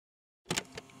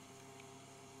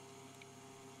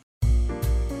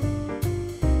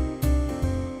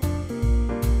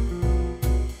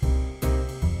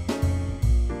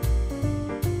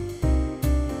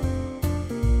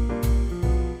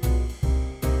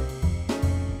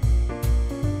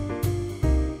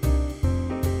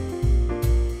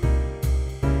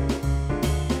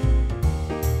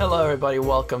Hello, everybody.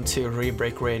 Welcome to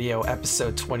Rebreak Radio,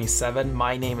 episode 27.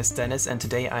 My name is Dennis, and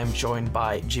today I'm joined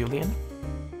by Julien.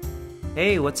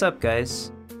 Hey, what's up,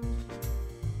 guys?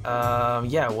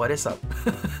 Yeah, what is up?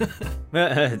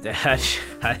 I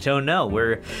don't know.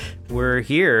 We're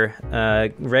here,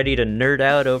 ready to nerd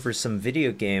out over some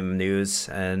video game news,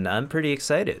 and I'm pretty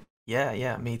excited.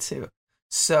 Yeah, me too.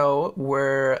 So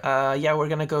we're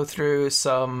gonna go through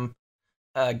some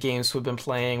games we've been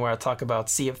playing, where I talk about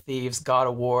Sea of Thieves, God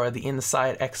of War, the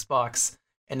Inside Xbox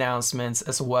announcements,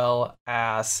 as well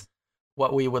as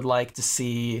what we would like to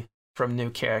see from new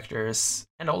characters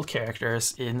and old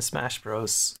characters in Smash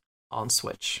Bros. On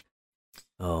Switch.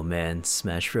 Oh man,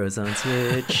 Smash Bros. On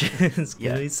Switch. It's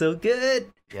gonna be so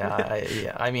good.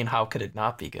 I mean, how could it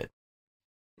not be good?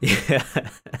 Yeah.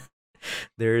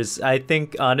 I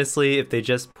think honestly, if they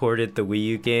just ported the Wii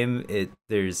U game,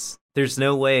 there's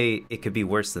no way it could be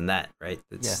worse than that, right?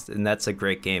 And that's a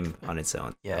great game on its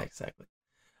own. Yeah, exactly.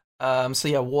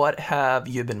 What have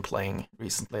you been playing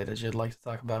recently that you'd like to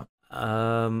talk about?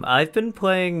 I've been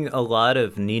playing a lot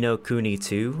of Ni no Kuni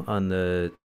 2 on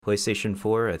the PlayStation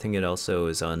 4. I think it also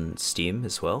is on Steam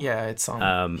as well. Yeah, it's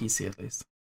on PC at least.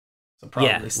 So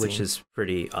probably Steam. Which is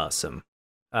pretty awesome.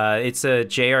 It's a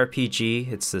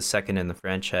JRPG. It's the second in the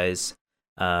franchise.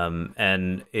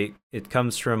 And it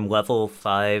comes from Level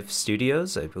 5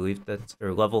 Studios, I believe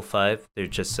or Level 5. They're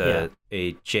just a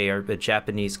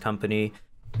Japanese company,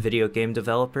 video game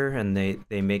developer, and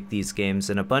they make these games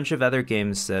and a bunch of other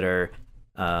games that are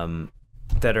out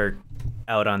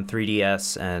on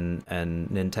 3DS and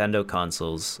Nintendo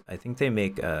consoles. I think they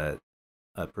make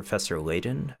Professor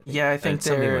Layton. I think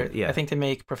they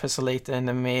make Professor Layton.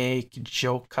 They make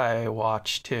Yokai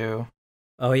Watch too.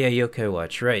 Oh yeah, Yokai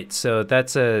Watch, right? So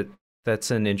that's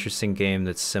an interesting game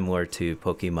that's similar to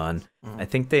Pokemon. I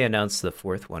think they announced the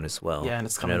fourth one as well. Yeah,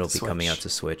 and it'll be coming out to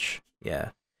Switch.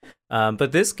 Yeah,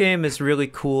 but this game is really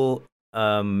cool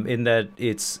in that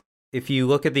if you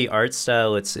look at the art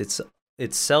style, it's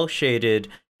cel shaded.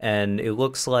 And it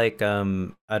looks like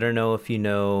I don't know if you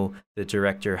know the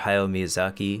director Hayao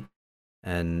Miyazaki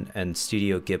and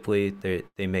Studio Ghibli.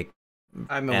 They make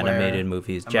animated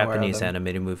movies, Japanese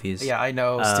animated movies. Yeah, I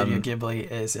know Studio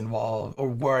Ghibli is involved or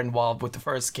were involved with the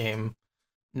first game.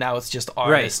 Now it's just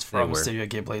artists from Studio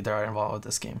Ghibli that are involved with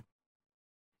this game.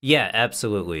 Yeah,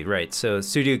 absolutely right. So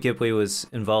Studio Ghibli was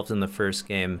involved in the first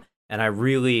game, and I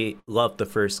really loved the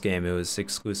first game. It was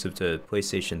exclusive to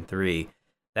PlayStation 3.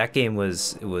 That game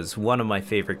was one of my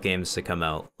favorite games to come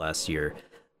out last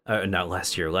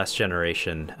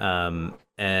generation.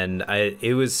 And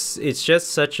it's just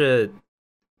such a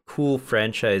cool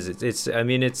franchise.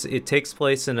 It takes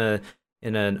place in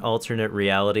an alternate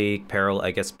reality,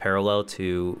 parallel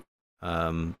to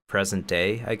present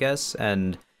day, I guess,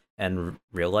 and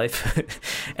real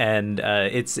life. And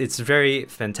it's very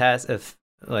fantastic,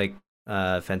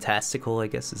 fantastical, I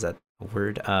guess, is that a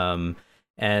word?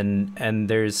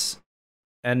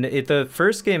 The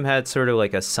first game had sort of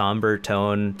like a somber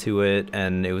tone to it,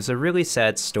 and it was a really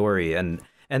sad story. And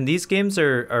these games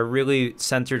are really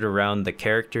centered around the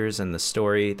characters and the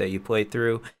story that you play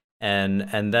through,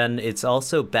 and then it's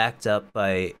also backed up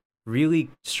by really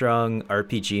strong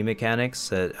RPG mechanics.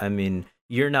 That, I mean,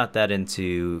 you're not that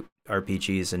into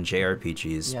RPGs and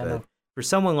JRPGs, but for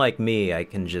someone like me, I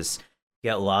can just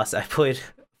get lost. I played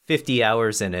 50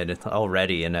 hours in it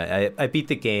already, and I beat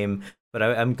the game, but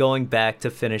I'm going back to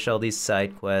finish all these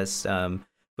side quests.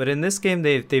 But in this game,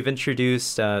 they've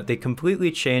introduced they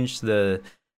completely changed the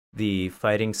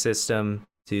fighting system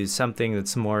to something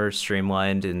that's more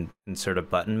streamlined and sort of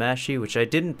button mashy, which I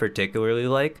didn't particularly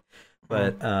like.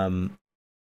 But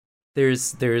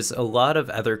there's a lot of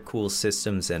other cool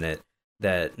systems in it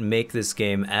that make this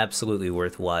game absolutely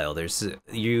worthwhile.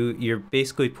 You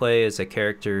basically play as a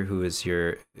character who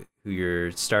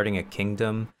you're starting a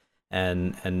kingdom,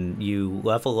 and you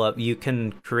level up. You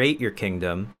can create your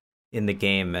kingdom in the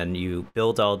game, and you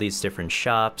build all these different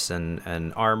shops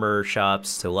and armor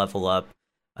shops to level up.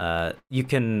 You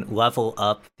can level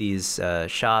up these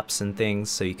shops and things,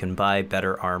 so you can buy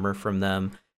better armor from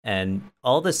them. And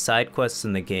all the side quests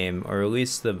in the game, or at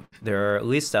least there are at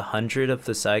least 100 I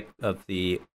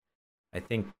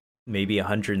think maybe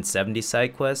 170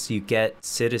 side quests. You get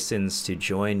citizens to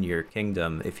join your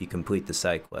kingdom if you complete the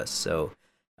side quests. So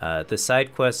the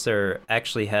side quests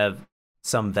actually have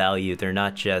some value. They're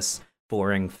not just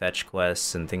boring fetch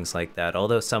quests and things like that,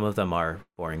 although some of them are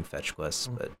boring fetch quests.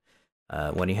 But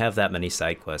when you have that many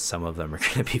side quests, some of them are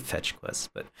going to be fetch quests.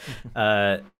 But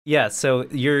so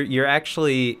you're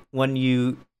actually, when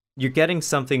you're getting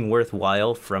something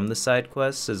worthwhile from the side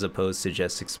quests as opposed to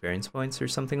just experience points or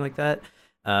something like that.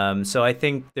 So I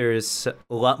think there's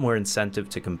a lot more incentive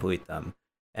to complete them.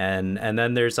 And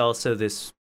then there's also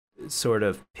this sort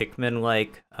of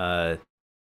Pikmin-like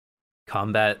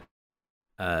combat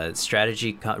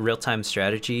strategy, real-time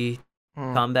strategy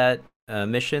combat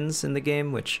missions in the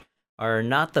game, which are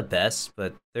not the best,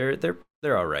 but they're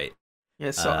all right.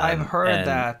 Yeah, so I've heard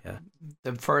that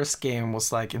the first game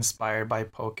was like inspired by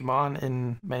Pokemon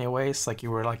in many ways. Like you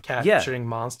were like capturing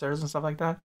monsters and stuff like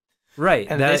that. Right.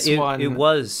 And it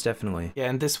was definitely. Yeah,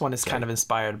 and this one is kind of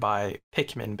inspired by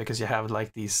Pikmin because you have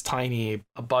like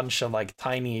a bunch of like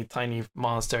tiny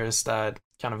monsters that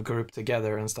kind of group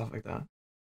together and stuff like that.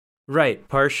 Right.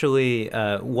 Partially,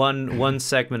 one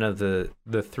segment of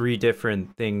the three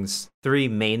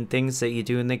main things that you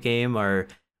do in the game are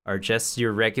just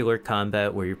your regular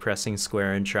combat where you're pressing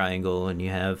square and triangle, and you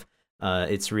have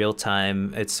it's real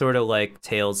time. It's sort of like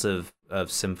Tales of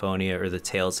Symphonia or the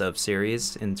Tales of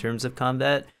series in terms of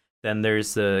combat. Then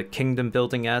there's the kingdom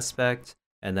building aspect,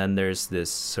 and then there's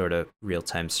this sort of real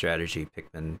time strategy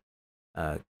Pikmin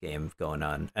game going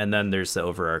on, and then there's the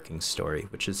overarching story,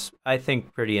 which is I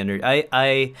think pretty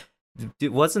I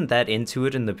wasn't that into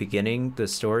it in the beginning, the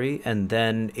story, and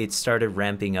then it started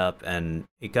ramping up and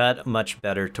it got much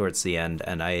better towards the end,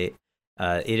 and it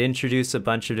introduced a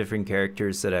bunch of different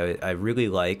characters that I really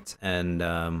liked, and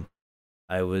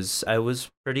I was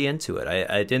pretty into it.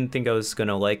 I didn't think I was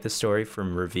gonna like the story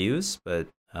from reviews, but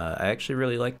I actually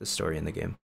really liked the story in the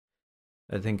game.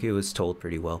 I think it was told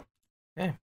pretty well.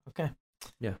 Okay.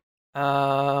 Yeah.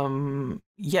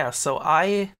 Yeah, so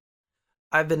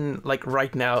I've been like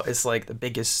right now is like the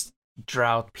biggest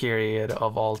drought period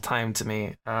of all time to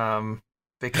me.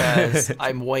 Because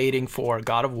I'm waiting for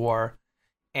God of War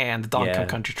and Donkey Kong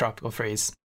Country Tropical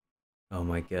Freeze. Oh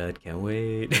my god, can't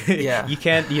wait. Yeah.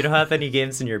 You don't have any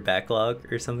games in your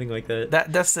backlog or something like that?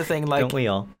 That's the thing, like, don't we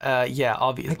all? Yeah,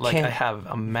 obviously, like I have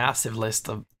a massive list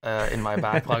of in my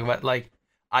backlog, but like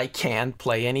I can't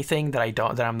play anything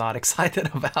that I'm not excited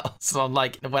about. So I'm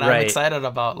like, when I'm excited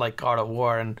about like God of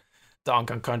War and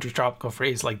Donkey Kong Country Tropical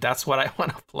Freeze, like that's what I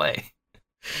want to play.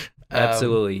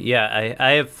 Absolutely. Yeah,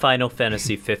 I have Final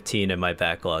Fantasy 15 in my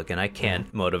backlog, and I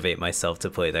can't motivate myself to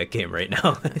play that game right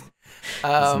now.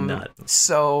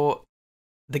 So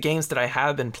the games that I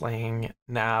have been playing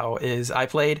now is I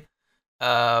played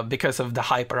because of the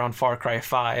hype around Far Cry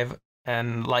 5,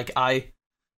 and like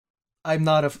I'm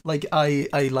not a like I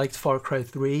liked Far Cry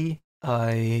 3.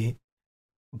 I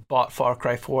bought Far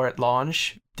Cry 4 at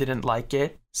launch, didn't like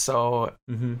it. So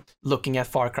looking at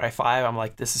Far Cry 5, I'm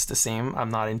like, this is the same. I'm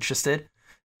not interested.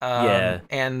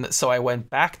 And so I went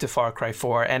back to Far Cry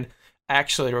 4 and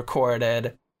actually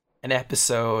recorded an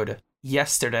episode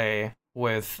yesterday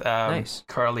with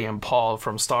Curly and Paul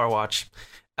from Star Watch.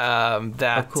 Where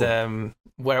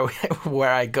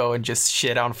I go and just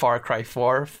shit on Far Cry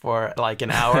 4 for like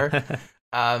an hour.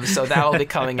 So that will be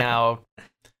coming out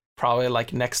probably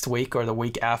like next week or the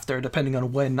week after, depending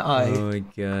on when oh my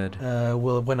god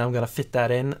when I'm gonna fit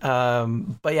that in.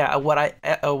 But yeah, what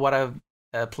I've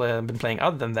been playing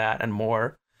other than that and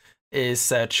more is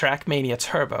Trackmania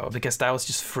Turbo, because that was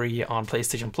just free on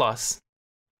PlayStation Plus.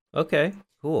 Okay,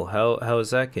 cool. How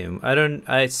is that game?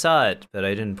 I saw it, but I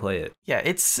didn't play it. Yeah,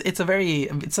 it's a very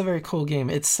cool game.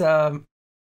 It's like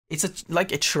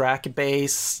a track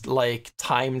based like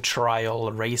time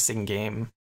trial racing game.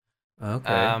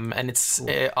 Okay. And it's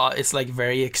like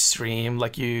very extreme.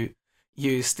 Like you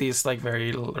use these like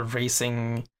very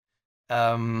racing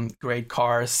great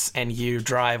cars, and you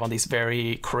drive on these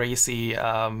very crazy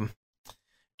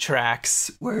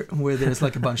tracks where there's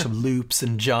like a bunch of loops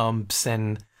and jumps,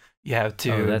 and you have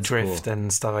to drift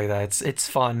and stuff like that. It's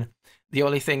fun. The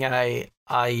only thing I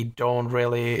don't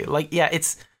really like,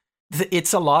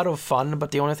 it's a lot of fun, but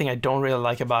the only thing I don't really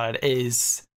like about it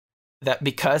is that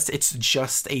because it's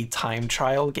just a time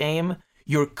trial game,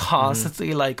 you're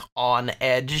constantly like on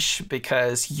edge,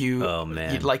 because you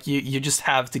just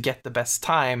have to get the best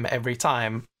time every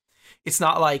time. It's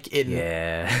not like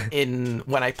in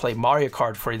when I play Mario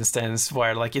Kart, for instance,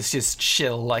 where like it's just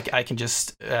chill, like I can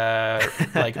just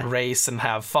like race and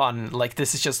have fun. Like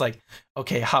this is just like,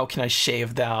 okay, how can I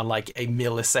shave down like a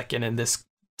millisecond in this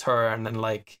turn, and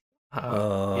like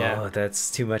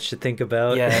that's too much to think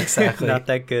about. Yeah, exactly. Not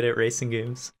that good at racing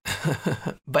games.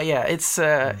 But yeah, it's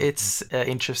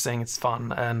interesting, it's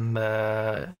fun, and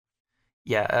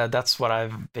that's what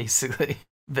I've basically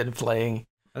been playing.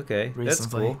 Okay,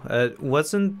 recently. That's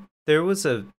cool. There was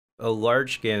a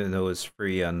large game that was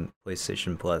free on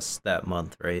PlayStation Plus that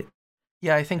month, right?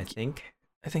 Yeah, I think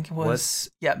I think it What? was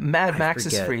Mad I Max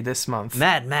is forget. free this month.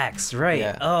 Mad Max, right?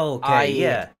 Yeah. Oh, okay.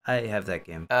 Yeah, I have that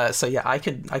game. So yeah, I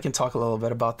can talk a little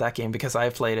bit about that game because I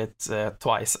played it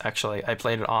twice actually. I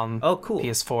played it on Oh, cool.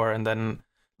 PS4 and then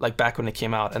like back when it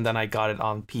came out, and then I got it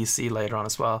on PC later on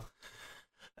as well.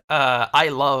 I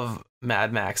love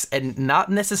Mad Max, and not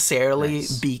necessarily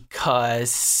Nice.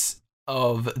 because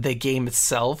of the game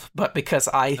itself, but because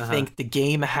I think the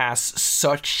game has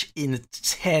such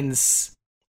intense,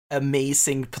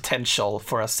 amazing potential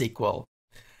for a sequel.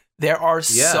 There are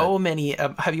so many.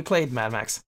 Have you played Mad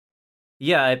Max?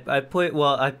 Yeah, I played.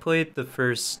 Well, I played the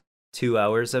first 2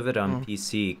 hours of it on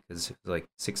PC because it was like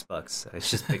 $6. I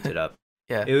just picked it up.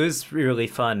 Yeah, It was really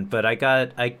fun, but I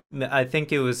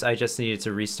think it was I just needed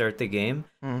to restart the game,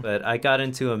 but I got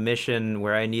into a mission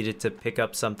where I needed to pick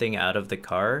up something out of the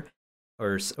car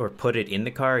or put it in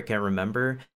the car, I can't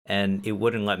remember, and it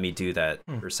wouldn't let me do that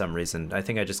for some reason. I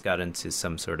think I just got into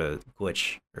some sort of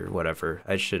glitch or whatever.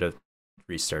 I should have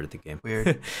restarted the game.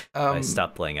 Weird. I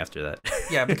stopped playing after that.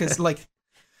 Yeah, because like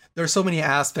there are so many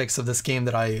aspects of this game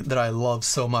that I love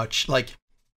so much.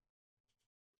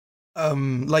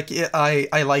 I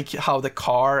like how the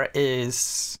car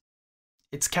is.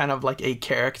 It's kind of like a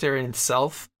character in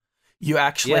itself. You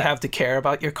actually have to care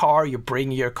about your car. You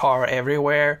bring your car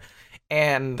everywhere,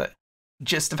 and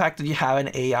just the fact that you have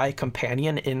an AI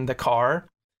companion in the car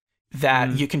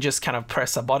that you can just kind of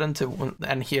press a button to,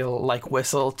 and he'll like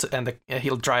whistle to, and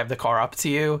he'll drive the car up to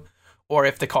you. Or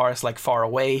if the car is like far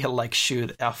away, he'll like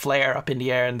shoot a flare up in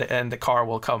the air, and the car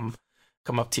will come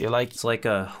up to you. Like it's like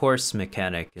a horse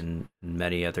mechanic in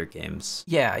many other games.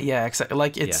 Yeah, exactly.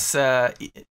 Like it's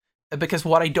because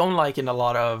what I don't like in a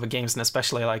lot of games, and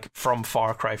especially like from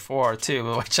Far Cry 4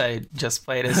 too, which I just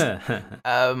played, is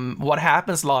what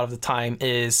happens a lot of the time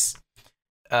is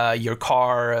your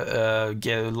car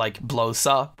blows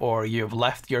up, or you've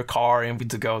left your car and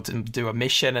to go to do a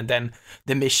mission, and then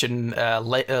the mission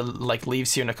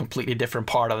leaves you in a completely different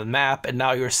part of the map, and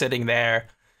now you're sitting there,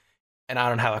 and I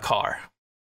don't have a car.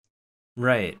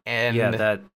 Right. And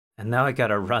and now I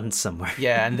gotta run somewhere.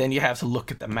 Yeah, and then you have to look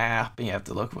at the map, and you have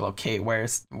to look, well, okay,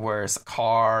 where's a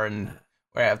car, and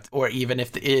or even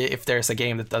if there's a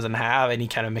game that doesn't have any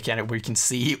kind of mechanic where you can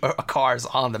see a car's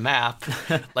on the map,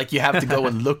 like you have to go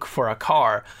and look for a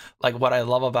car. Like what I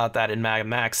love about that in Mad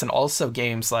Max, and also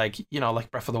games like like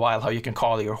Breath of the Wild, how you can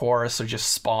call your horse or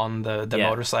just spawn the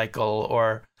motorcycle,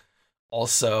 or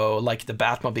also like the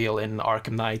Batmobile in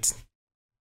Arkham Knight.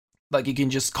 Like you can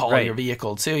just call your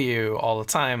vehicle to you all the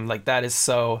time. Like that is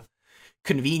so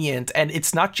convenient, and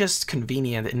it's not just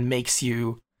convenient. It makes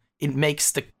the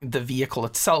vehicle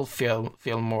itself feel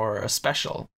more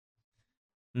special.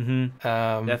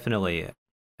 Definitely,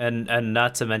 and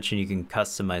not to mention you can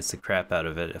customize the crap out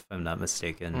of it, if I'm not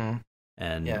mistaken,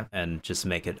 and just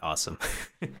make it awesome.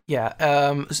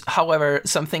 However,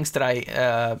 some things that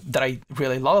I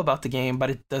really love about the game, but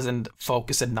it doesn't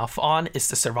focus enough on, is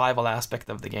the survival aspect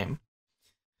of the game.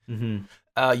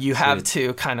 You have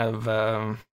to kind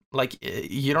of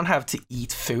you don't have to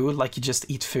eat food. Like you just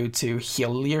eat food to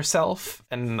heal yourself,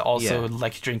 and also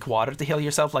like drink water to heal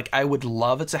yourself. Like I would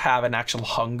love to have an actual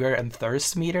hunger and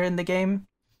thirst meter in the game.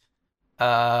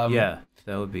 That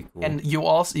would be cool. And you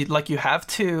also you have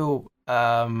to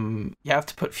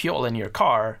put fuel in your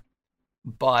car,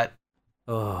 but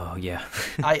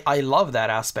I love that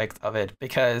aspect of it,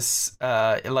 because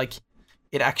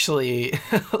it actually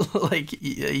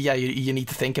you need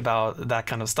to think about that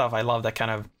kind of stuff. I love that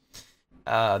kind of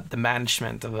the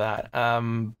management of that.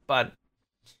 But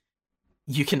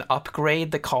you can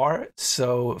upgrade the car,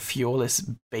 so fuel is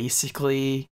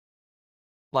basically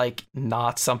like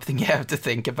not something you have to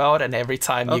think about, and every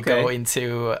time you go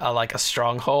into a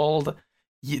stronghold,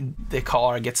 the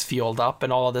car gets fueled up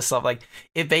and all of this stuff. Like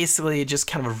it basically just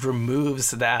kind of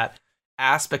removes that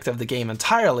aspect of the game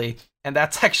entirely, and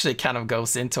that's actually kind of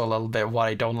goes into a little bit what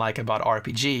I don't like about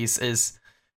RPGs is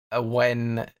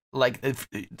when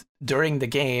during the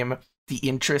game the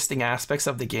interesting aspects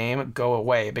of the game go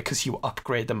away because you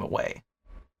upgrade them away.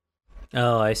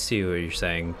 Oh, I see what you're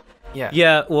saying.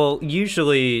 Yeah. Well,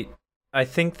 usually I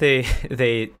think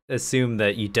they assume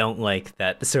that you don't like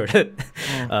that sort of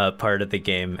part of the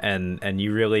game, and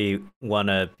you really want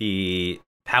to be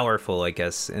powerful, I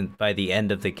guess, by the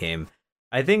end of the game.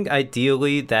 I think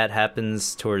ideally that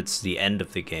happens towards the end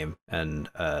of the game, and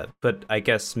but I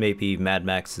guess maybe Mad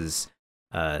Max is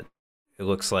it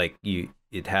looks like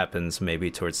it happens maybe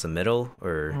towards the middle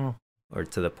or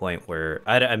to the point where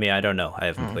I mean I don't know. I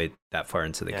haven't played that far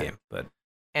into the game, but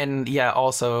And yeah,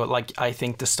 also like I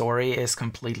think the story is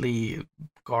completely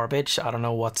garbage. I don't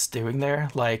know what's doing there.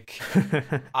 I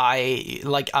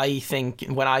think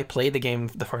when I played the game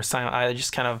the first time, I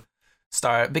just kind of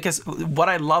start because what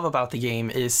I love about the game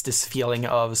is this feeling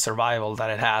of survival that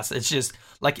it has. It's just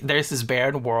like there's this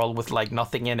barren world with like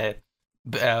nothing in it,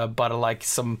 but like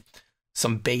some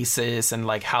bases and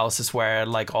like houses where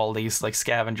like all these like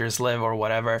scavengers live or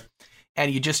whatever,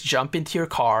 and you just jump into your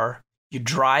car, you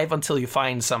drive until you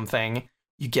find something,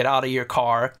 you get out of your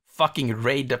car, fucking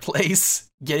raid the place,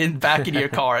 get in back in your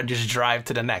car and just drive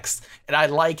to the next. And I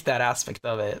like that aspect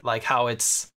of it, like how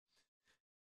it's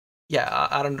yeah,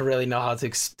 I don't really know how to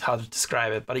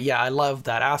describe it, but yeah, I love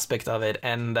that aspect of it,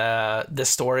 and the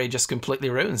story just completely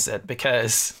ruins it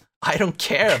because I don't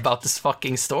care about this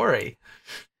fucking story.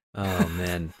 Oh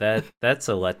man, that's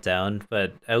a letdown.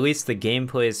 But at least the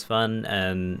gameplay is fun,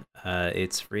 and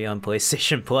it's free on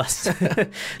PlayStation Plus.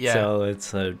 Yeah, So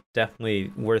it's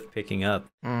definitely worth picking up.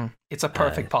 It's a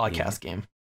perfect podcast game.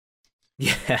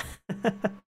 Yeah,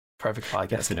 Perfect podcast.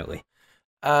 definitely.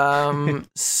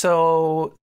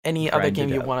 So any other Grind game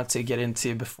it you out. wanted to get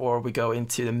into before we go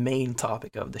into the main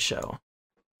topic of the show?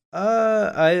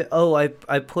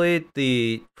 I played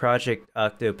the Project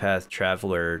Octopath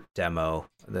Traveler demo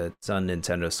that's on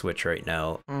Nintendo Switch right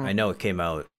now. I know it came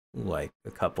out like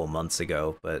a couple months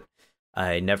ago, but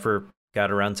I never got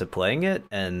around to playing it,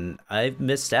 and I've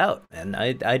missed out. And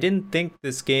I didn't think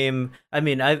this game. I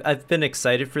mean, I've been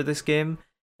excited for this game,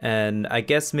 and I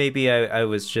guess maybe I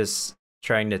was just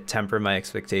trying to temper my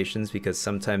expectations because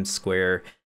sometimes Square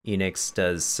Enix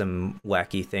does some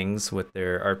wacky things with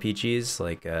their RPGs.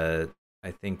 Like I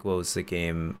think what was the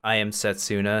game? I Am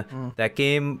Setsuna. That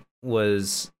game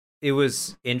was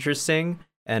interesting,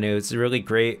 and it was really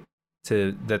great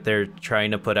that they're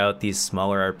trying to put out these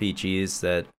smaller RPGs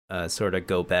that sort of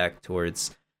go back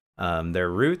towards their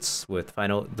roots with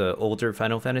the older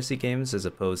Final Fantasy games, as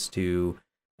opposed to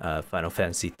Final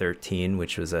Fantasy 13,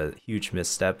 which was a huge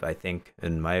misstep, I think,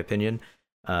 in my opinion.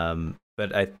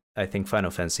 But I think Final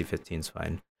Fantasy 15 is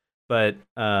fine. But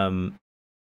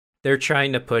they're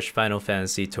trying to push Final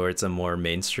Fantasy towards a more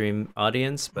mainstream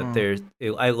audience. But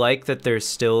I like that they're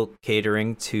still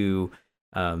catering to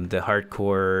the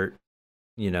hardcore,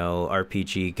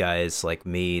 RPG guys like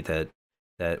me that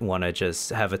want to just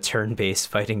have a turn-based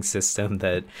fighting system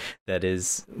that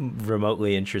is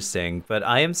remotely interesting. But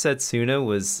I Am Setsuna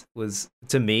was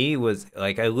to me was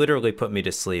like, I literally put me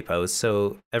to sleep.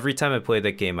 Every time I played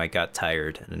that game, I got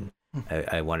tired and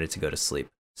I wanted to go to sleep.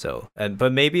 So,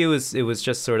 but maybe it was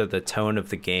just sort of the tone of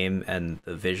the game and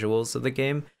the visuals of the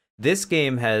game. This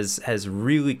game has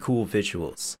really cool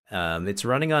visuals. It's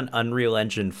running on Unreal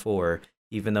Engine 4,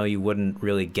 even though you wouldn't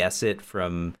really guess it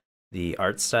from the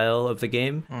art style of the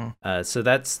game. So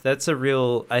that's a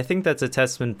real, I think that's a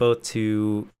testament both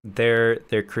to their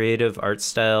creative art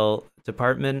style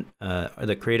department,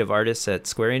 the creative artists at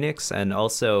Square Enix, and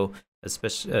also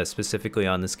specifically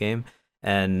on this game,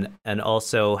 and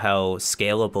also how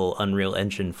scalable Unreal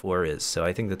Engine 4 is. So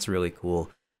I think that's really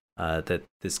cool that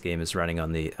this game is running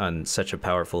on such a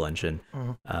powerful engine.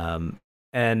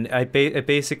 And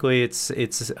basically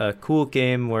it's a cool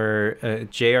game where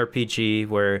JRPG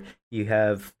where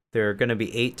there are going to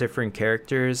be 8 different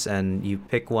characters, and you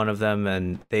pick one of them,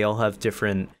 and they all have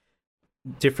different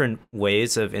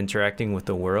ways of interacting with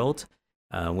the world,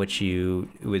 which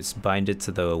was binded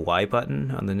to the Y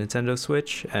button on the Nintendo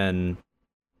Switch. And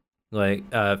like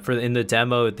in the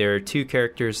demo, there are 2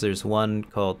 characters. There's one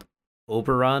called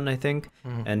Oberon, I think,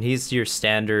 and he's your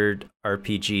standard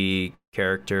RPG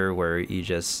character where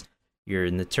you're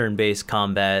in the turn-based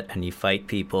combat and you fight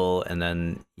people and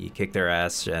then you kick their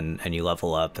ass and you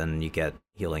level up and you get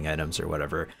healing items or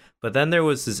whatever. But then there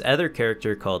was this other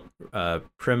character called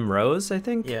Primrose, I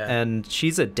think, and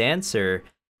she's a dancer,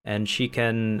 and she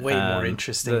can way more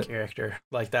interesting character.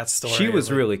 Like that story, she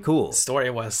was really cool. The story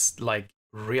was like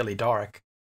really dark.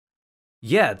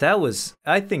 Yeah,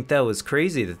 I think that was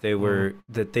crazy that they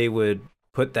would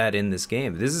put that in this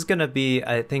game. This is going to be,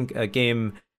 I think, a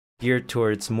game geared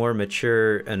towards more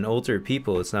mature and older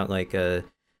people. It's not like a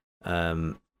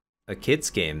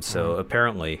kid's game. So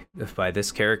apparently, by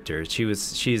this character,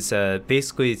 she's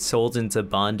basically sold into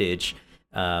bondage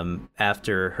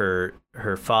after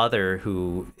her father,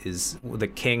 who is the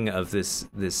king of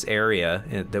this area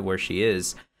where she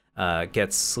is,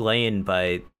 gets slain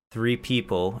by 3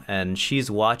 people, and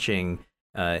she's watching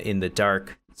in the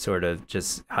dark, sort of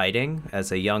just hiding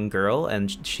as a young girl,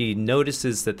 and she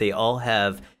notices that they all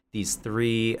have these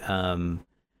 3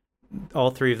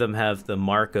 all 3 of them have the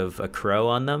mark of a crow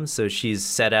on them, so she's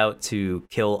set out to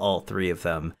kill all 3 of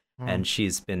them. and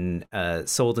she's been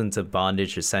sold into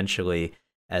bondage essentially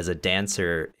as a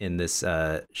dancer in this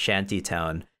shanty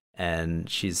town, and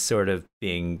she's sort of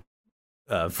being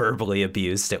verbally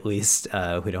abused, at least.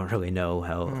 We don't really know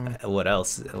what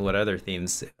other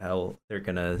themes, how they're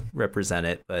gonna represent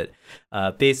it, but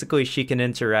basically she can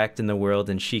interact in the world,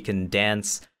 and she can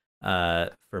dance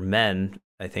for men,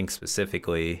 I think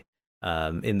specifically,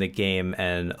 in the game,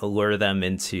 and allure them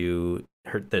into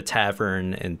the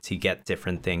tavern and to get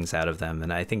different things out of them.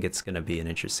 And I think it's going to be an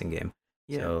interesting game.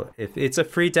 Yeah. So if it's a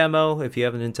free demo, if you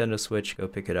have a Nintendo Switch, go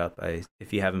pick it up.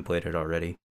 If you haven't played it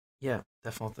already. Yeah,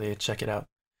 definitely check it out.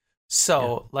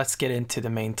 So let's get into the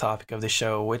main topic of the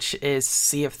show, which is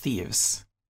Sea of Thieves.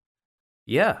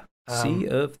 Yeah, Sea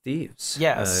of Thieves.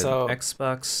 Yeah, so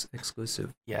Xbox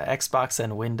exclusive. Yeah, Xbox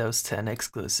and Windows 10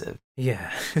 exclusive.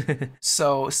 Yeah.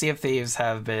 So Sea of Thieves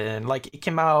have been, like, it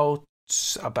came out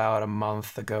about a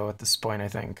month ago at this point, I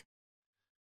think.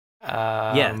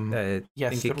 I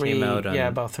think it came out on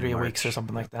about 3 March. weeks or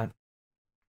something like that.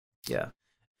 Yeah.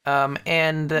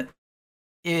 And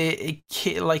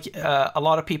a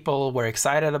lot of people were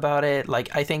excited about it.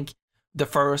 Like, I think the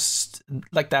first,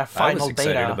 like, that final I was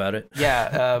excited beta about it.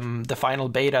 Yeah, the final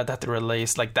beta that they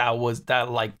released, like,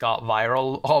 that got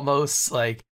viral almost.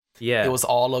 Like, yeah, it was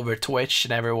all over Twitch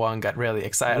and everyone got really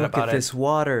excited about it. Look at this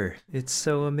water, it's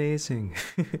so amazing.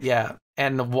 Yeah,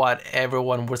 and what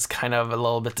everyone was kind of a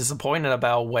little bit disappointed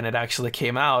about when it actually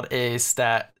came out is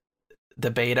that the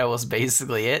beta was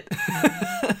basically it.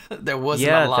 There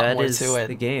wasn't a lot more to it.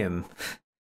 The game.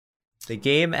 The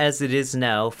game as it is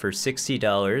now for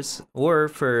 $60 or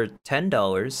for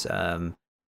 $10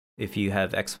 if you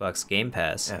have Xbox Game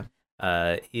Pass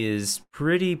is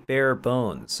pretty bare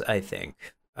bones, I think,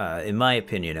 in my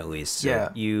opinion at least.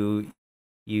 So you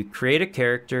create a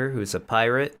character who's a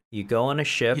pirate, you go on a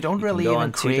ship. You don't really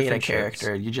even create a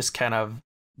character, you just kind of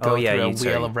go through a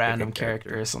wheel of random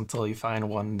characters until you find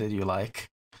one that you like.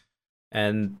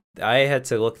 And I had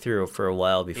to look through for a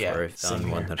while before I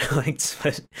found one that I liked.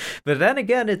 But then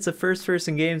again, it's a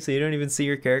first-person game, so you don't even see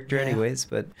your character anyways.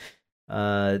 But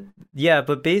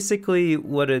but basically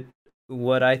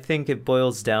what I think it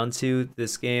boils down to,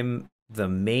 this game, the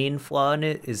main flaw in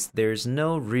it is there's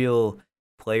no real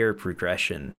player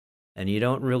progression. And you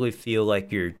don't really feel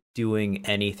like you're doing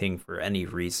anything for any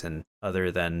reason other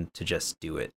than to just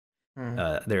do it.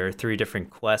 There are 3 different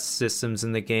quest systems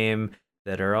in the game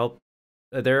that are all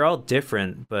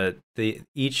different, but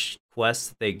each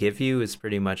quest they give you is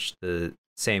pretty much the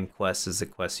same quest as the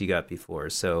quest you got before.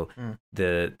 So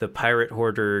the pirate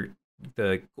hoarder,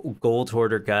 the gold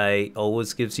hoarder guy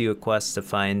always gives you a quest to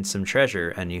find some treasure,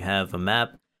 and you have a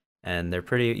map, and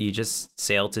you just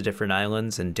sail to different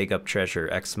islands and dig up treasure.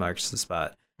 X marks the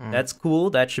spot. That's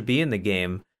cool. That should be in the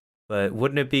game, but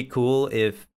wouldn't it be cool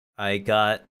if I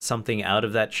got something out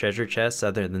of that treasure chest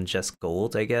other than just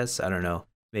gold, I guess? I don't know.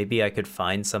 Maybe I could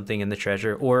find something in the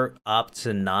treasure or opt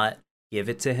to not give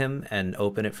it to him and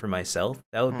open it for myself.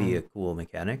 That would be a cool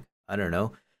mechanic. I don't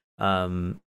know.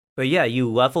 But yeah,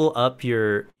 you level up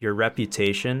your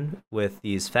reputation with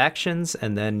these factions,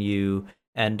 and then you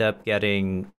end up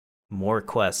getting more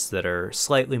quests that are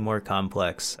slightly more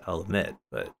complex, I'll admit.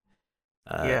 But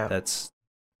that's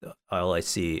all I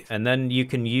see. And then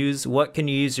what can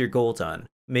you use your gold on?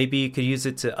 Maybe you could use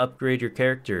it to upgrade your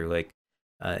character, like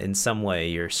in some way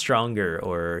you're stronger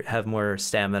or have more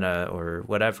stamina or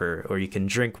whatever, or you can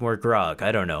drink more grog.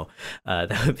 I don't know.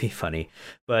 That would be funny.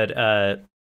 But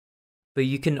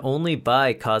you can only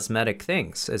buy cosmetic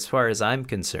things as far as I'm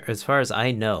concerned. As far as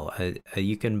I know,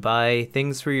 you can buy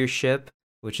things for your ship,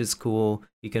 which is cool.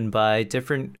 You can buy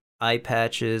different eye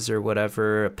patches or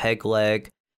whatever, a peg leg,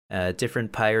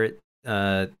 different pirate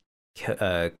cloak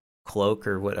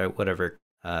or whatever,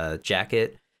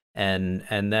 jacket. And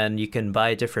then you can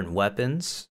buy different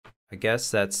weapons. I guess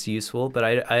that's useful, but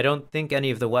I don't think any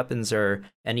of the weapons are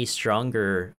any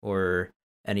stronger or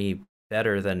any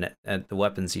better than the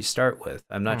weapons you start with.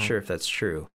 I'm not sure if that's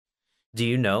true. Do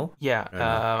you know? Yeah,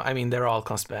 I mean, they're all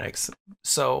cosmetics.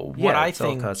 So what I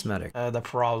think cosmetic. The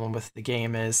problem with the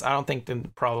game is, I don't think the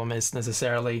problem is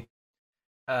necessarily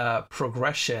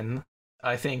progression.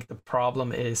 I think the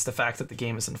problem is the fact that the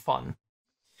game isn't fun.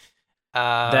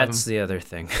 That's the other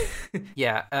thing.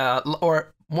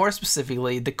 Or more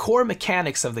specifically, the core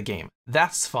mechanics of the game,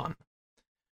 that's fun.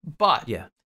 But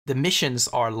the missions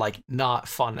are, like, not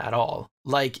fun at all.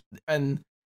 Like, and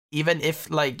even if,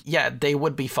 like, they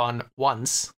would be fun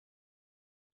once.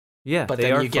 Yeah, but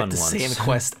then you get the same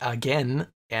quest again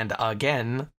and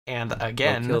again and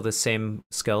again. Kill the same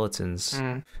skeletons.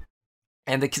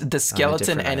 And the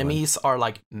skeleton enemies are,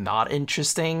 like, not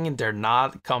interesting. They're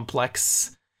not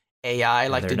complex AI,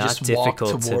 And like they're to not just walk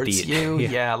difficult to towards beat. you. Yeah.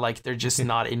 Yeah, like they're just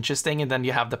not interesting. And then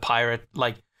you have the pirate,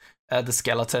 like the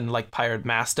skeleton, like pirate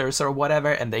masters or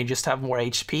whatever, and they just have more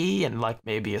HP and like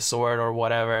maybe a sword or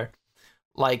whatever.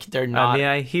 Like they're I not. mean,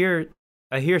 I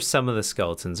hear some of the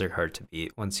skeletons are hard to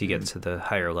beat once you get to the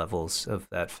higher levels of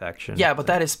that faction. Yeah, but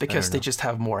that is I because don't they know. just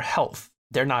have more health.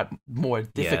 They're not more Yeah.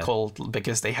 difficult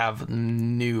because they have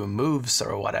new moves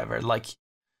or whatever. Like,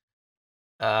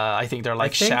 I think they're I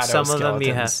like think shadow some of them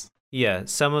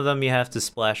skeletons. some of them you have to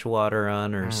splash water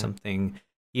on or Mm. something.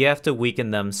 You have to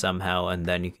weaken them somehow, and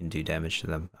then you can do damage to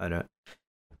them. I don't,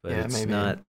 but Yeah, it's maybe.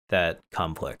 not that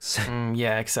complex.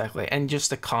 Yeah, exactly. And just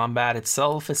the combat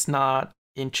itself is not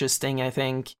interesting, I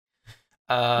think.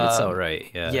 It's Uh, all right.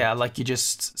 Yeah. yeah, like you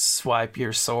just swipe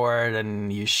your sword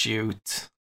and you shoot.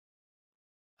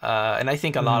 And I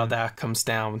think a lot of Mhm. that comes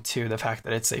down to the fact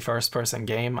that it's a first person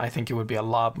game. I think it would be a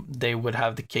lot, they would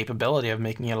have the capability of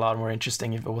making it a lot more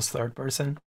interesting if it was third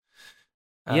person.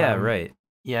 Yeah. Um, Right.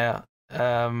 yeah.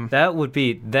 Um, That would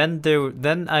be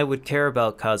then I would care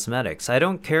about cosmetics. I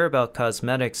don't care about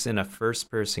cosmetics in a first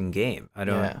person game.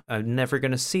 yeah. I'm never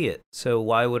going to see it. So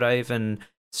why would I even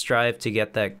strive to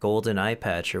get that golden eye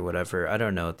patch or whatever? I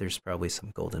don't know. There's probably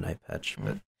some golden eye patch,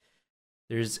 but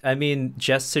I mean,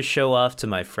 just to show off to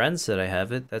my friends that I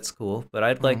have it, that's cool, but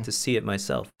I'd like to see it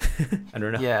myself. I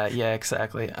don't know. Yeah,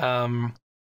 exactly.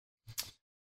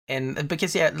 And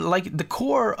because yeah, like the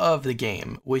core of the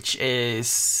game, which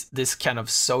is this kind of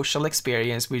social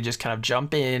experience, we just kind of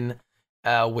jump in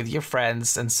with your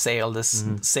friends and sail the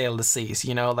seas,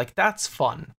 you know, like that's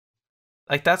fun,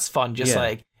 just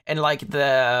Yeah. and like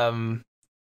the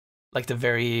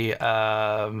very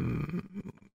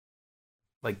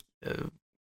like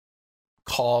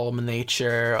calm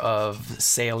nature of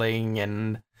sailing,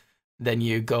 and then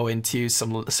you go into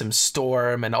some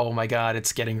storm, and oh my god,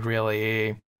 it's getting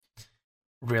really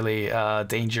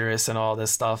dangerous and all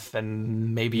this stuff,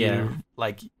 and maybe Yeah. you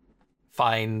like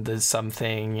find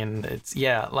something, and it's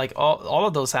yeah, like all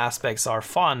of those aspects are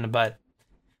fun, but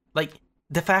like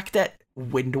the fact that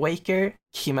Wind Waker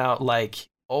came out like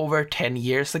over 10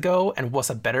 years ago and was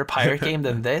a better pirate game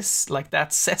than this, like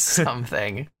that says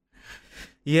something.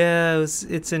 Yeah,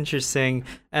 it's interesting,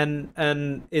 and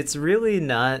it's really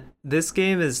not. This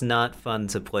game is not fun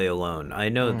to play alone. I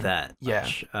know that Yeah.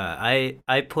 much.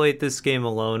 I played this game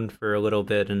alone for a little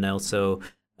bit, and also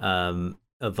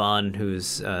Yvonne,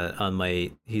 who's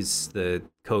he's the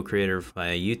co-creator of my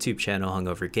YouTube channel,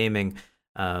 Hungover Gaming.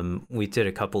 We did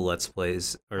a couple Let's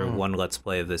Plays or one Let's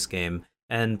Play of this game,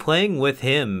 and playing with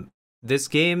him, this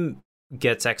game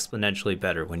gets exponentially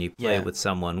better when you play with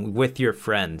someone, with your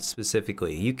friend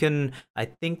specifically. You can, I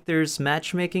think there's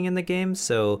matchmaking in the game,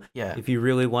 so if you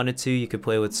really wanted to, you could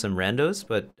play with some randos,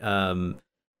 but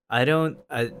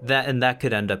that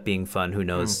could end up being fun. Who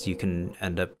knows? You can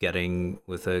end up getting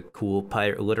with a cool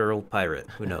literal pirate.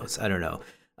 Who knows? I don't know.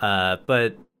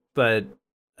 But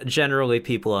generally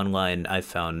people online I've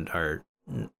found are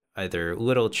either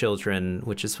little children,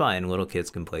 which is fine. Little kids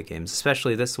can play games,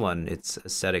 especially this one. It's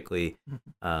aesthetically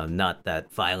not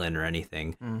that violent or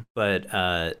anything, but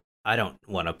I don't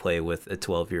want to play with a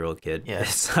 12-year-old kid. Yeah.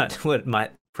 It's not what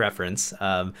my preference.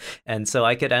 And so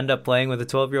I could end up playing with a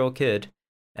 12-year-old kid,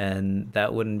 and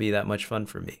that wouldn't be that much fun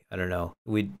for me. I don't know.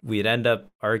 We'd end up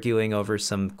arguing over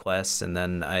some quests, and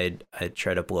then I'd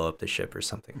try to blow up the ship or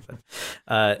something.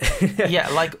 But yeah,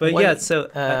 like but what, yeah. So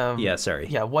yeah, sorry.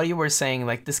 Yeah, what you were saying,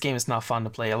 like this game is not fun to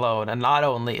play alone, and not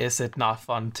only is it not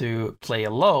fun to play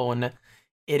alone,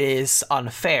 it is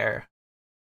unfair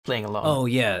playing alone. Oh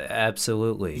yeah,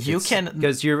 absolutely. You can,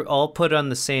 because you're all put on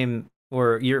the same,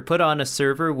 or you're put on a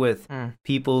server with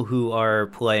people who are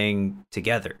playing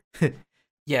together.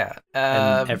 Yeah.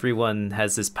 And everyone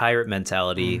has this pirate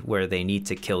mentality where they need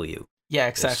to kill you. Yeah,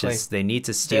 exactly. They need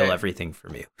to steal everything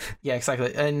from you. Yeah,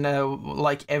 exactly. And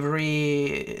like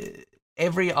every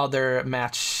other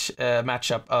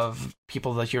matchup of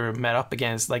people that you're met up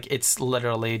against, like it's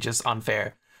literally just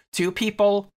unfair. 2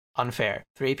 people, unfair.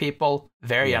 3 people,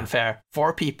 very unfair.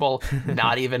 4 people,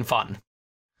 not even fun.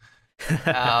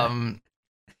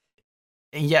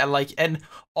 Yeah, like, and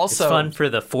also it's fun for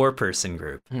the 4-person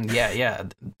group. Yeah,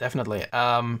 definitely.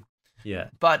 Yeah.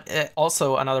 But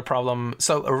also another problem.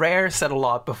 So Rare said a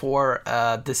lot before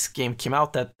this game came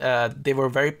out that they were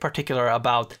very particular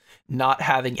about not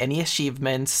having any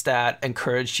achievements that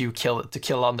encourage you to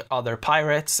kill other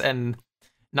pirates, and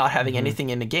not having anything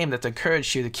in the game that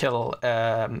encouraged you to kill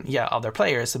other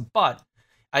players. But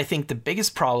I think the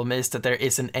biggest problem is that there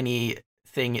isn't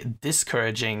anything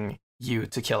discouraging you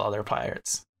to kill other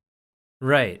pirates.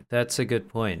 Right, that's a good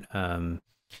point.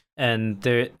 And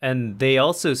they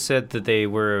also said that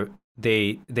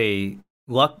they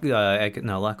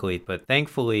not luckily, but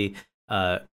thankfully,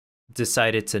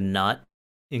 decided to not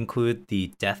include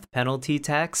the death penalty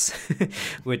tax,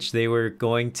 which they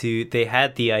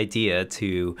had the idea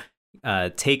to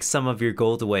take some of your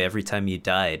gold away every time you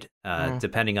died.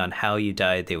 Depending on how you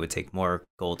died, they would take more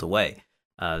gold away.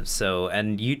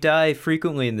 And you die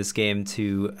frequently in this game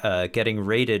to getting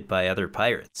raided by other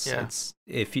pirates. Yeah.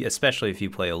 Especially if you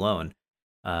play alone.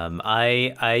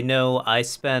 I know I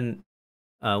spent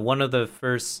one of the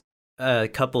first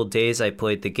couple days I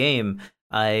played the game.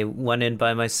 I went in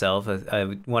by myself.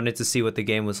 I wanted to see what the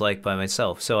game was like by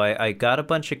myself. So I got a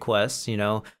bunch of quests.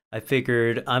 I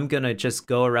figured I'm gonna just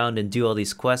go around and do all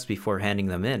these quests before handing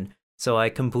them in. So I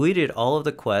completed all of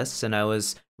the quests, and I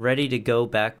was ready to go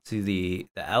back to the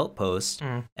outpost.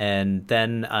 And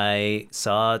then I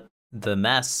saw the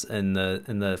mess in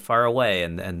the far away,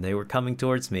 and they were coming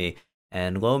towards me.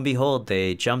 And lo and behold,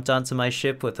 they jumped onto my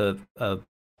ship with a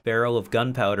barrel of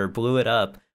gunpowder, blew it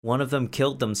up. One of them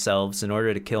killed themselves in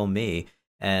order to kill me.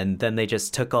 And then they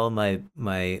just took all my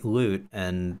loot,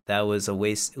 and that was a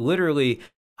waste. Literally,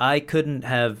 I couldn't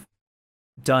have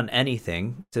done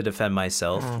anything to defend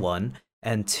myself, one.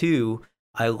 And two,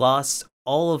 I lost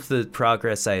all of the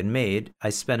progress I had made.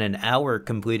 I spent an hour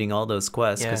completing all those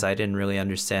quests because I didn't really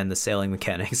understand the sailing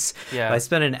mechanics. Yeah. I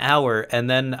spent an hour, and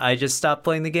then I just stopped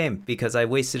playing the game because I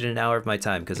wasted an hour of my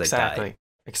time because I died.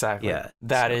 Exactly. Yeah.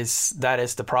 That is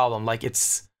the problem. Like,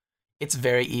 it's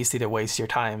very easy to waste your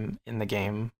time in the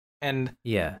game. And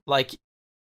like,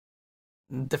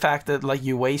 the fact that like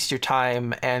you waste your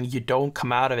time and you don't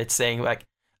come out of it saying like,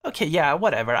 okay, yeah,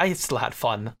 whatever, I still had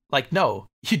fun. Like, no,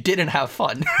 you didn't have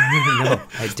fun. No,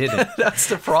 I didn't. That's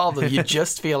the problem. You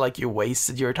just feel like you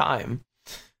wasted your time.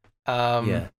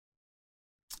 Also,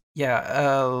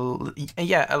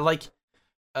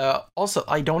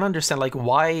 I don't understand, like,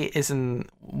 why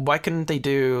couldn't they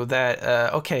do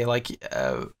that? Okay, like,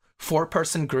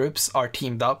 4-person groups are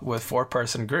teamed up with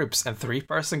 4-person groups, and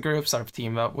 3-person groups are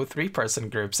teamed up with 3-person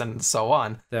groups, and so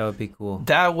on. That would be cool.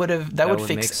 That would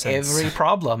fix every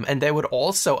problem, and they would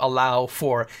also allow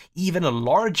for even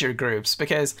larger groups.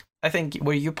 Because I think,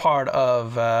 were you part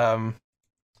of?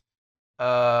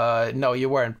 No, you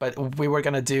weren't. But we were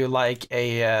gonna do like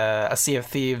a Sea of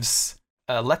Thieves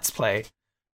Let's Play.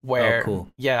 Where,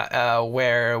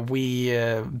 where we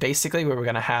basically we were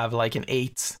gonna have like an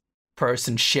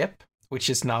 8-person ship, which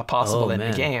is not possible in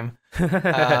the game. But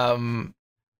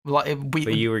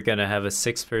you were gonna have a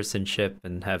 6-person ship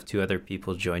and have 2 other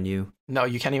people join you. No,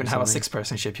 you can't even have a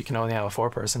 6-person ship. You can only have a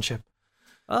 4-person ship.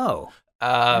 Oh.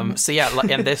 So yeah,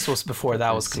 and this was before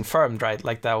that was confirmed, right?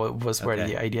 Like, that was where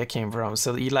the idea came from.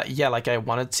 So like I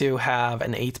wanted to have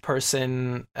an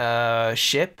 8-person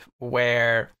ship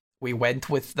where we went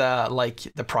with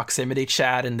the proximity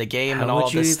chat in the game and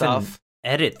all this stuff.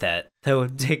 Edit that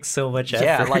would take so much effort.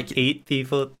 Yeah, like 8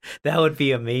 people, that would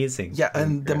be amazing. Yeah,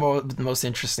 and the most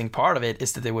interesting part of it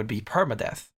is that there would be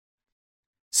permadeath.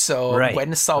 So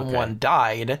when someone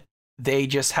died, they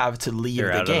just have to leave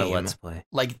the game. The Let's Play.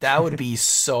 Like, that would be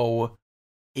so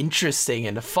interesting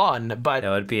and fun. But that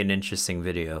would be an interesting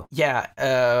video.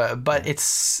 Yeah, but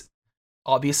it's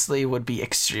obviously would be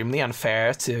extremely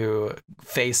unfair to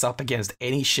face up against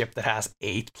any ship that has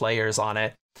 8 players on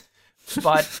it.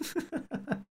 But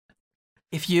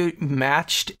if you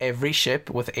matched every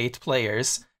ship with 8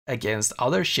 players against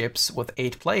other ships with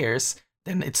 8 players,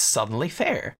 then it's suddenly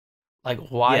fair. Like,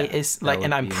 why is like?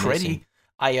 And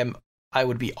I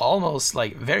would be almost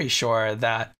like very sure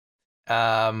that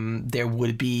there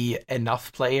would be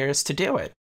enough players to do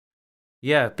it.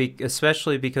 Yeah,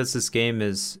 especially because this game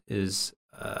is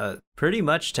pretty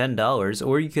much $10,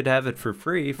 or you could have it for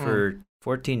free for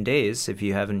 14 days if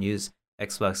you haven't used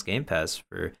Xbox Game Pass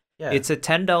for. Yeah. It's a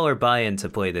 $10 buy-in to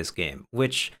play this game,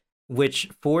 which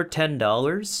for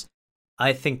 $10,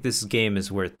 I think this game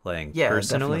is worth playing. Yeah,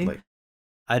 personally. Definitely.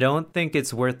 I don't think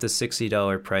it's worth the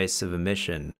 $60 price of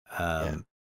admission.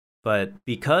 But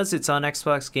because it's on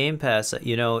Xbox Game Pass,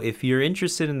 if you're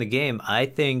interested in the game, I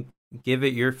think give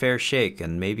it your fair shake,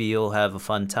 and maybe you'll have a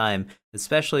fun time,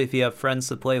 especially if you have friends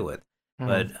to play with.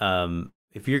 But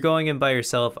if you're going in by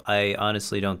yourself, I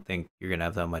honestly don't think you're gonna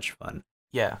have that much fun.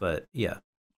 Yeah. But yeah.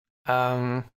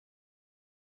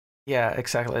 Yeah,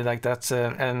 exactly. Like, that's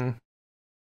and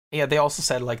yeah, they also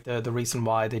said like the reason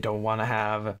why they don't want to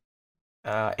have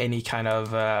any kind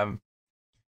of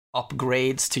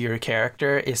upgrades to your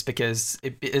character is because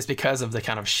of the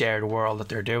kind of shared world that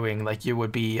they're doing. Like, you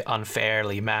would be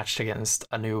unfairly matched against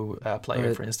a new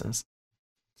player, for instance.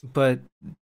 But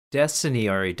Destiny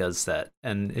already does that,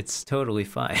 and it's totally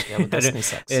fine. Yeah, but Destiny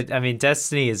sucks. I mean,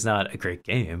 Destiny is not a great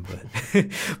game, but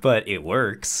but it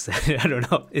works. I don't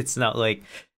know. It's not like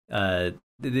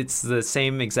it's the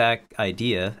same exact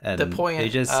idea, and The point, they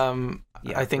just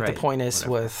I think the point is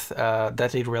with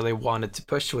that they really wanted to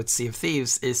push with Sea of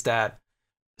Thieves is that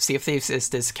Sea of Thieves is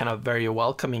this kind of very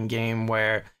welcoming game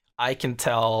where I can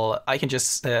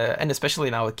just and especially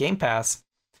now with Game Pass.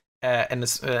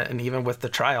 And even with the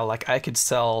trial, like I could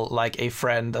sell like a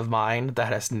friend of mine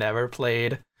that has never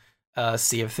played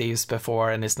Sea of Thieves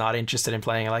before and is not interested in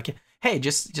playing. Like, hey,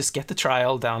 just get the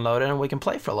trial, download it, and we can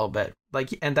play for a little bit. Like,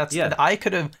 and that's and I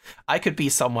could be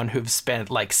someone who've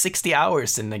spent like 60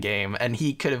 hours in the game, and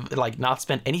he could have like not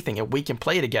spent anything, and we can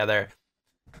play together.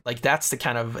 Like that's the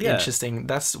kind of interesting.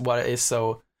 That's what is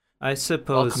so. I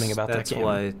suppose welcoming about that's that game.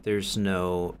 why there's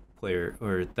no player,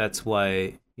 or that's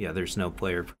why. Yeah, there's no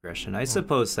player progression. I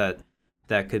suppose that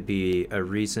could be a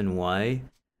reason why.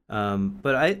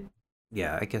 But I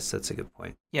guess that's a good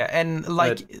point. Yeah, and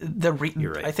like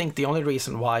you're right. I think the only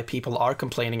reason why people are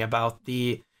complaining about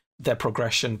the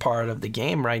progression part of the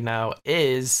game right now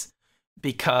is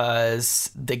because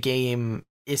the game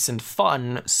isn't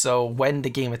fun. So when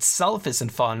the game itself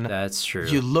isn't fun, that's true.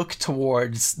 You look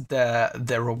towards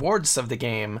the rewards of the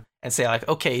game and say like,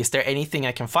 okay, is there anything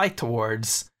I can fight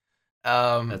towards?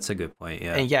 That's a good point,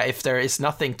 yeah. And yeah, if there is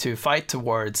nothing to fight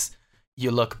towards,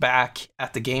 you look back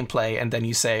at the gameplay and then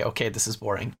you say, okay, this is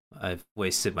boring. I've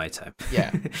wasted my time.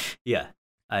 Yeah. Yeah.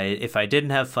 If I didn't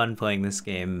have fun playing this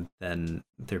game, then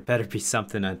there better be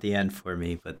something at the end for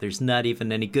me, but there's not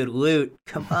even any good loot.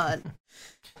 Come on.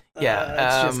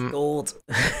 Yeah. It's just gold.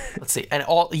 Let's see. And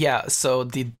so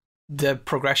the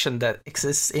progression that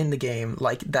exists in the game,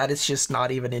 like that is just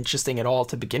not even interesting at all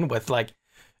to begin with. Like,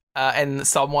 and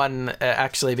someone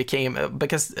actually became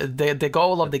because the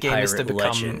goal of the game is to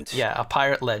become a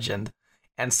pirate legend,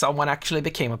 and someone actually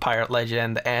became a pirate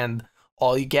legend, and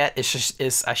all you get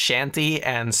is a shanty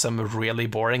and some really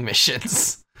boring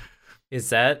missions. Is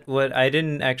that what I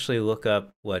didn't actually look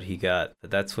up what he got,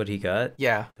 but that's what he got?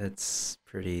 Yeah, that's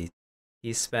pretty.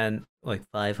 He spent like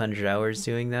 500 hours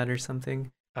doing that or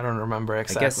something. I don't remember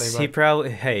exactly. I guess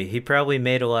he probably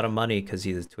made a lot of money because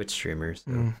he's a Twitch streamer.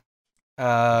 So.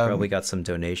 Probably got some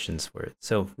donations for it,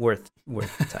 so worth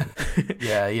the time.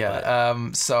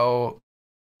 Yeah. So,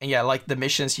 yeah, like the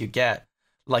missions you get,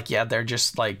 like they're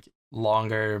just like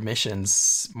longer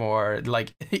missions. More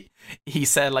like he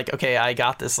said, like, okay, I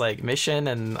got this like mission,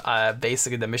 and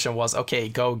basically the mission was, okay,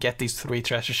 go get these 3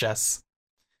 treasure chests.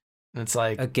 And it's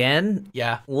like again,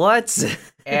 yeah, what?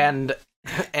 And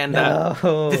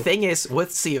no. The thing is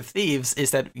with Sea of Thieves is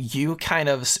that you kind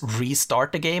of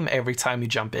restart the game every time you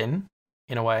jump in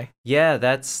a way. Yeah,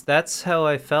 that's how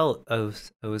I felt. I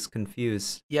was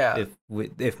confused. Yeah.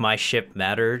 If my ship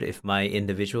mattered, if my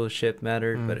individual ship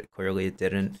mattered, but clearly it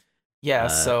didn't. Yeah,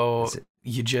 so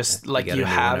you just like you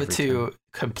have to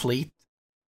complete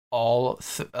all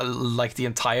like the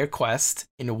entire quest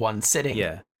in one sitting.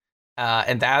 Yeah.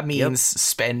 And that means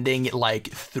spending like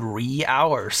 3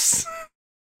 hours.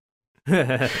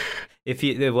 If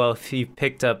you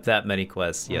picked up that many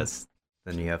quests, yes.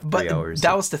 Then you have 3 hours.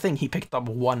 That was the thing. He picked up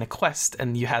 1 quest,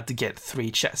 and you had to get 3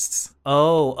 chests.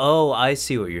 Oh, I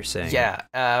see what you're saying. Yeah.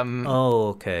 Oh,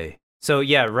 okay. So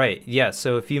yeah, right. Yeah.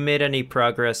 So if you made any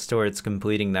progress towards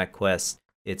completing that quest,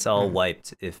 it's all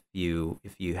wiped if you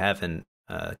haven't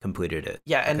completed it.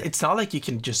 Yeah, and it's not like you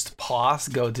can just pause,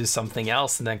 go do something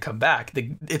else, and then come back.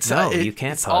 You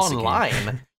can't it's pause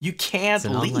online. You can't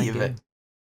leave.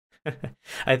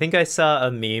 I think I saw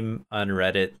a meme on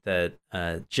Reddit that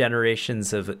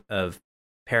generations of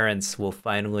parents will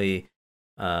finally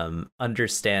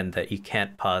understand that you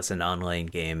can't pause an online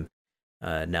game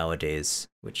nowadays,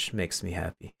 which makes me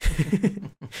happy.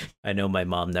 I know my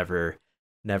mom never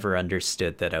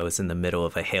understood that I was in the middle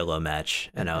of a Halo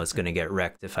match and I was going to get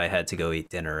wrecked if I had to go eat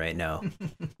dinner right now.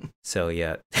 So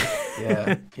yeah.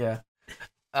 yeah.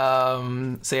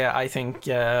 So yeah, I think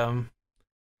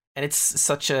and it's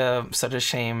such a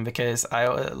shame because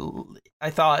I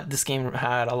thought this game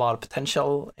had a lot of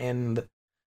potential, and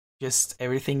just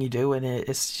everything you do in it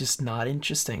is just not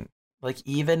interesting. Like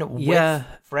even with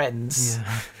friends,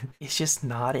 it's just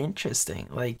not interesting.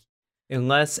 Like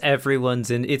unless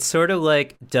everyone's in, it's sort of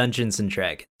like Dungeons and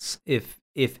Dragons.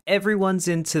 If everyone's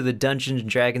into the Dungeons and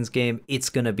Dragons game, it's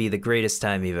gonna be the greatest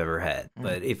time you've ever had.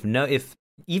 But if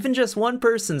even just one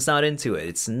person's not into it,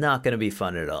 it's not gonna be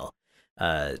fun at all.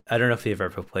 I don't know if you've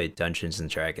ever played Dungeons and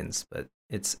Dragons, but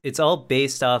it's all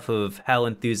based off of how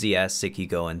enthusiastic you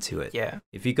go into it. Yeah.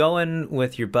 If you go in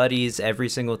with your buddies every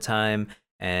single time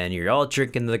and you're all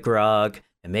drinking the grog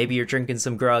and maybe you're drinking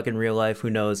some grog in real life, who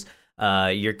knows,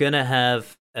 you're gonna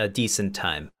have a decent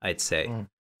time, I'd say.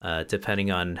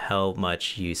 Depending on how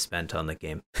much you spent on the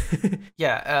game.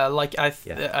 Yeah, like I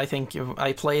think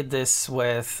I played this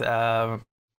with I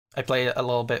played a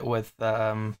little bit with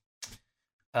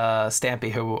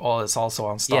Stampy, who is also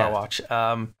on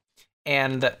Starwatch.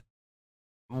 And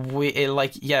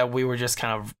we were just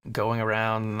kind of going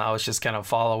around, and I was just kind of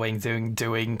following,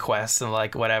 doing quests and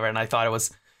like whatever, and I thought it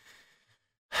was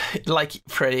like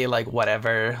pretty like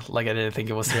whatever, like I didn't think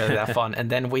it was really that fun. And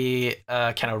then we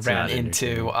kind of ran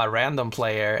into a random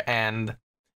player, and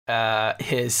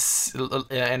this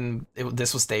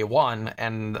was day one,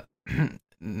 and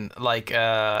like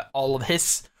all of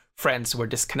his friends were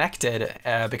disconnected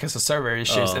because of server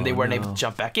issues, and they weren't able to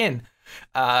jump back in.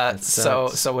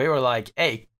 So we were like,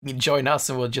 hey, join us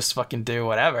and we'll just fucking do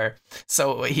whatever.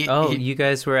 So you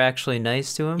guys were actually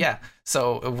nice to him? Yeah.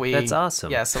 So that's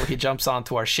awesome. Yeah. So he jumps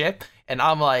onto our ship, and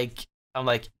I'm like,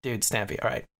 dude, Stampy, all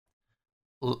right,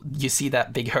 you see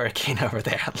that big hurricane over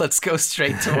there? Let's go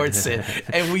straight towards it.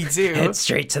 And we do. Head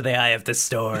straight to the eye of the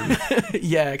storm.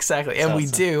 Yeah, exactly. And we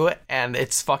do, and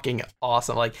it's fucking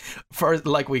awesome. Like first,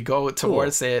 like we go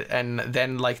towards it, and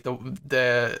then like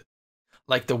the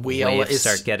wheel waves is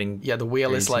start getting the wheel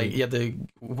crazy. Is like the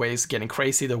waves getting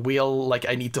crazy. The wheel, like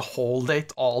I need to hold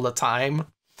it all the time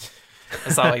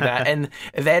and stuff like that. And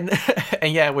then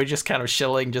we're just kind of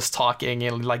chilling, just talking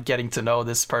and like getting to know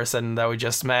this person that we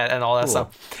just met and all that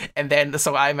stuff. And then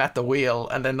so I'm at the wheel,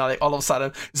 and then like all of a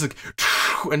sudden it's like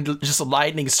and just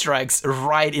lightning strikes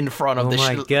right in front of the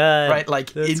ship, right,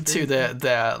 like that's into crazy.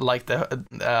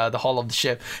 the hull of the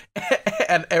ship.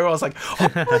 And everyone's like,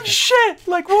 oh shit,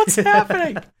 like what's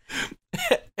happening?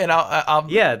 And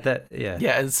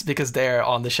it's because they're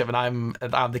on the ship, and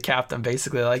I'm the captain,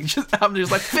 basically. Like I'm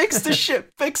just like, fix the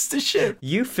ship.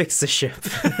 You fix the ship.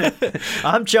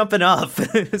 I'm jumping off.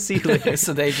 See you later.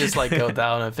 So they just like go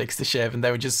down and fix the ship, and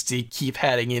then we just keep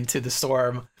heading into the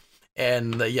storm.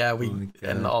 And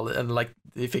like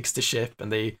they fix the ship, and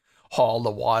they haul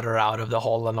the water out of the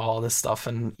hull and all this stuff.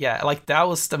 And yeah, like that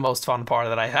was the most fun part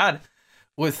that I had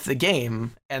with the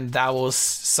game, and that was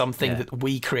something that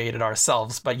we created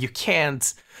ourselves. But you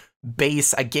can't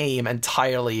base a game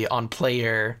entirely on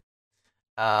player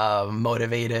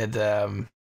motivated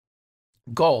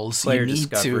goals. Player you need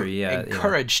discovery, to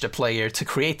encourage the player to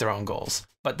create their own goals,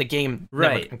 but the game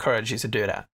never encourages you to do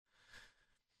that.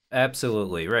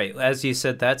 Absolutely right. As you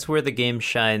said, that's where the game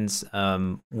shines,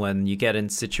 when you get in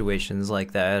situations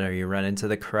like that, or you run into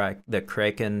the Kraken.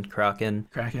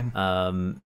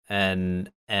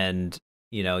 And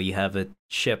you know, you have a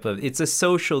ship of, it's a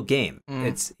social game.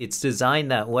 It's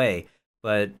designed that way,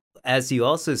 but as you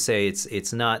also say,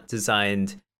 it's not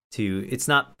designed to, it's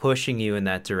not pushing you in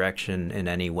that direction in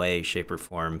any way, shape, or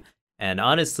form. And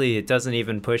honestly, it doesn't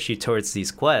even push you towards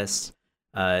these quests,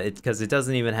 because it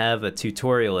doesn't even have a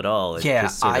tutorial at all. It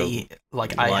just I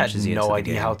had no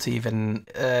idea how to even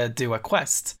do a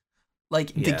quest.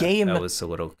 Like the game, that was a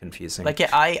little confusing. Like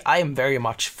I am very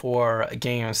much for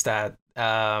games that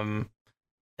don't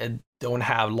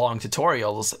have long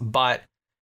tutorials, but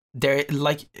there,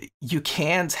 like, you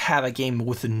can't have a game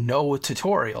with no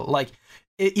tutorial. Like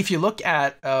if you look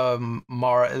at a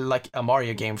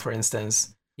Mario game, for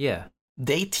instance,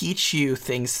 they teach you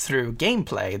things through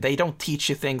gameplay. They don't teach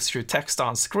you things through text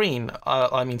on screen.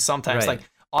 I mean, sometimes like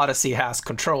Odyssey has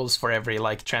controls for every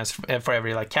like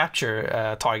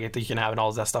capture target that you can have and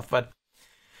all that stuff. But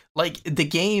like the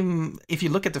game, if you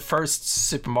look at the first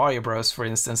Super Mario Bros., for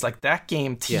instance, like that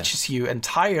game teaches you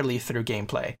entirely through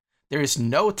gameplay. There is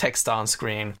no text on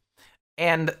screen,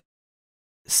 and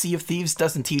Sea of Thieves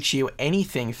doesn't teach you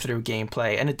anything through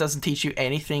gameplay, and it doesn't teach you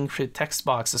anything through text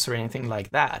boxes or anything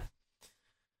like that.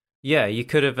 Yeah, you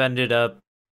could have ended up,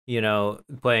 you know,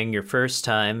 playing your first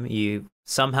time. You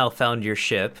somehow found your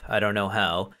ship. I don't know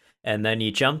how. And then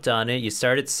you jumped on it. You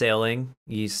started sailing.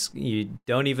 You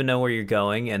don't even know where you're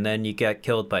going. And then you get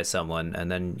killed by someone.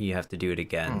 And then you have to do it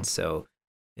again. So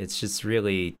it's just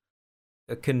really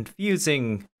a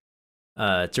confusing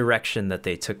direction that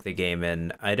they took the game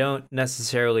in. I don't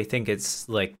necessarily think it's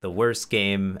like the worst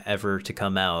game ever to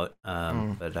come out.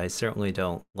 But I certainly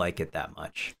don't like it that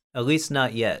much. At least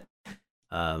not yet.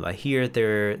 I hear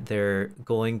they're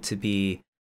going to be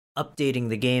updating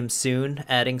the game soon,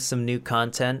 adding some new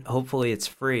content. Hopefully it's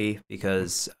free,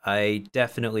 because I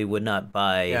definitely would not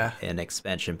buy an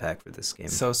expansion pack for this game.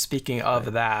 So speaking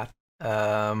of that,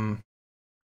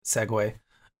 segue.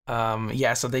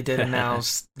 So they did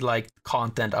announce like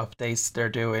content updates they're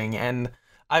doing, and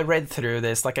I read through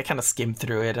this, like I kind of skimmed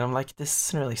through it, and I'm like, this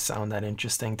doesn't really sound that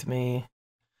interesting to me.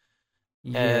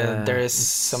 There is it's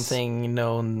something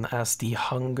known as the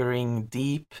Hungering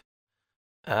Deep.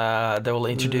 They will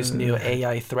introduce new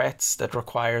AI threats that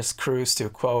requires crews to,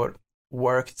 quote,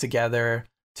 work together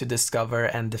to discover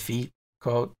and defeat,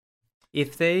 quote.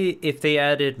 If they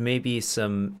added maybe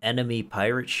some enemy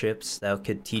pirate ships that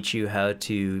could teach you how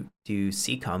to do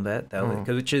sea combat,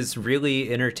 which is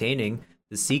really entertaining.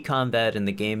 The sea combat in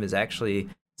the game is actually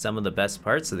some of the best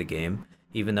parts of the game.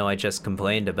 Even though I just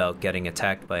complained about getting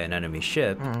attacked by an enemy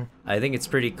ship, I think it's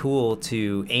pretty cool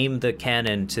to aim the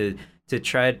cannon to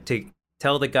try to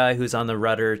tell the guy who's on the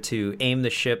rudder to aim the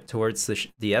ship towards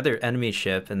the other enemy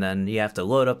ship, and then you have to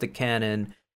load up the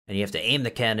cannon and you have to aim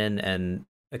the cannon and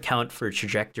account for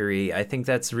trajectory. I think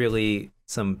that's really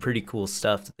some pretty cool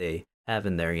stuff that they have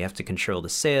in there. You have to control the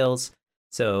sails,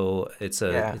 so it's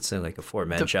like a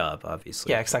four-man job,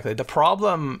 obviously. Yeah, exactly. The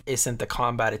problem isn't the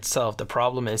combat itself. The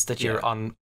problem is that you're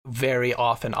very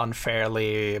often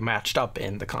unfairly matched up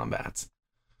in the combats.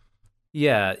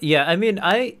 Yeah. I mean,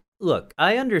 I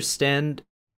understand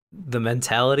the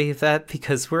mentality of that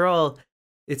because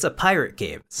it's a pirate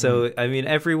game. So I mean,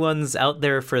 everyone's out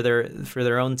there for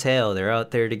their own tail. They're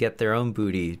out there to get their own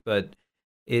booty. But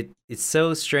it's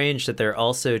so strange that they're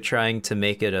also trying to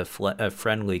make it a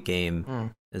friendly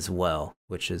game as well,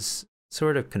 which is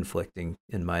sort of conflicting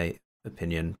in my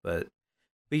opinion. But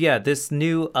yeah, this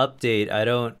new update,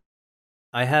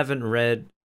 I haven't read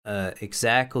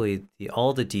exactly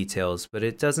all the details, but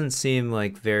it doesn't seem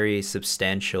like very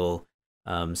substantial.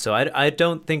 So I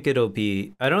don't think it'll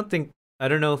be. I don't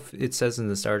know if it says in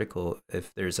this article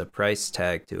if there's a price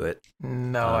tag to it.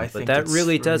 No, I think but that it's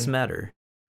really free. does matter.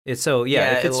 If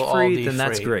it's free, then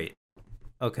that's free. great.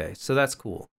 Okay, so that's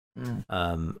cool.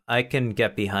 I can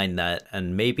get behind that,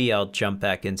 and maybe I'll jump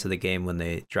back into the game when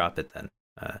they drop it then.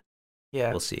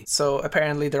 We'll see. So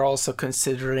apparently they're also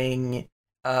considering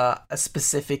a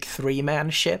specific 3-man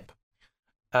ship.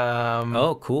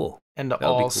 Oh, cool. And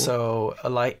That'll also,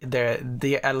 like,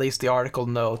 at least the article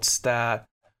notes that,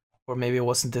 or maybe it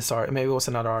wasn't this art, maybe it was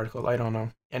another article, I don't know.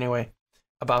 Anyway,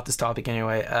 about this topic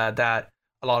anyway, that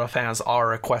a lot of fans are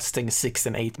requesting 6-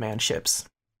 and 8-man ships.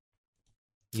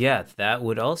 Yeah, that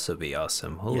would also be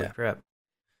awesome. Holy crap.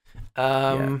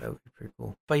 That would be pretty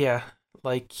cool. But yeah,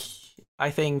 like, I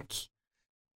think,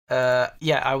 I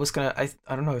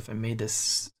don't know if I made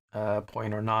this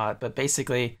point or not, but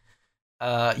basically,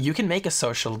 you can make a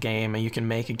social game and you can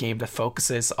make a game that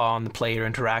focuses on the player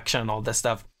interaction and all this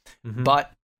stuff,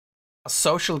 but a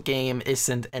social game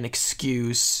isn't an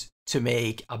excuse to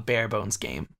make a bare bones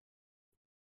game.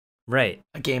 Right.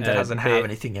 A game that doesn't have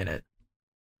anything in it.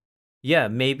 Yeah,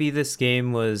 maybe this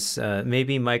game was,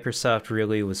 maybe Microsoft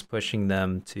really was pushing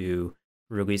them to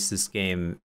release this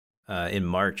game in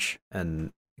March.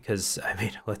 And because, I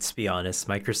mean, let's be honest,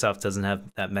 Microsoft doesn't have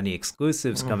that many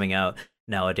exclusives coming out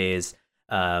nowadays.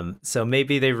 So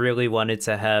maybe they really wanted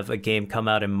to have a game come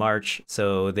out in March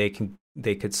so they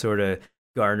could sort of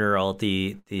garner all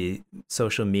the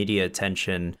social media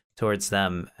attention towards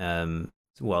them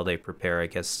while they prepare, I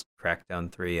guess,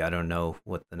 Crackdown 3. I don't know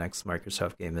what the next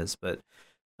Microsoft game is, but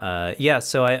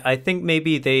so I think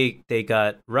maybe they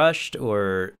got rushed,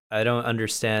 or I don't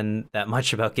understand that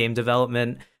much about game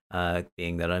development,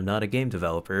 being that I'm not a game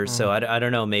developer. So I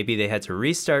don't know, maybe they had to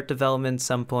restart development at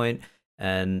some point,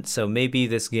 and so maybe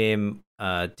this game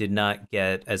did not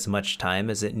get as much time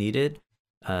as it needed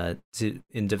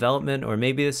in development, or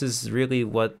maybe this is really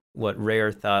what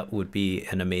Rare thought would be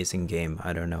an amazing game.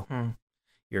 I don't know.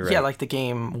 You're right. Yeah, like the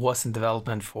game was in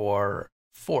development for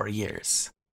 4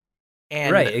 years.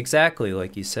 And right, exactly,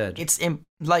 like you said. It's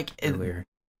earlier.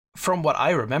 From what I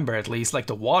remember, at least, like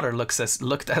the water looked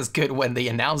as good when they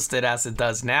announced it as it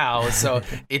does now. So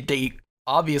they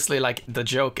obviously, like, the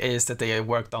joke is that they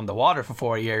worked on the water for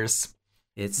 4 years.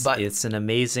 It's an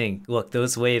amazing look.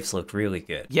 Those waves look really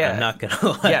good. Yeah, I'm not gonna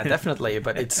lie. Yeah, definitely.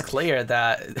 But it's clear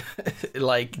that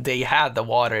like they had the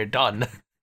water done.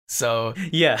 So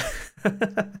yeah.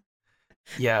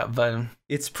 Yeah, but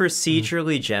it's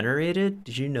procedurally generated.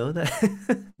 Did you know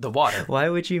that? The water. The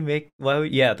water.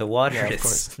 Yeah, of it's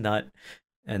course. not,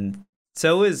 and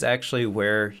so is actually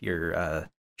where your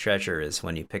treasure is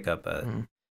when you pick up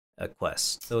a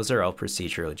quest. Those are all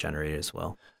procedurally generated as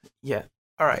well. Yeah.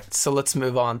 All right, so let's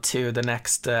move on to the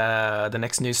next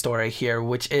news story here,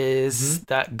 which is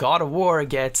that God of War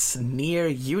gets near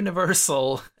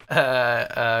universal 10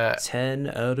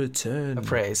 out of 10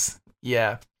 praise.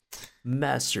 Yeah.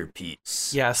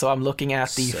 Masterpiece. Yeah, so I'm looking at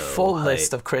the So full hype.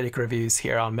 list of critic reviews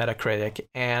here on Metacritic,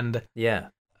 and Yeah.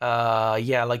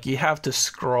 like you have to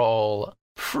scroll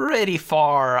pretty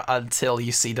far until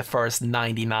you see the first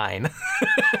 99.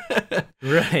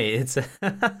 Right. It's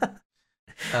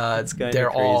It's kind They're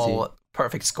of crazy. all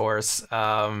perfect scores.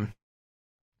 For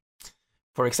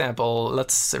example,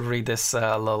 let's read this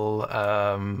little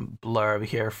blurb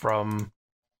here from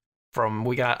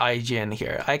we got IGN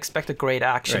here. I expected great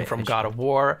action from God of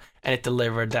War, and it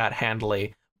delivered that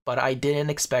handily. But I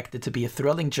didn't expect it to be a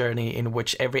thrilling journey in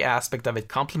which every aspect of it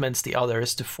complements the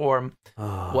others to form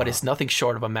what is nothing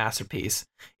short of a masterpiece.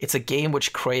 It's a game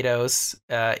which Kratos,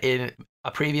 in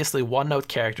a previously one-note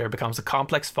character, becomes a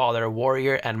complex father,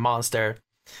 warrior, and monster,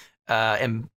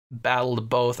 and battled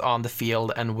both on the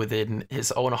field and within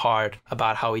his own heart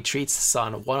about how he treats his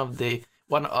son. One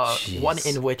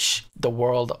in which the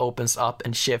world opens up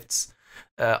and shifts,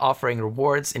 offering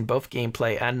rewards in both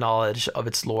gameplay and knowledge of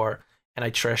its lore. And I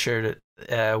treasured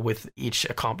it with each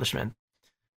accomplishment.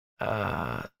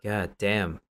 God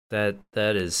damn. That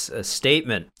is a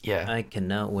statement. Yeah. I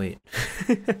cannot wait.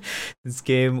 This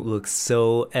game looks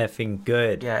so effing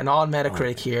good. Yeah, and on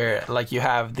Metacritic here, like, you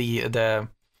have the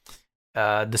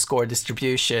score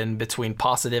distribution between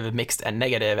positive, mixed, and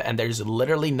negative, and there's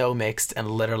literally no mixed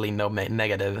and literally no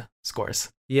negative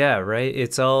scores. Yeah, right?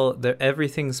 It's all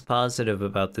everything's positive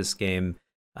about this game.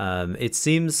 It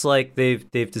seems like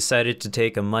they've decided to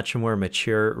take a much more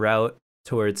mature route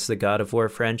towards the God of War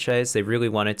franchise. They really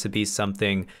want it to be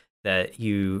something that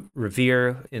you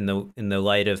revere in the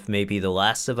light of maybe The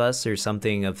Last of Us or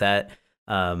something of that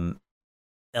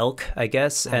ilk, I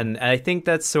guess. And I think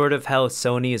that's sort of how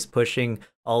Sony is pushing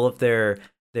all of their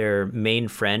main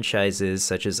franchises,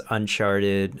 such as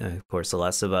Uncharted, of course, The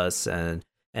Last of Us, and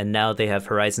now they have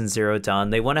Horizon Zero Dawn.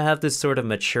 They want to have this sort of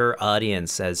mature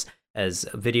audience as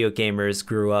video gamers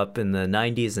grew up in the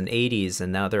 90s and 80s,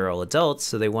 and now they're all adults,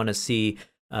 so they want to see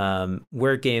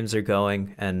where games are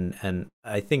going, and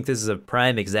I think this is a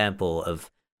prime example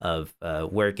of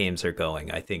where games are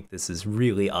going. I think this is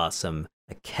really awesome.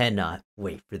 I cannot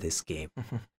wait for this game.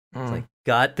 It's like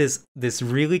got this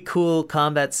really cool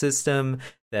combat system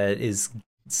that is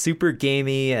super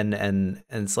gamey, and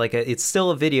it's like it's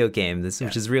still a video game,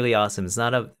 which is really awesome. It's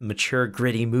not a mature,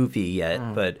 gritty movie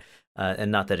yet, but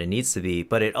and not that it needs to be,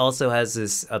 but it also has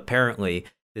this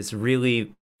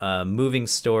really moving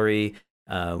story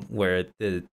where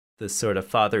the sort of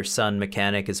father-son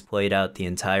mechanic is played out the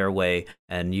entire way,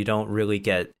 and you don't really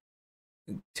get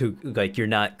to, like, you're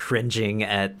not cringing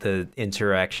at the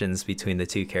interactions between the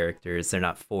two characters. They're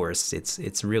not forced.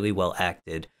 It's really well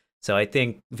acted. So I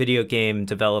think video game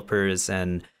developers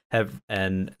and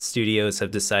studios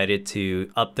have decided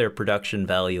to up their production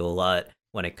value a lot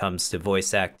when it comes to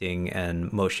voice acting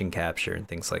and motion capture and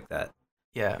things like that.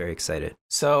 Yeah. Very excited.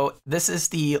 So this is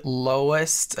the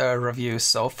lowest review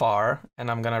so far, and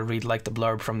I'm going to read like the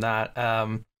blurb from that.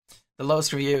 The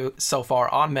lowest review so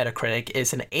far on Metacritic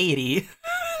is an 80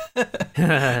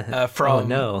 from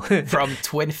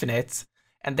Twinfinite.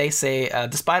 And they say,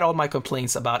 despite all my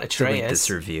complaints about Atreus,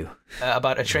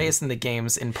 in the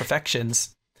game's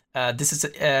imperfections, this is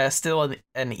still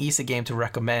an easy game to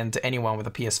recommend to anyone with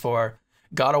a PS4.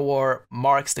 God of War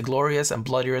marks the glorious and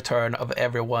bloody return of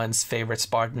everyone's favorite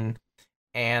Spartan.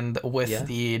 And with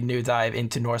the new dive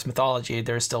into Norse mythology,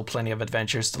 there's still plenty of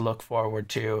adventures to look forward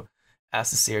to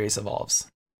as the series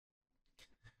evolves.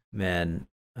 Man,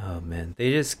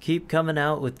 they just keep coming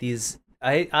out with these.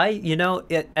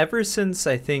 Ever since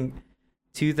I think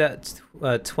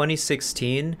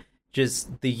 2016,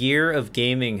 just the year of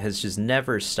gaming has just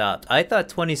never stopped. I thought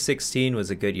 2016 was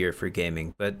a good year for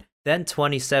gaming, but then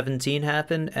 2017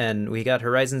 happened, and we got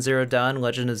Horizon Zero Dawn,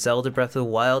 Legend of Zelda Breath of the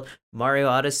Wild, Mario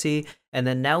Odyssey, and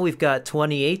then now we've got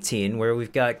 2018, where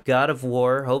we've got God of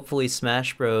War, hopefully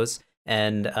Smash Bros,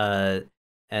 and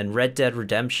Red Dead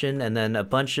Redemption, and then a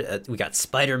bunch of we got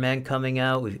Spider-Man coming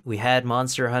out. We had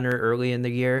Monster Hunter early in the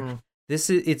year.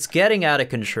 It's getting out of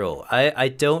control. I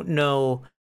don't know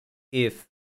if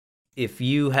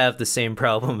you have the same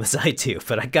problem as I do,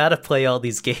 but I gotta play all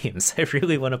these games. I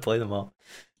really want to play them all.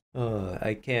 Oh,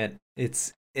 I can't.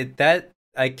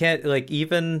 I can't, like,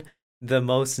 even the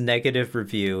most negative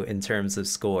review in terms of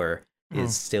score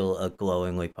is still a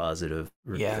glowingly positive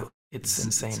review. Yeah, it's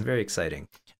insane. It's very exciting.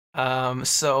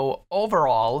 So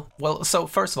overall, so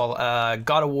first of all,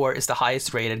 God of War is the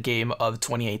highest rated game of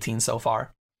 2018 so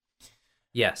far.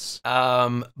 Yes.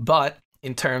 But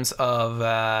in terms of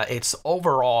its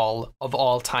overall of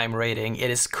all time rating, it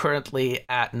is currently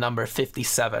at number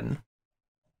 57.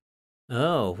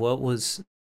 Oh,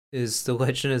 is The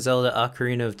Legend of Zelda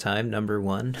Ocarina of Time number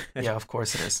 1? Yeah, of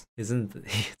course it is.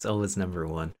 It's always number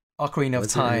 1. Ocarina of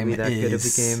Time really that good of a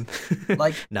game?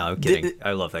 Like, no, I'm kidding.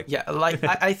 I love that game. Yeah, like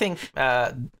I think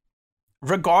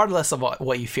regardless of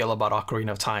what you feel about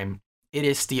Ocarina of Time, it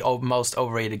is the most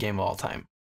overrated game of all time.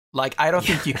 Like, I don't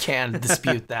think you can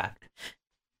dispute that.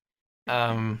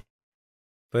 Um,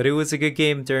 But it was a good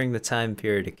game during the time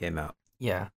period it came out.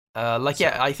 yeah.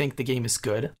 I think the game is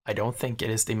good. I don't think it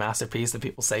is the masterpiece that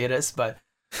people say it is, but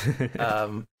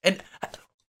and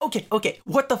okay,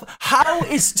 what the how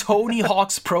is Tony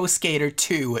Hawk's Pro Skater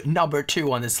 2 number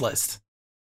 2 on this list?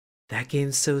 That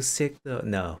game's so sick though.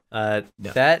 No.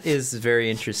 That is very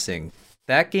interesting.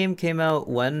 That game came out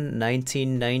when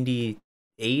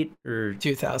 1998 or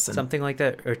 2000. something like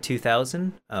that, or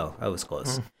 2000? Oh, I was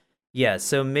close. Yeah,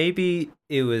 so maybe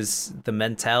it was the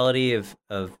mentality of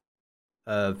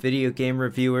video game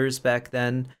reviewers back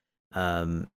then,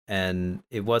 and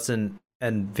it wasn't,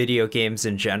 and video games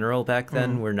in general back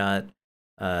then were not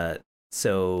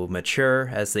so mature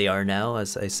as they are now,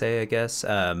 as I say, I guess.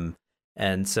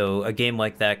 And so a game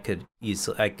like that could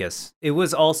easily, I guess, it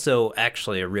was also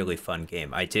actually a really fun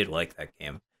game. I did like that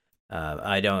game.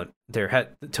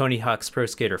 Tony Hawk's Pro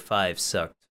Skater 5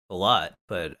 sucked a lot,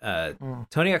 but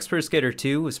Tony Hawk's Pro Skater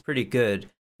 2 was pretty good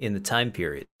in the time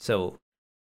period. So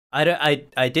I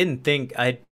didn't think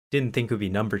it would be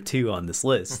number 2 on this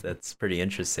list. That's pretty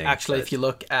interesting. Actually, if you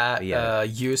look at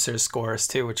user scores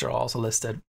too, which are also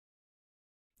listed,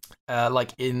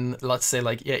 in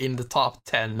the top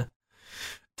 10,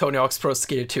 Tony Hawk's Pro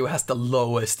Skater 2 has the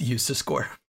lowest user score.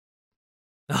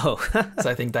 Oh, so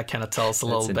I think that kind of tells a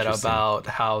little bit about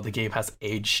how the game has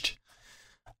aged.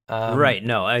 Right.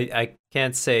 No, I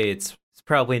can't say it's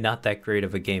probably not that great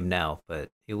of a game now, but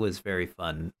it was very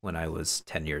fun when I was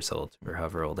 10 years old, or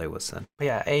however old I was then. But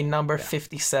yeah, a number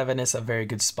 57 is a very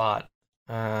good spot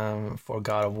for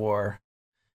God of War.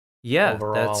 Yeah,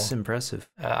 overall. That's impressive.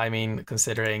 I mean,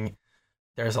 considering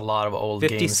there's a lot of old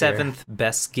games here. 57th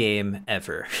best game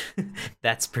ever.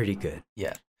 That's pretty good.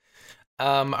 Yeah.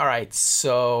 All right.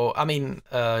 So, I mean,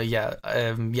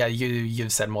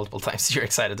 you've said multiple times you're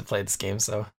excited to play this game.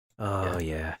 So. Oh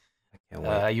yeah. I can't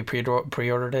wait. You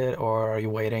pre-ordered it, or are you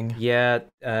waiting? Yeah.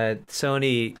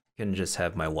 Sony can just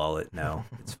have my wallet now.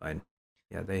 It's fine.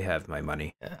 Yeah, they have my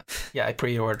money. Yeah, I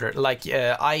pre-ordered.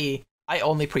 I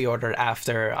only pre-ordered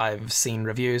after I've seen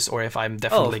reviews, or if I'm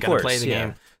definitely gonna play the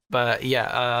game. But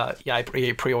I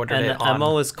pre-ordered and it on I'm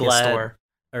always glad store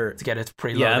to get it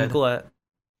preloaded. Yeah, I'm glad.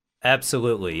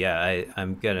 Absolutely, yeah.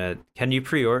 I'm gonna. Can you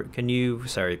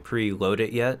preload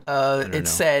it yet? It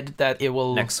said that it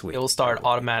will next week. It will start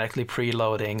automatically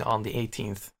preloading on the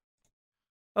 18th.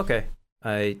 Okay,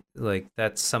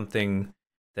 that's something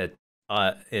that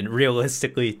and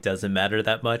realistically doesn't matter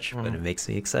that much, but it makes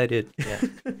me excited. Yeah.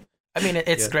 I mean,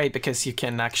 it's great because you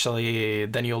can actually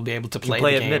then you'll be able to play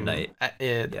the game at midnight.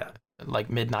 Like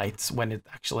midnight when it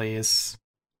actually is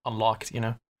unlocked. You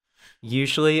know.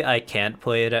 Usually I can't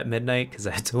play it at midnight because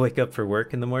I have to wake up for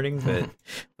work in the morning, but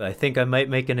I think I might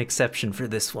make an exception for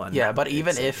this one. Yeah, but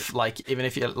if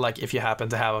you happen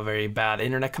to have a very bad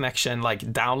internet connection,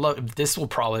 download this will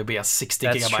probably be a 60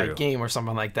 gigabyte game or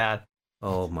something like that.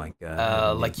 Oh my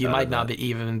god! You might not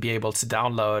even be able to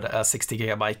download a 60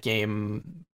 gigabyte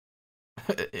game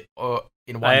in one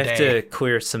day. I have to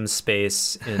clear some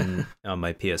space on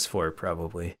my PS4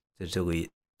 probably to delete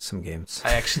some games.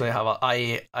 I actually have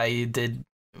I did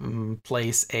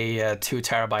place a 2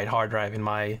 terabyte hard drive in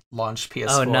my launch PS4.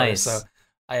 Oh, nice. So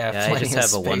I have I just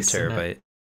have a 1 space terabyte.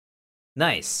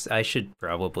 Nice. I should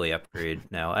probably upgrade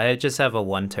now. I just have a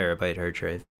 1 terabyte hard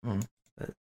drive.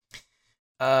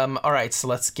 All right, so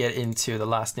let's get into the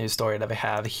last news story that we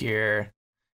have here,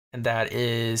 and that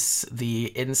is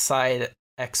the Inside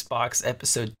Xbox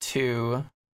Episode 2.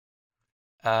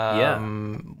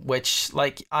 Which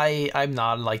I'm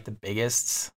not the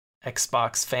biggest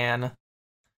Xbox fan.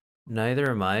 Neither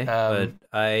am I, but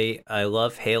I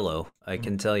love Halo. I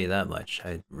can tell you that much.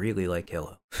 I really like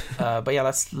Halo. But yeah,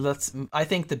 let's. I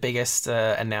think the biggest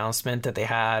announcement that they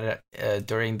had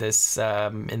during this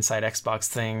Inside Xbox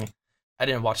thing. I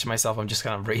didn't watch it myself. I'm just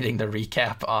kind of reading the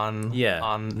recap on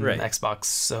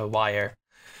Xbox Wire.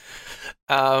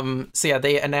 So yeah,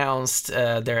 they announced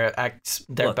their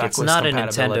Look, backwards it's not a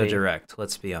compatibility. Nintendo Direct,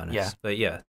 let's be honest. Yeah. But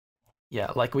yeah,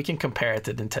 we can compare it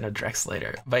to Nintendo Directs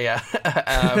later. But yeah,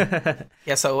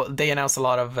 so they announced a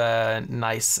lot of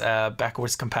nice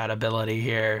backwards compatibility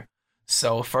here.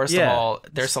 So first of all,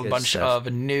 there's a bunch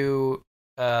of new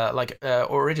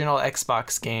original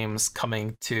Xbox games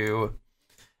coming to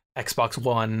Xbox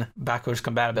One backwards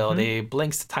compatibility.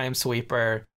 Blinks the Time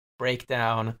Sweeper,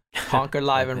 Breakdown, Conquer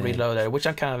Live and Reloaded, which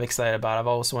I'm kind of excited about. I've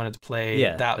always wanted to play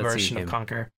that version of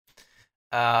Conquer.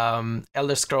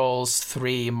 Elder Scrolls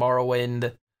 3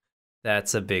 Morrowind.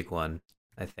 That's a big one,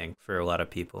 I think, for a lot of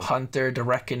people. Hunter, The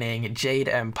Reckoning, Jade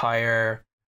Empire,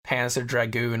 Panzer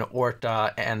Dragoon,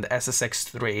 Orta, and SSX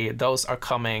 3. Those are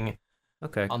coming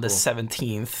on the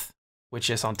 17th, which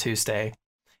is on Tuesday.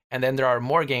 And then there are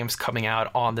more games coming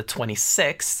out on the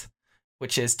 26th,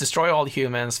 which is Destroy All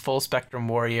Humans, Full Spectrum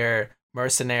Warrior,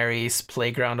 Mercenaries,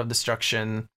 Playground of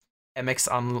Destruction,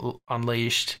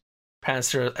 Unleashed,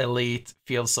 Panzer Elite,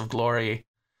 Fields of Glory,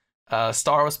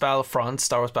 Star Wars Battlefront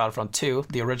 2,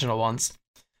 the original ones,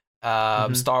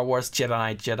 Star Wars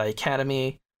Jedi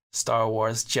Academy, Star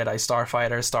Wars Jedi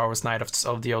Starfighter, Star Wars Knight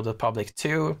of the Old Republic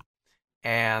 2,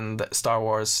 and Star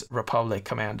Wars Republic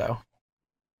Commando.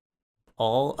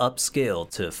 All upscale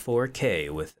to 4K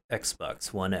with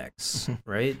Xbox One X,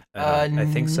 right? I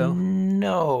think so.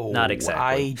 No, not exactly.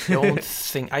 I don't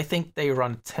think. I think they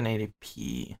run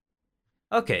 1080p.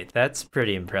 Okay, that's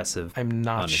pretty impressive. I'm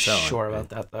not sure about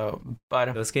that though.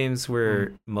 But those games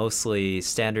were mostly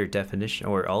standard definition,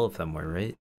 or all of them were,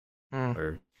 right?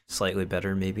 Or slightly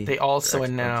better, maybe. They also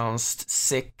announced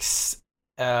 6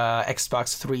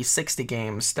 Xbox 360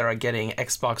 games that are getting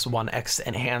Xbox One X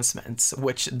enhancements,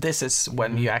 which this is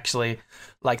when you actually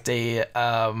like they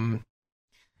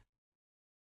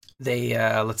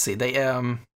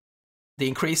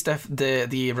increased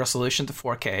the resolution to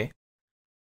 4K.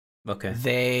 Okay.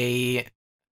 They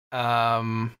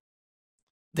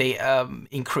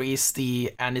increased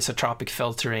the anisotropic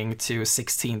filtering to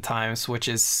 16 times, which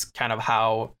is kind of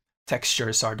how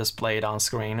textures are displayed on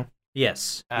screen.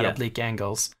 Yes. At oblique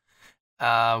angles,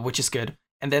 which is good.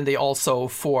 And then they also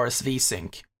force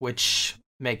VSync, which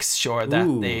makes sure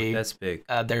that that's big.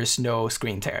 There's no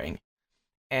screen tearing.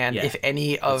 And if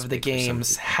any of the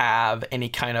games have any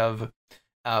kind of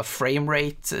frame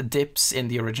rate dips in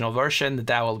the original version,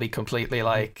 that will be completely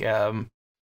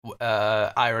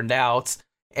ironed out.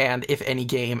 And if any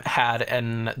game had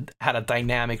a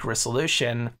dynamic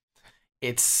resolution,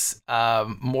 it's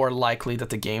more likely that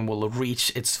the game will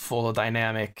reach its full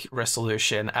dynamic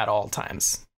resolution at all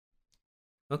times.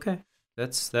 Okay,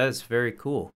 that's very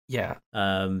cool. Yeah.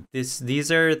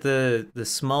 These are the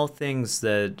small things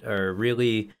that are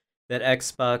really that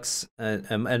Xbox and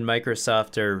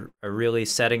Microsoft are really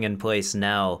setting in place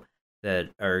now that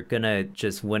are gonna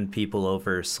just win people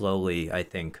over slowly. I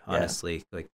think, honestly,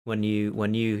 like when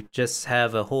you just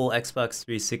have a whole Xbox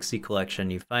 360 collection,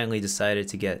 you finally decided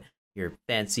to get your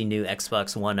fancy new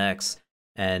Xbox One X,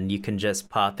 and you can just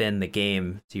pop in the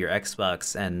game to your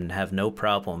Xbox and have no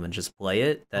problem and just play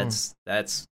it. That's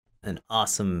an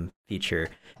awesome feature.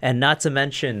 And not to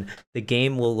mention, the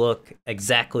game will look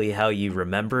exactly how you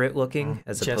remember it looking,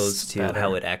 as opposed to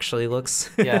how it actually looks.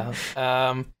 Yeah.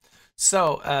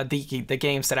 So the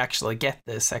games that actually get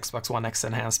this Xbox One X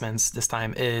enhancements this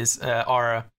time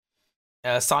are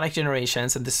Sonic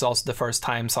Generations, and this is also the first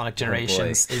time Sonic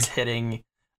Generations is hitting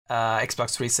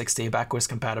Xbox 360 backwards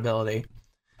compatibility.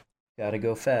 Gotta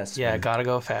go fast. Yeah, man. Gotta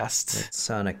go fast. That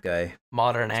Sonic guy.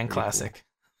 Modern and classic.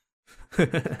 Cool.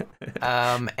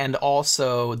 And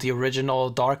also the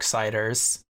original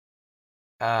Darksiders,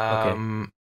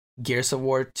 Gears of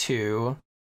War 2,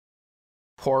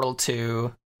 Portal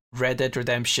 2, Red Dead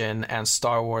Redemption, and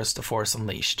Star Wars The Force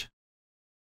Unleashed.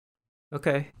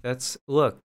 Okay, it's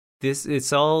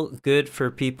all good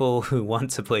for people who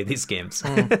want to play these games.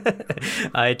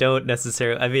 I don't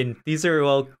necessarily. I mean, these are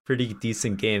all pretty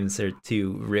decent games. They're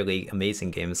 2 really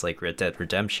amazing games like Red Dead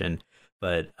Redemption.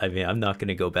 But I mean, I'm not going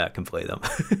to go back and play them.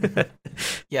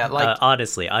 Yeah,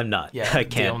 honestly, I'm not. Yeah, I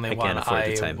can't. The only one afford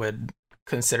the time. I would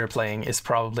consider playing is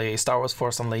probably Star Wars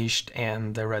Force Unleashed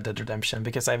and the Red Dead Redemption,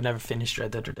 because I've never finished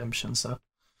Red Dead Redemption. So.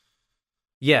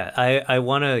 Yeah, I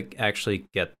want to actually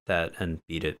get that and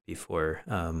beat it before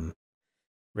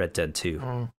Red Dead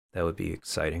 2. That would be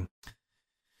exciting.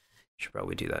 Should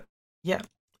probably do that. Yeah.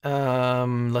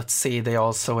 Let's see. They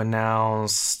also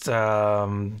announced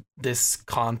this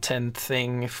content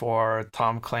thing for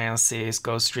Tom Clancy's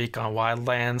Ghost Recon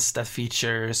Wildlands that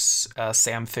features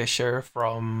Sam Fisher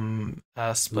from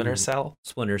Splinter Cell.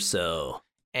 Splinter Cell.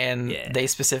 And they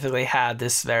specifically had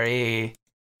this very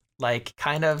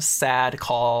kind of sad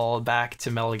call back to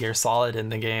Metal Gear Solid in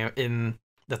the game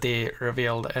that they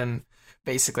revealed, and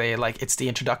basically it's the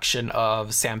introduction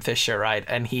of Sam Fisher, right?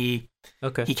 And he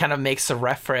kind of makes a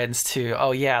reference to,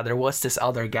 oh yeah, there was this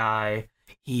other guy,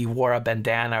 he wore a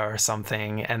bandana or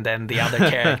something, and then the other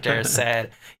character said,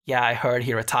 yeah, I heard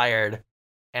he retired,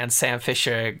 and Sam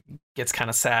Fisher gets kind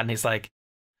of sad and he's like,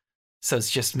 so it's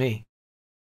just me.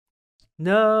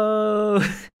 No.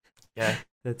 Yeah.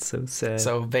 That's so sad.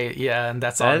 So and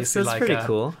that's obviously that's pretty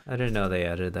cool. I didn't know they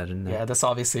added that in there. Yeah, that's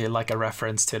obviously a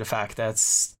reference to the fact that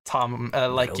Tom,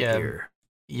 Metal Gear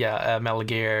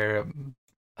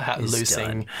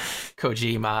losing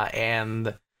Kojima,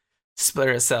 and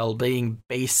Splinter Cell being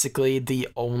basically the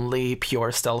only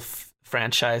pure stealth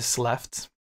franchise left.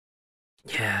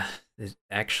 Yeah, It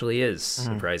actually is,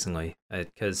 surprisingly,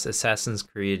 because Assassin's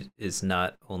Creed is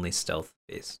not only stealth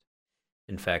based.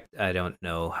 In fact, I don't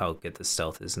know how good the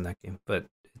stealth is in that game, but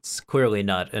it's clearly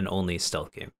not an only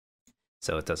stealth game,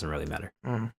 so it doesn't really matter.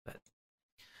 But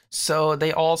So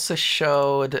they also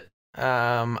showed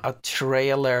a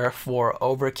trailer for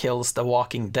Overkill's The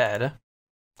Walking Dead,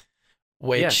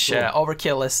 which cool.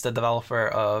 Overkill is the developer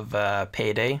of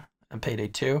Payday and Payday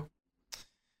 2.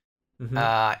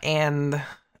 And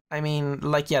I mean,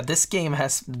 like, yeah, this game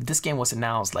was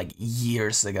announced like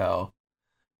years ago.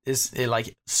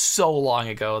 Like so long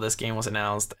ago this game was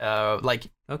announced.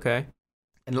 Okay.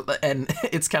 And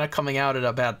it's kind of coming out at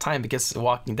a bad time because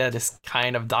Walking Dead is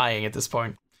kind of dying at this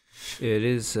point. It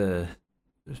is a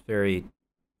very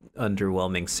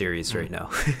underwhelming series right now.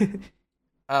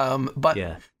 But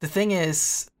the thing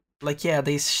is, like, yeah,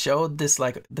 they showed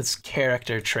this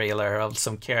character trailer of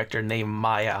some character named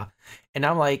Maya, and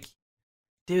I'm like,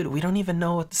 dude, we don't even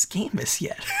know what this game is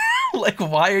yet. Like,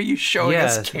 why are you showing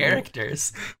us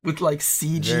characters with like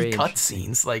CG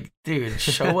cutscenes? Like, dude,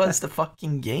 show us the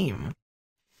fucking game.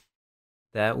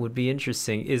 That would be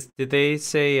interesting. Did they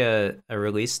say a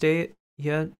release date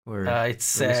yet? Or it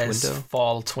says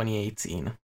fall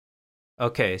 2018.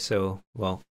 Okay, so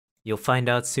you'll find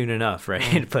out soon enough,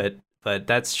 right? But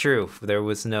that's true. There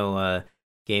was no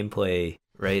gameplay,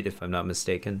 right? If I'm not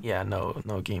mistaken. Yeah, no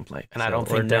gameplay, and I don't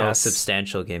think no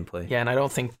substantial gameplay. Yeah, and I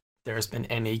don't think there's been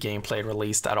any gameplay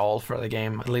released at all for the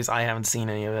game. At least I haven't seen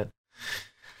any of it.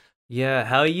 Yeah,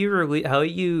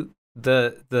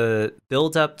 the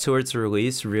build up towards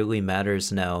release really matters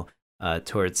now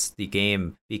towards the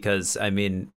game, because I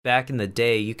mean, back in the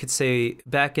day, you could say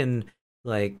back in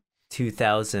like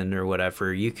 2000 or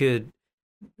whatever, you could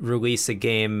release a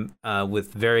game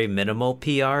with very minimal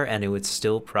PR and it would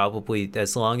still probably,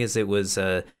 as long as it was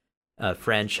a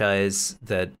franchise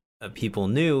that people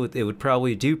knew, it would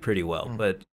probably do pretty well.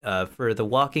 But for The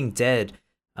Walking Dead,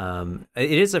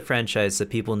 it is a franchise that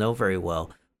people know very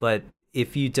well, but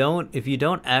if you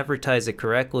don't advertise it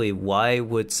correctly, why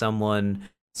would someone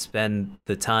spend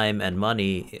the time and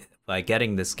money by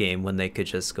getting this game when they could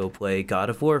just go play God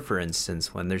of War, for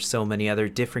instance, when there's so many other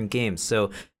different games? So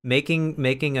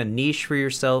making a niche for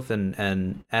yourself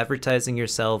and advertising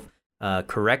yourself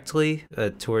correctly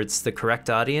towards the correct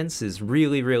audience is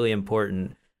really, really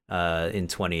important in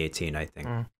 2018, I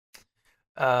think.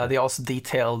 They also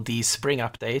detailed the spring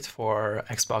update for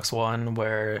Xbox One,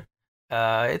 where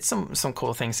it's some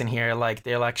cool things in here. Like,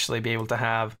 they'll actually be able to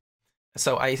have.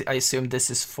 So I assume this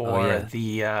is for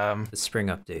the spring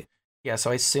update. Yeah,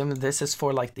 so I assume this is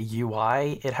for like the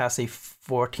UI. It has a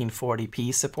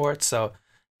 1440p support, so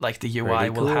like the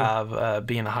UI will have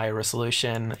be in a higher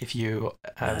resolution if you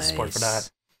have support for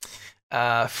that.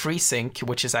 FreeSync,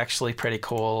 which is actually pretty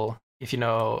cool. If you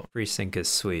know, FreeSync is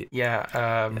sweet.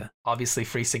 Obviously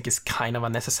FreeSync is kind of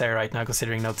unnecessary right now,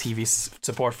 considering no TVs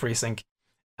support FreeSync.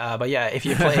 But yeah, if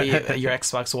you play your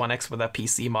Xbox One X with a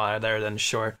PC mod there, then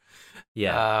sure.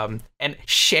 Yeah. And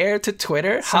share to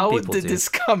Twitter. How did this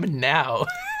come now?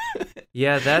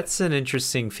 Yeah, that's an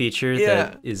interesting feature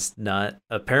that is not,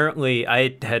 apparently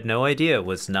I had no idea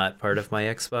was not part of my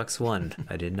Xbox One.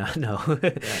 I did not know.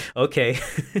 Okay.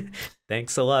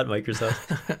 Thanks a lot,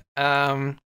 Microsoft.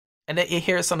 And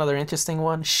here's another interesting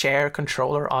one. Share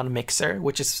controller on Mixer,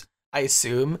 which is, I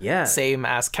assume, same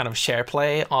as kind of share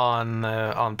play on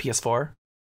PS4.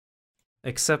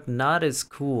 Except not as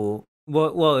cool.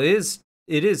 Well,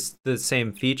 it is the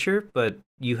same feature, but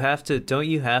you have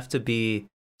to be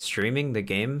streaming the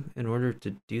game in order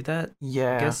to do that?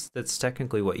 Yeah. I guess that's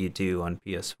technically what you do on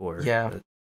PS4. Yeah. But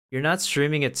you're not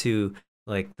streaming it to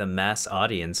like the mass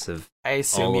audience of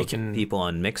people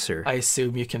on Mixer. I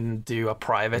assume you can do a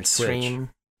private stream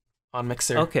on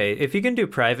Mixer. Okay, if you can do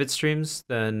private streams,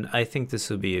 then I think this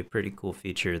would be a pretty cool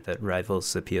feature that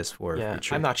rivals the PS4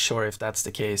 feature. I'm not sure if that's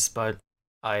the case, but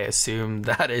I assume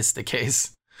that is the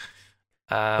case.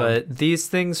 But these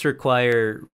things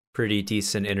require pretty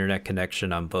decent internet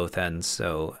connection on both ends,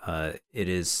 so it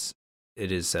is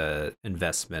a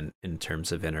investment in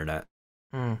terms of internet.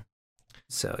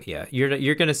 So yeah,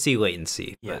 you're gonna see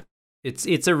latency, but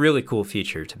it's a really cool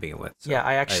feature to begin with. So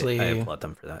I actually I applaud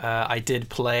them for that. I did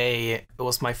play. It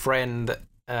was my friend.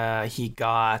 He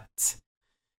got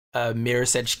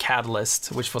Mirror's Edge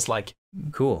Catalyst, which was like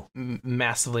cool,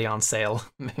 massively on sale.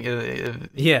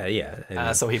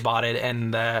 Yeah. So he bought it,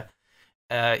 and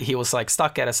he was like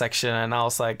stuck at a section, and I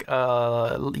was like,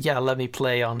 let me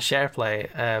play on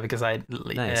SharePlay, because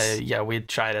we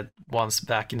tried it once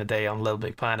back in the day on Little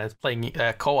Big Planet, playing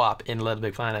co-op in Little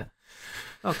Big Planet.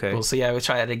 Okay. Cool. So we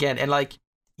tried it again, and like,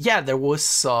 yeah, there was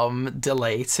some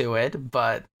delay to it,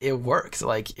 but it worked.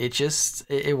 Like it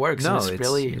works. No, and it's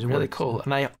really it really works. cool.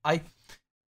 And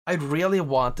I really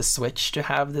want the Switch to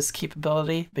have this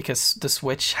capability because the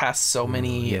Switch has so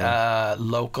many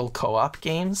local co-op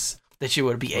games that you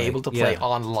would be able to play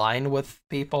online with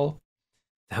people.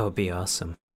 That would be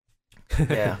awesome.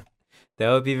 Yeah. That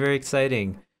would be very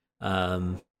exciting.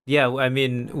 Yeah, I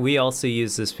mean, we also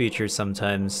use this feature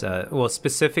sometimes. Well,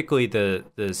 specifically the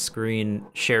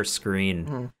share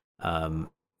screen,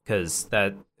 because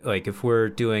that, like, if we're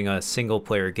doing a single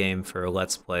player game for a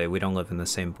Let's Play, we don't live in the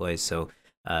same place, so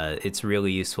it's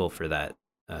really useful for that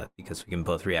because we can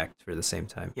both react for the same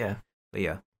time. Yeah. But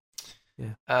yeah.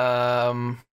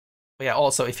 But yeah.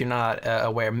 Also, if you're not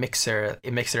aware, Mixer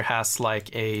has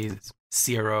like a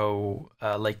 0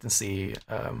 latency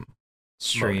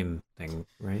stream thing,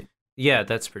 right? Yeah,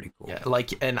 that's pretty cool. Yeah,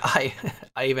 like, and I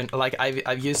even like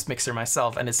I've used Mixer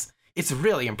myself, and it's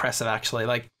really impressive actually.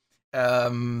 Like,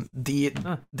 the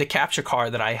capture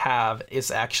card that I have is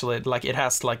actually like it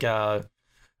has like a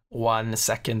 1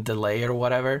 second delay or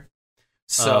whatever.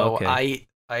 So okay.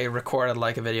 I recorded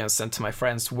like a video and sent to my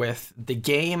friends with the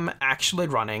game actually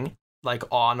running like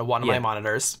on one of my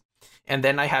monitors. And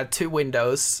then I had 2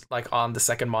 windows like on the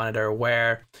second monitor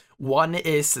where one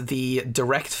is the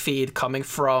direct feed coming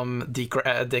from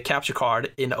the capture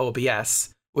card in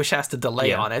OBS, which has the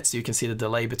delay on it, so you can see the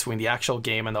delay between the actual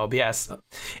game and OBS.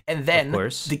 And then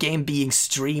the game being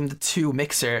streamed to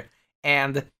Mixer,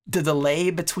 and the delay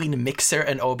between Mixer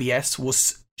and OBS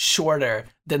was shorter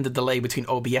than the delay between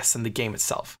OBS and the game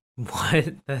itself.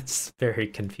 What? That's very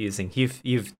confusing. You've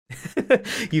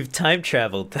you've time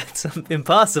traveled. That's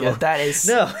impossible. Yeah, that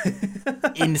is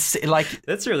insane. Like,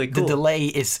 that's really cool. The delay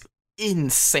is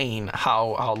insane.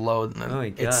 How low? Oh my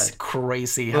God. It's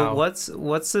crazy. But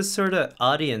what's the sort of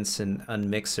audience on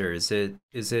Mixer? Is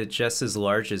it just as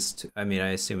large as? I mean, I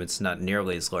assume it's not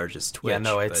nearly as large as Twitch. Yeah,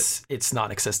 no, it's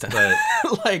non-existent. But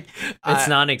like, it's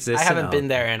non-existent. I haven't been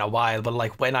there in a while, but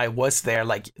like when I was there,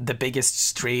 like the biggest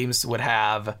streams would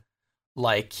have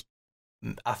like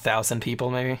 1,000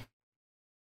 people maybe.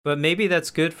 But maybe that's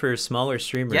good for smaller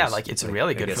streamers. Yeah, like it's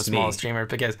really good for small streamers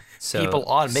because people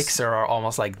on Mixer are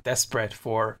almost like desperate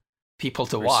for people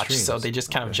to watch, streams. So they just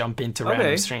kind of jump into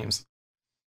random streams.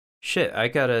 Shit, I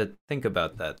gotta think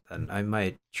about that then. I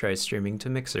might try streaming to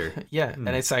Mixer. Yeah, and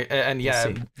it's like, and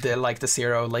yeah, the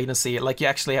 0 latency. Like you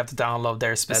actually have to download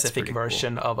their specific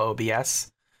version of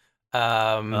OBS.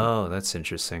 Oh, that's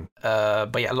interesting.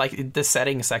 But yeah, like the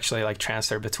settings actually like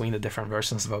transfer between the different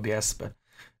versions of OBS. But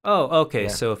okay. Yeah.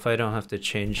 So if I don't have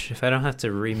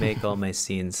to remake all my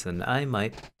scenes, then I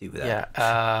might do that.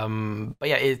 Yeah. But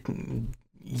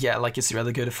yeah, like it's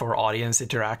really good for audience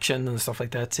interaction and stuff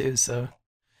like that too. So.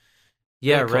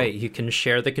 Yeah, cool. Right. You can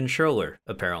share the controller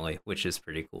apparently, which is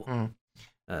pretty cool.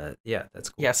 Yeah, that's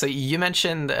cool. Yeah. So you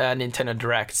mentioned Nintendo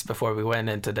Directs before we went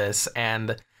into this,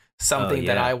 and something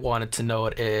that I wanted to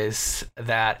note is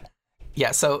that,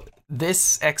 so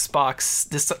this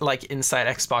like inside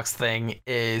Xbox thing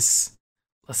is,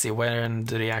 let's see, when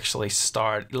did it actually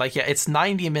start? Like, yeah, it's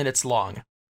 90 minutes long.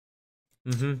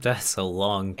 That's a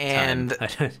long time. And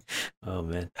oh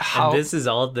man, and this is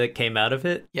all that came out of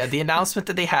it. Yeah, the announcement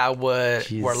that they had were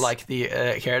like the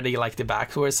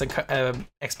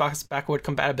Xbox backward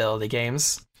compatibility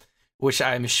games, which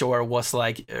I'm sure was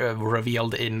like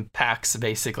revealed in packs.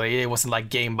 Basically, it wasn't like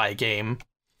game by game.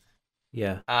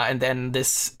 Yeah. And then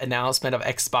this announcement of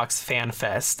Xbox Fan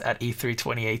Fest at E3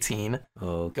 2018.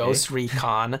 Ghost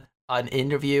Recon, an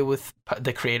interview with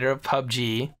the creator of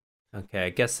PUBG. Okay, I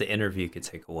guess the interview could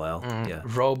take a while. Yeah.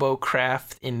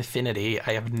 RoboCraft Infinity.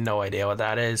 I have no idea what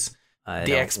that is.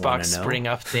 The Xbox Spring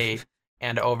Update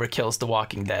and Overkill's The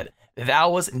Walking Dead.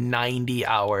 That was 90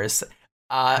 hours.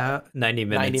 90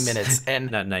 minutes. 90 minutes.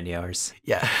 And not 90 hours.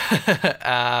 Yeah.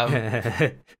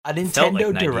 A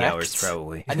Nintendo Direct. Hours,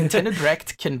 probably. A Nintendo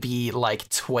Direct can be like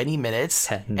 20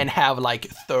 minutes and have like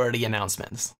 30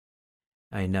 announcements.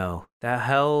 I know.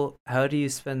 How do you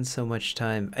spend so much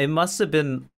time? It must have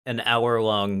been an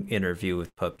hour-long interview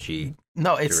with PUBG.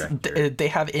 No, they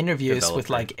have interviews with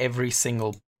like every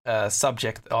single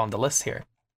subject on the list here.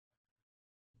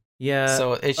 Yeah.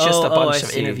 So it's just a bunch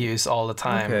of interviews all the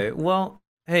time. Okay. Well,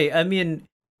 hey, I mean,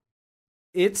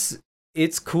 it's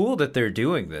cool that they're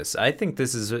doing this. I think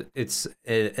this is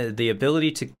the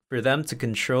ability for them to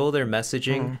control their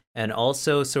messaging and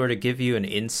also sort of give you an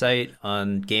insight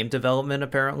on game development.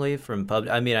 Apparently, from PUBG.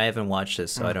 I mean, I haven't watched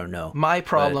this, so I don't know. My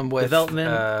problem with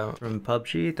development from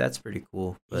PUBG, that's pretty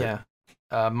cool. But...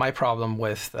 Yeah, my problem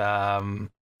with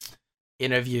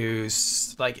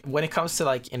interviews, like when it comes to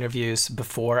like interviews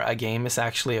before a game is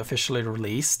actually officially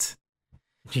released,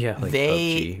 Yeah, like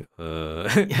they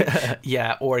PUBG.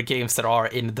 yeah, or games that are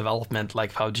in development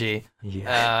like PUBG.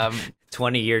 Yeah.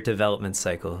 20-year development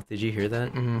cycle. Did you hear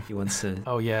that? He wants to.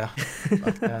 Oh yeah,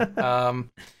 fuck that.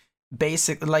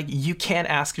 Basic, like, you can't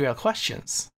ask real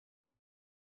questions.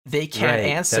 They can't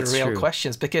answer real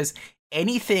questions because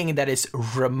anything that is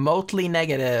remotely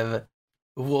negative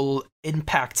will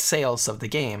impact sales of the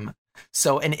game.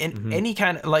 So in any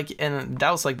kind of, like, and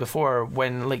that was like before,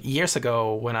 when, like, years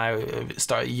ago, when I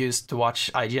used to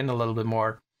watch IGN a little bit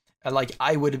more, like,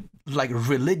 I would, like,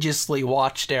 religiously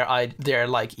watch their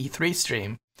like E3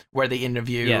 stream where they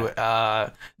interview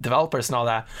developers and all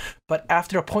that. But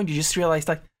after a point, you just realize,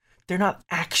 like, they're not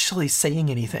actually saying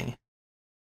anything.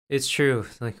 It's true.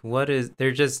 Like,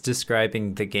 they're just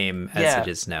describing the game as it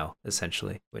is now,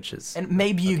 essentially, which is. And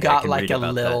maybe you got like a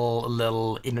little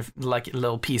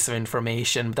piece of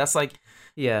information, but that's like,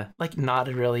 like, not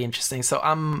really interesting. So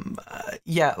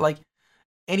like,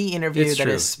 any interview that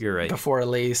is before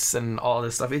release and all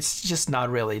this stuff, it's just not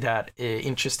really that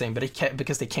interesting. But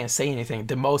because they can't say anything.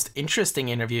 The most interesting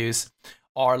interviews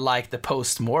are like the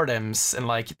post-mortems and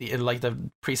like the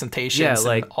presentations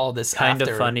and all this kind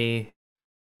after. Of funny.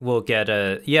 We'll get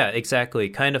exactly.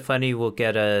 Kind of funny. We'll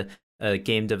get a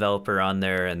game developer on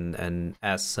there and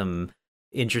ask some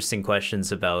interesting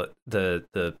questions about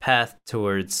the path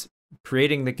towards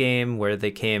creating the game, where they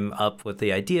came up with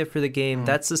the idea for the game.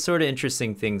 That's the sort of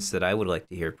interesting things that I would like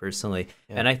to hear personally.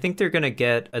 Yeah. And I think they're going to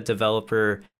get a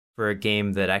developer for a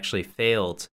game that actually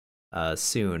failed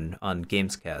soon on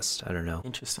Gamescast. I don't know.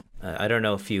 Interesting. I don't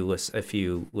know if you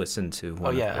listen to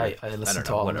one. I listen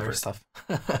to all of their stuff.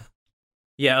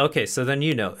 Yeah, okay, so then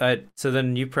so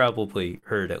then you probably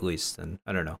heard at least, and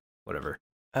I don't know, whatever.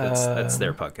 That's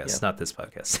their podcast, not this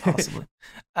podcast. Possibly.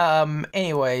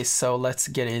 Anyway, so let's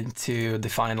get into the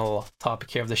final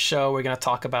topic here of the show. We're going to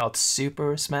talk about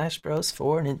Super Smash Bros.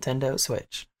 For Nintendo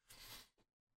Switch.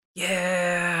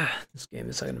 Yeah, this game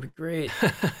is going to be great.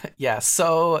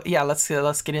 So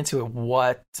let's get into it.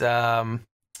 What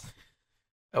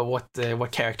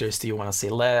characters do you want to see?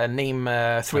 Name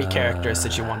 3 characters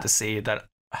that you want to see that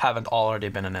haven't already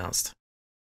been announced.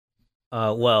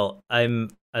 Well, I'm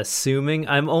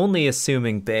only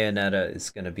assuming Bayonetta is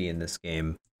going to be in this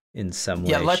game in some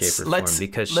way, shape, or form,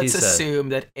 because let's assume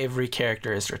that every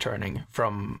character is returning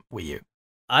from Wii U.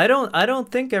 I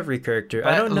don't think every character.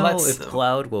 I don't know if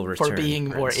Cloud will return. For being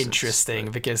more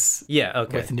interesting, because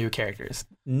with new characters.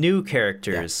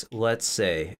 Let's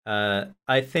say.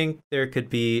 I think there could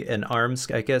be an ARMS,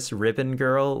 I guess, Ribbon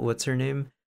Girl. What's her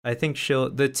name? I think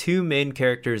the 2 main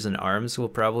characters in ARMS will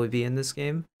probably be in this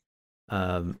game.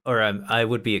 I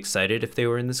would be excited if they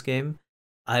were in this game.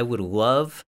 I would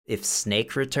love if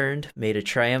Snake returned, made a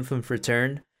triumphant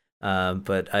return.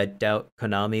 But I doubt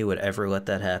Konami would ever let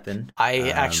that happen. I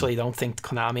actually don't think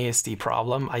Konami is the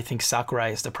problem. I think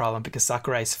Sakurai is the problem, because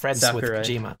Sakurai is friends with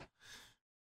Kojima.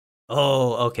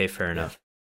 Oh, okay, fair enough.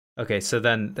 Okay, so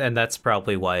then that's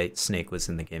probably why Snake was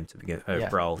in the game to begin,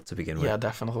 Brawl to begin with. Yeah,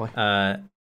 definitely.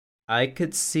 I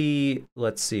could see.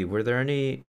 Let's see. Were there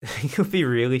any? It would be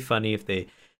really funny if they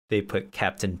put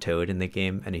Captain Toad in the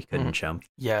game and he couldn't jump.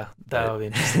 Yeah, that would be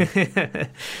interesting.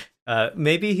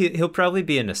 Maybe he'll probably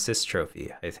be an assist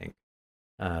trophy, I think.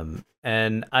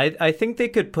 And I think they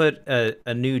could put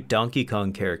a new Donkey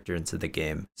Kong character into the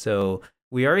game. So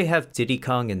we already have Diddy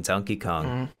Kong and Donkey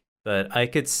Kong, but I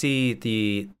could see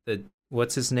the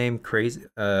what's his name? Crazy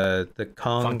the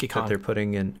Kong Funky Kong that they're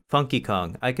putting in Funky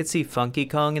Kong. I could see Funky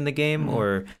Kong in the game,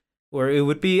 or it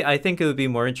would be. I think it would be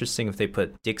more interesting if they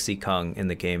put Dixie Kong in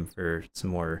the game for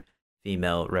some more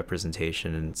female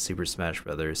representation in Super Smash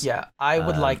Brothers. Yeah, I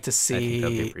would like to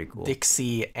see cool.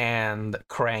 Dixie and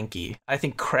Cranky. I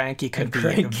think Cranky could be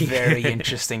a very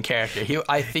interesting character.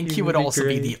 I think he would also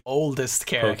be the oldest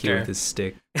character with his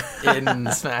stick in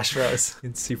Smash Bros.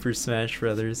 In Super Smash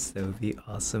Brothers. That would be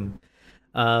awesome.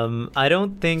 I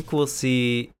don't think we'll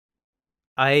see.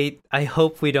 I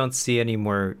hope we don't see any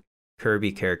more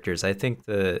Kirby characters. I think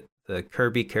the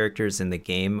Kirby characters in the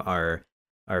game are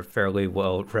fairly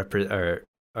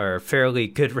are fairly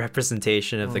good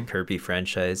representation of the Kirby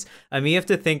franchise. I mean, you have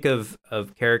to think of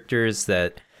characters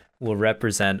that will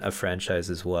represent a franchise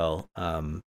as well.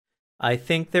 I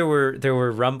think there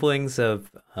were rumblings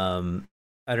of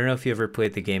I don't know if you ever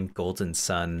played the game Golden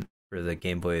Sun for the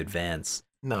Game Boy Advance.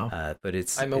 No, but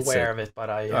I'm aware of it, but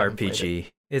I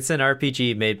RPG. It's an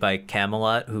RPG made by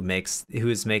Camelot, who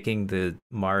is making the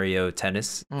Mario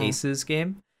Tennis Aces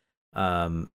game.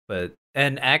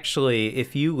 And actually,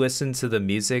 if you listen to the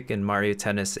music in Mario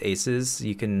Tennis Aces,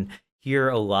 you can hear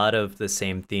a lot of the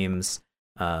same themes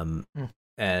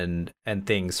and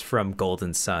things from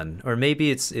Golden Sun, or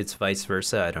maybe it's vice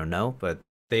versa. I don't know, but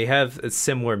they have a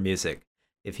similar music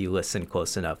if you listen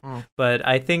close enough. But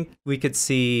I think we could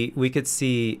see.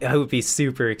 I would be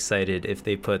super excited if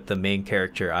they put the main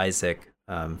character Isaac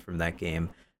from that game.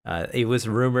 It was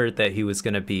rumored that he was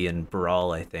going to be in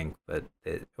Brawl, I think, but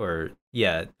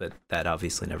that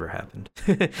obviously never happened.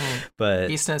 But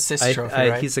he's an assist trophy,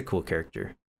 right? He's a cool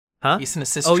character, huh? He's an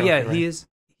assist trophy. Oh yeah, right? he is.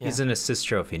 He's an assist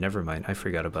trophy. Never mind, I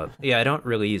forgot about. Yeah, I don't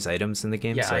really use items in the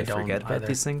game, so I forget about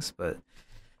these things. But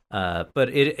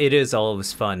it is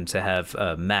always fun to have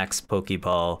Max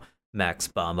Pokeball, Max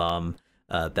Bomb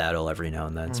battle every now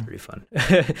and then. It's pretty fun.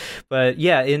 But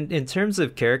yeah, in terms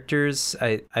of characters,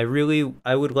 I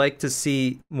would like to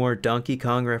see more Donkey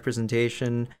Kong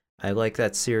representation. I like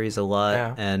that series a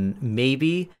lot, and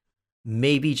maybe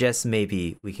just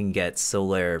maybe we can get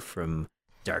Solaire from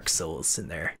Dark Souls in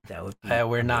there. That would be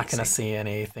we're not going to see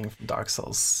anything from Dark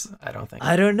Souls, I don't think.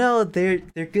 I don't know. They're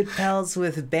good pals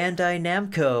with Bandai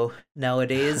Namco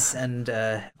nowadays, and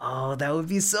that would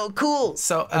be so cool.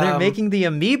 So and they're making the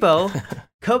amiibo.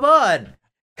 Come on.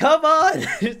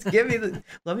 Just give me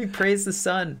let me praise the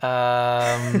sun.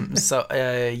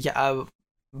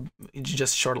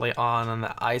 Just shortly on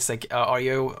Isaac, are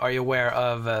you aware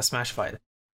of Smash Fight?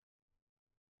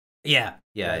 Yeah.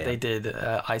 They did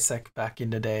Isaac back in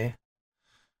the day.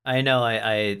 I know.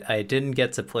 I didn't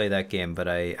get to play that game, but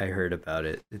I heard about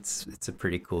it. It's a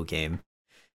pretty cool game,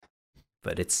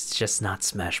 but it's just not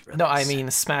Smash Bros. No, I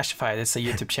mean Smash Fight. It's a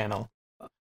YouTube channel.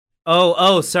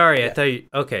 Oh, sorry. Yeah. I thought you.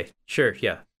 Okay, sure,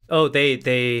 yeah. Oh,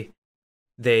 they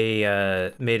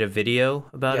made a video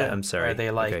about it. I'm sorry. They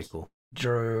okay, cool.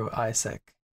 Drew Isaac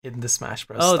in the Smash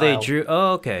Bros. Oh, style. they drew.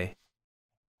 Oh, okay.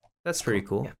 That's pretty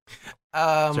cool. Yeah.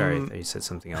 Sorry, I thought you said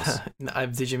something else.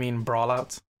 Did you mean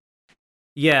Brawlout?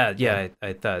 Yeah.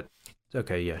 I thought.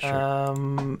 Okay, yeah, sure.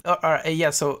 All right,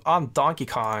 yeah. So on Donkey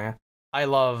Kong, I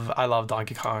love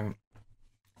Donkey Kong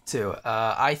too.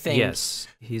 I think yes,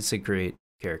 he's a great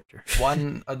character.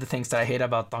 One of the things that I hate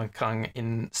about Donkey Kong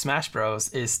in Smash Bros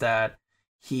is that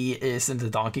he is into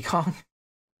Donkey Kong.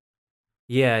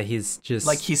 Yeah, he's just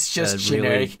a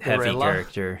generic really heavy gorilla.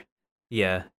 character.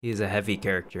 Yeah, he's a heavy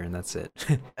character, and that's it.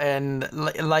 And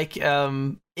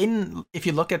if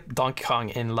you look at Donkey Kong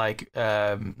in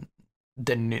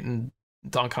the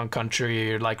Donkey Kong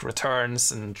Country, like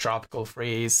Returns and Tropical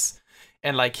Freeze,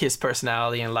 and like his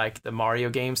personality and like the Mario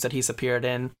games that he's appeared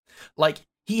in, like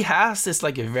he has this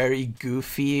like a very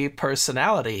goofy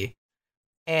personality,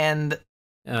 and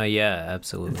oh yeah,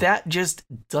 absolutely. that just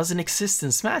doesn't exist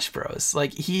in Smash Bros.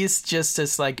 Like he's just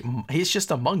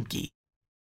a monkey.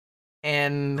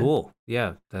 And cool.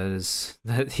 Yeah,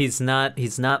 he's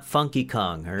not Funky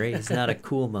Kong, all right? He's not a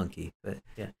cool monkey, but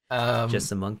yeah.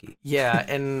 Just a monkey. Yeah,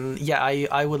 and yeah,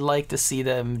 I would like to see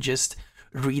them just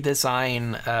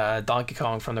redesign Donkey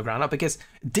Kong from the ground up, because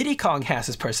Diddy Kong has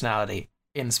his personality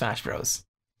in Smash Bros.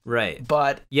 Right.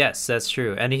 But yes, that's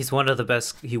true. And he was one of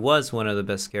the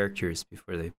best characters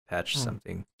before they patched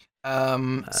something.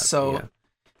 Yeah.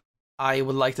 I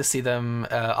would like to see them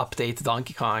update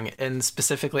Donkey Kong, and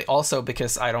specifically also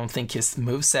because I don't think his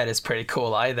moveset is pretty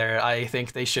cool either. I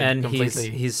think they should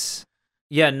completely... he's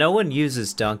no one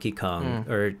uses Donkey Kong,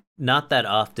 or not that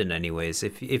often anyways.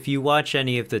 If you watch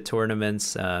any of the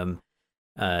tournaments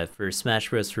for Smash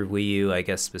Bros. For Wii U, I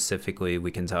guess specifically we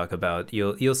can talk about,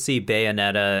 you'll see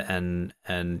Bayonetta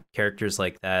and characters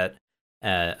like that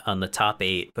on the top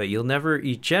 8, but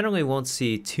you generally won't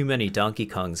see too many Donkey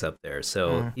Kongs up there.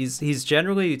 So he's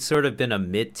generally sort of been a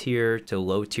mid-tier to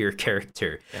low-tier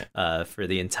character for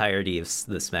the entirety of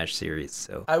the Smash series.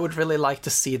 So I would really like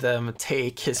to see them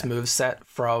take his moveset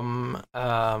from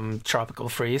Tropical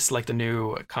Freeze, like the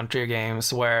new country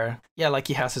games, where like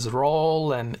he has his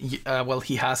roll, and he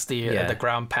has the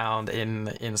ground pound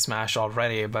in Smash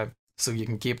already, but so you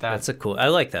can keep that. I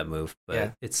like that move,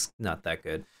 but it's not that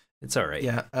good. It's all right.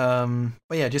 Yeah.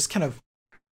 But yeah, just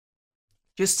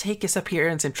take his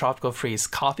appearance in Tropical Freeze,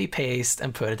 copy paste,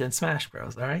 and put it in Smash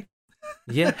Bros. All right.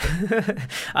 Yeah.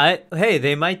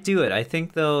 They might do it. I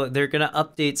think though they're gonna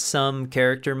update some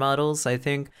character models. I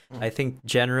think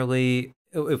generally,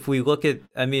 if we look at,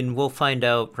 we'll find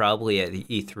out probably at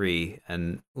E3,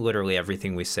 and literally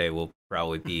everything we say will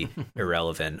probably be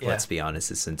irrelevant. Let's be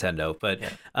honest, it's Nintendo. But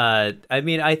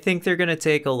I think they're going to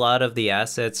take a lot of the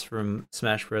assets from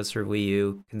Smash Bros. For Wii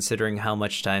U, considering how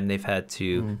much time they've had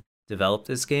to develop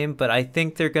this game. But I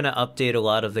think they're going to update a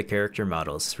lot of the character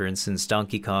models. For instance,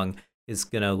 Donkey Kong is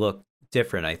going to look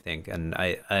different, I think. And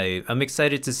I'm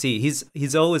excited to see.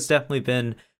 He's always definitely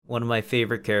been one of my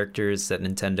favorite characters that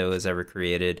Nintendo has ever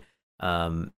created.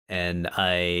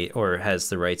 or has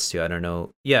the rights to. I don't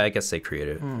know. Yeah, I guess they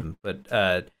created him,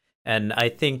 but and I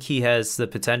think he has the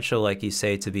potential, like you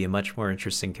say, to be a much more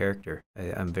interesting character.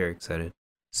 I'm very excited.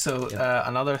 So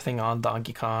another thing on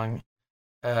Donkey Kong,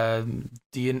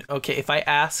 if I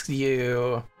asked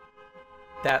you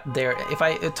if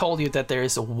I told you that there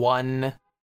is one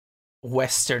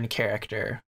Western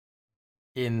character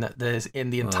in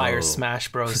the entire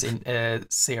Smash Bros.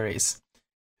 Series,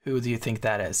 who do you think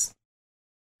that is?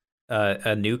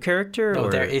 A new character? No,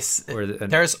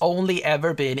 there's only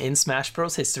ever been in Smash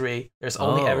Bros. History. There's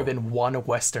only ever been one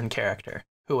Western character.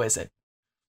 Who is it?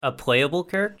 A playable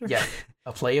character? Yeah,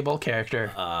 a playable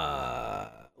character.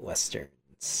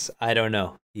 Westerns. I don't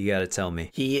know. You got to tell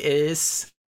me. He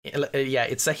is. Yeah,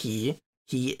 it's a he.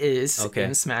 He is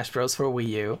in Smash Bros. For Wii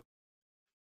U.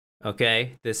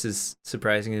 Okay, this is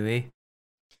surprising to me.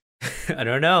 I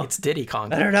don't know. It's Diddy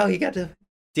Kong. I don't know. You got to.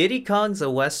 Diddy Kong's a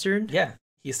Western? Yeah.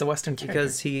 He's the Western character.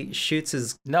 Because he shoots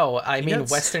his... No, I mean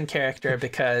Western character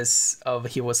because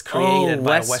he was created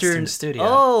by a Western studio.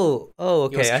 Oh,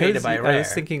 okay. He was created by Rare. I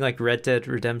was thinking like Red Dead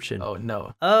Redemption. Oh,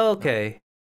 no. Oh, okay.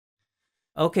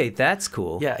 Okay, that's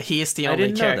cool. Yeah, he is the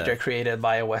only character created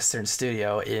by a Western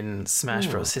studio in Smash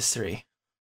Bros. History.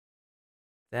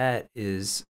 That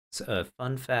is a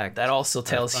fun fact. That also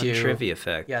tells you... trivia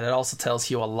fact. Yeah, that also tells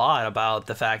you a lot about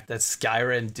the fact that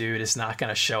Skyrim Dude is not going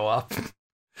to show up.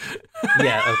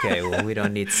 Yeah, okay, well, we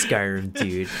don't need Skyrim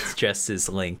Dude. It's just his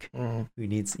Link. Who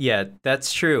needs... Yeah,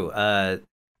 that's true.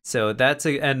 So that's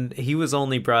and he was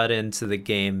only brought into the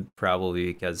game probably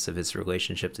because of his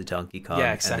relationship to Donkey Kong.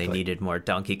 Yeah, exactly. And they needed more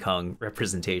Donkey Kong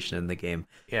representation in the game.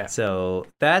 Yeah. So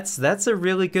that's a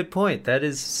really good point. That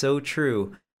is so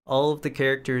true. All of the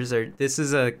characters are... This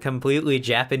is a completely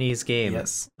Japanese game,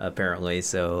 yes, apparently.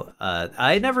 So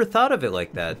I never thought of it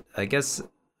like that. I guess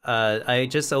I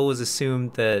just always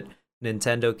assumed that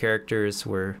Nintendo characters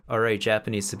were already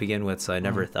Japanese to begin with, so I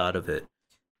never thought of it.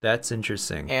 That's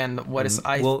interesting. And what is...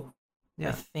 I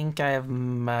think I have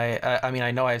my... I mean,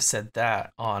 I know I've said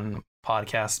that on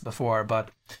podcasts before, but...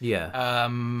 Yeah.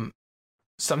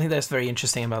 Something that's very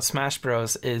interesting about Smash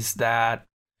Bros. Is that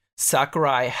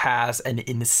Sakurai has an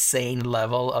insane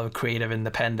level of creative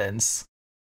independence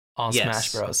on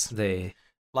Smash Bros.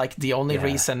 Like, the only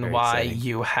reason why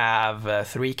you have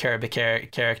 3 Kirby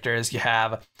characters, you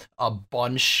have a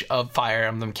bunch of Fire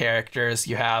Emblem characters,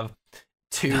 you have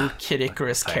 2 Kid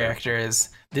Icarus characters.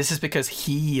 This is because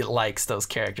he likes those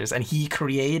characters, and he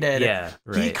created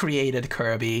he created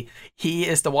Kirby. He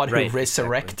is the one who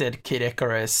resurrected Kid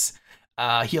Icarus.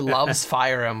 He loves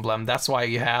Fire Emblem. That's why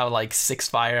you have like 6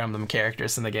 Fire Emblem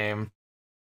characters in the game.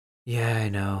 Yeah, I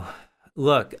know.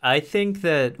 Look, I think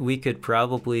that we could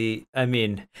probably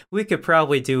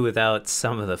do without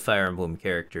some of the Fire Emblem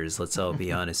characters. Let's all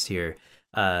be honest here.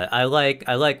 I like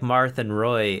Marth and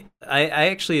Roy. I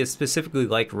actually specifically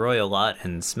like Roy a lot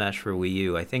in Smash for Wii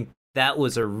U. I think that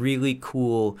was a really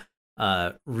cool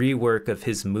rework of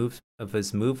his move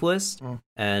list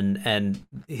and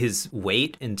his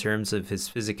weight in terms of his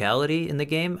physicality in the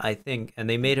game, I think, and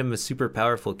they made him a super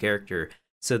powerful character.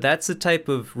 So that's the type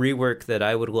of rework that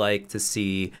I would like to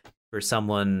see for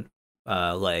someone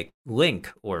like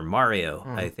Link or Mario.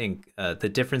 I think the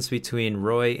difference between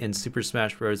Roy in Super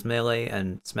Smash Bros. Melee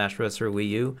and Smash Bros. For Wii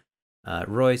U,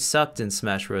 Roy sucked in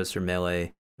Smash Bros. Smash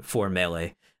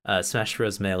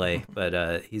Bros. Melee,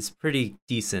 but he's pretty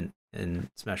decent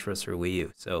in Smash Bros. For Wii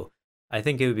U. So I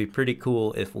think it would be pretty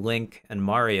cool if Link and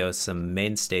Mario, some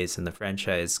mainstays in the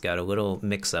franchise, got a little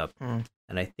mix-up, and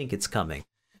I think it's coming.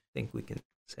 I think we can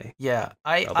say. Yeah,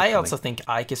 I also think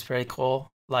Ike is pretty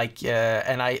cool. Like,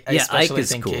 and I especially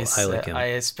think cool. I like him. I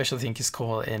especially think he's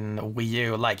cool in Wii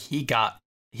U. Like, he got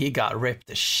ripped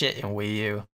to shit in Wii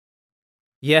U.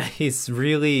 Yeah, he's a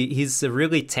really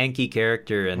tanky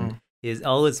character, and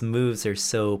all his moves are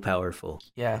so powerful.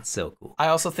 Yeah, it's so cool. I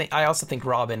also think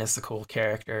Robin is a cool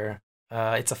character.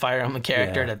 It's a Fire Emblem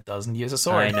character that doesn't use a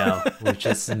sword. I know. We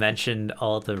just mentioned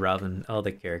all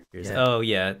the characters. Yeah. Oh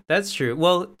yeah, that's true.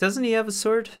 Well, doesn't he have a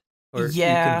sword? Or he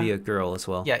could be a girl as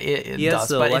well. Yeah, it does,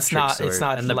 but it's not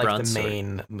like the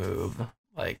main move.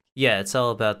 Like, yeah, it's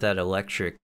all about that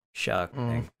electric shock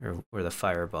thing, or the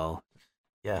fireball.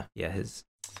 Yeah. Yeah, his.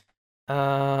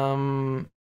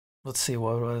 Let's see,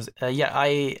 what was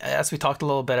as we talked a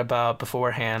little bit about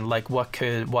beforehand, like what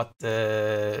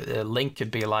the Link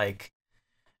could be like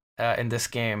in this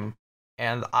game,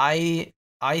 and I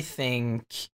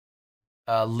think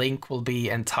Link will be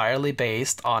entirely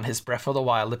based on his Breath of the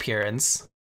Wild appearance.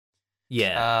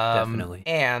 Yeah, definitely.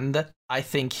 And I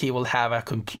think he will have a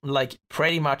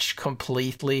pretty much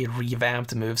completely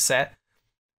revamped moveset.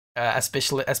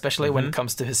 especially when it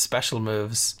comes to his special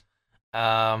moves.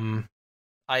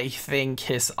 I think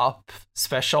his up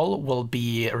special will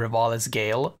be Rivali's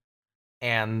Gale,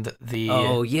 and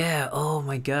Oh yeah! Oh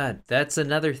my God, that's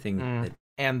another thing.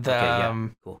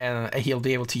 Cool. And he'll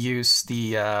be able to use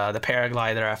the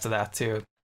paraglider after that too.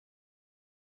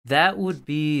 That would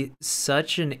be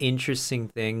such an interesting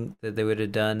thing that they would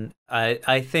have done.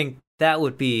 I think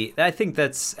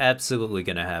that's absolutely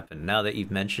going to happen. Now that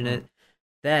you've mentioned it,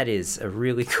 that is a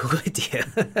really cool idea.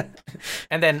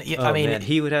 And then, man,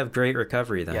 he would have great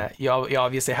recovery then. Yeah, you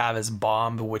obviously have his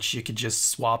bomb, which you could just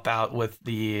swap out with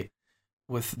the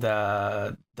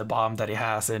bomb that he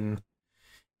has in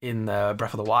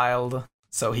Breath of the Wild,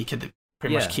 so he could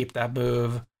pretty much keep that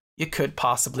move. You could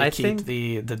possibly keep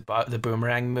the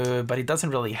boomerang move, but he doesn't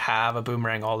really have a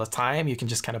boomerang all the time. You can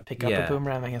just kind of pick up a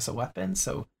boomerang as a weapon,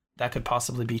 so that could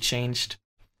possibly be changed.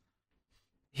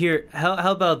 Here,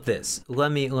 how about this?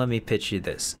 Let me pitch you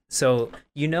this. So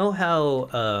you know how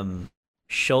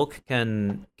Shulk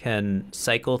can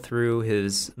cycle through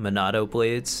his Monado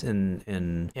blades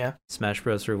in Smash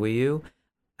Bros. For Wii U?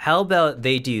 How about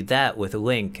they do that with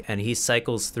Link, and he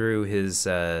cycles through his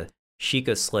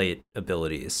Sheikah Slate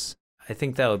abilities? I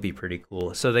think that would be pretty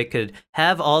cool. So they could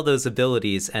have all those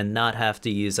abilities and not have to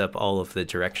use up all of the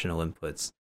directional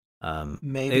inputs.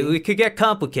 Maybe it could get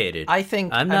complicated. I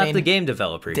think I'm not the game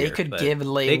developer. They here, could give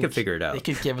Link. They could figure it out. They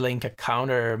could give Link a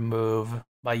counter move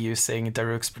by using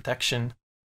Daruk's protection.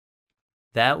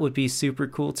 That would be super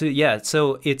cool too. Yeah.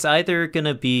 So it's either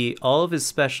gonna be all of his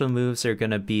special moves are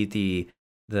gonna be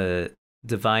the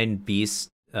divine beast,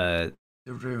 the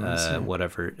runes,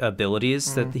 whatever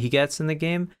abilities that he gets in the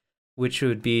game, which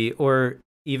would be, or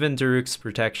even Daruk's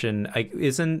protection.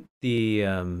 Isn't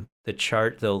the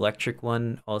chart, the electric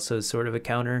one, also sort of a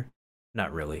counter?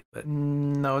 Not really, but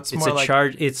no, it's more a like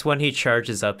charge. It's when he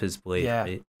charges up his blade. Yeah,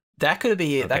 right? that could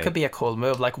be a cool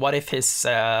move. Like, what if his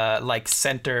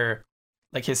center,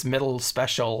 like his middle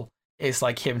special, is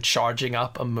like him charging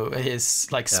up a move, his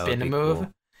spin move,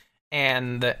 cool.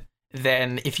 And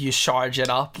then if you charge it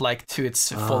up like to its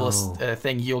fullest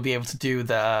thing, you'll be able to do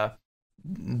that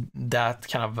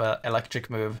kind of electric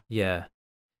move. Yeah.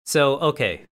 So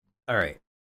okay, all right.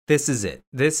 This is it.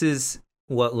 This is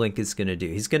what Link is going to do.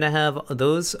 He's going to have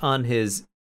those on his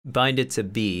bind it to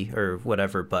B or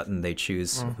whatever button they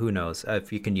choose. Who knows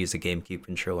if you can use a GameCube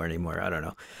controller anymore. I don't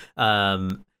know.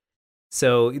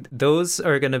 So those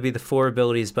are going to be the 5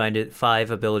 abilities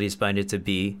binded to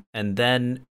B, and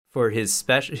then for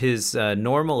his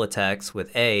normal attacks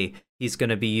with A, he's going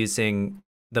to be using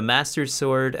the Master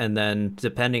Sword, and then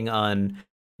depending on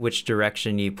which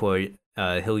direction you point,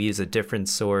 he'll use a different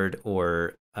sword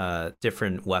or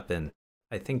different weapon.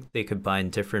 I think they could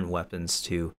bind different weapons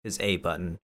to his A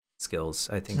button skills.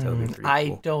 I think that would be pretty cool.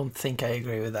 I don't think I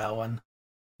agree with that one.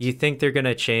 You think they're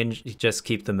gonna just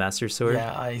keep the Master Sword?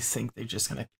 Yeah, I think they're just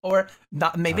gonna, or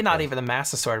not. Maybe not even the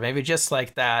Master Sword. Maybe just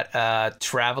like that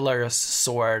Traveler's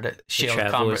Sword shield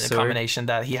combination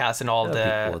that he has in all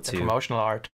the promotional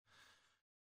art.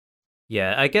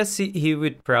 Yeah, I guess he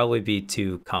would probably be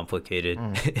too complicated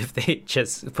if they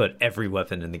just put every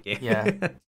weapon in the game. Yeah.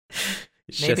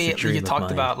 Maybe you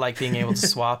talked about like being able to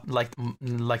swap like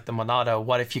the Monado.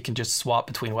 What if you can just swap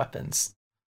between weapons?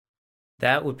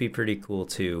 That would be pretty cool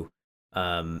too.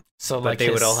 But like they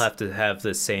would all have to have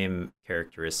the same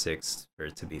characteristics for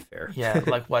it to be fair. Yeah,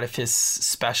 like what if his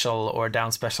special or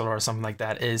down special or something like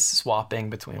that is swapping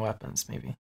between weapons?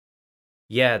 Maybe.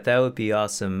 Yeah, that would be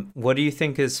awesome. What do you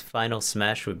think his final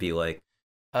smash would be like?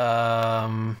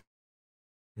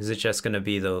 Is it just going to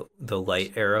be the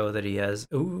light arrow that he has?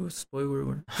 Ooh,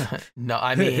 spoiler. No,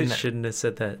 I mean, shouldn't have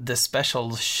said that. The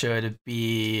special should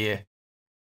be,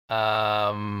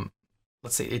 let's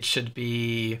see, it should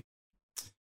be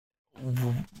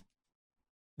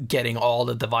getting all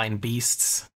the divine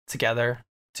beasts together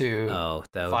to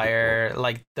fire, cool.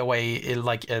 Like the way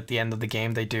like at the end of the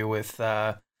game they do with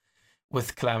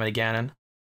Calamity Ganon.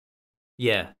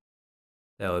 Yeah,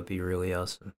 that would be really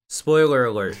awesome. Spoiler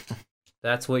alert.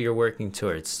 That's what you're working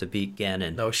towards, to beat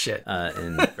Ganon. No shit.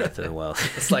 In Breath of the Wild.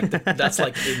 It's like that's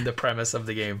like in the premise of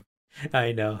the game.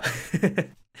 I know.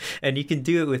 And you can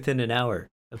do it within an hour,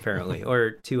 apparently,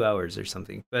 or 2 hours or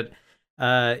something. But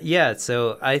yeah,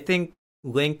 so I think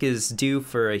Link is due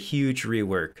for a huge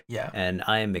rework. Yeah. And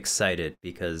I am excited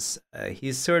because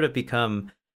he's sort of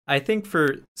become, I think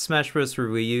for Smash Bros. For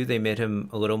Wii U, they made him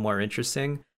a little more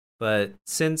interesting. But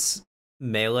since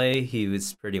Melee, he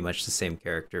was pretty much the same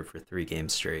character for 3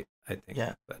 games straight, I think.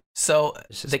 Yeah. So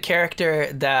the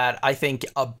character that I think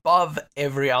above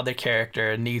every other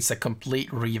character needs a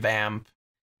complete revamp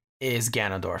is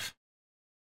Ganondorf.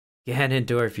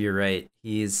 Ganondorf, you're right.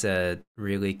 He's a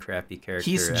really crappy character.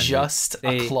 He's just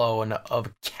a clone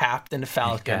of Captain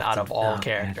Falcon out of all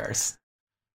characters.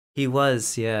 He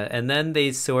was, yeah. And then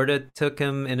they sort of took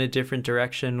him in a different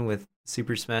direction with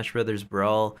Super Smash Bros.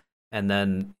 Brawl, and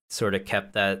then sort of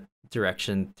kept that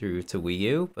direction through to Wii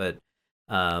U. But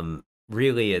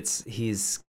really,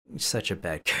 he's such a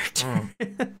bad character.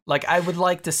 Like, I would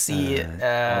like to see all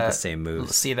the same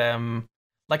moves. See them.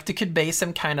 Like, they could base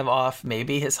him kind of off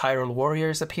maybe his Hyrule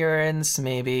Warriors appearance,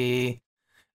 maybe.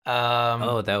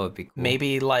 That would be cool.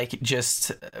 Maybe, like,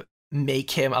 just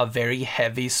make him a very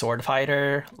heavy sword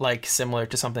fighter, like, similar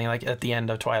to something like at the end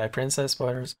of Twilight Princess,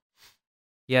 spoilers.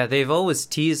 Yeah, they've always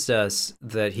teased us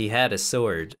that he had a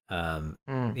sword.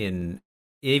 Even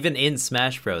in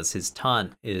Smash Bros, his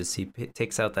taunt is he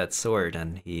takes out that sword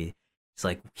and he's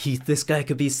like, this guy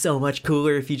could be so much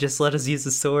cooler if he just let us use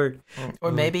the sword.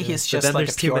 Or maybe he's just like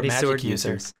a pure magic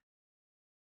user.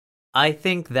 I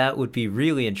think that would be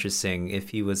really interesting if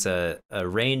he was a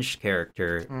ranged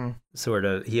character. Sort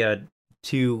of, he had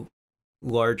 2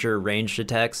 larger ranged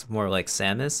attacks, more like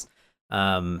Samus,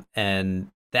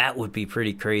 and that would be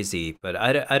pretty crazy. But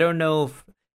I don't know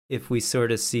if we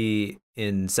sort of see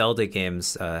in Zelda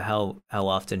games how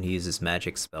often he uses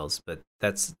magic spells. But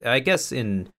that's, I guess,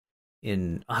 in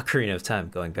Ocarina of Time,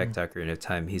 going back to Ocarina of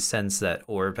Time, he sends that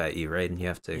orb at you, right? And you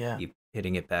have to keep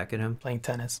hitting it back at him. Playing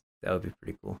tennis. That would be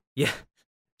pretty cool. Yeah,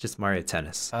 just Mario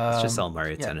Tennis. It's just all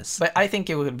Mario Tennis. But I think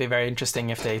it would be very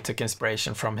interesting if they took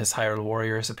inspiration from his Hyrule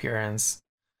Warriors appearance.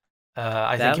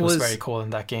 I think he was very cool in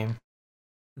that game.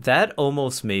 That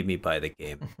almost made me buy the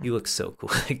game. He looks so cool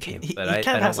in the game. But he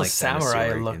kind of has like a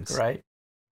samurai look, games. right?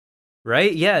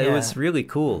 Right? Yeah, it was really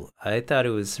cool. I thought it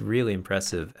was really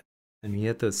impressive. And he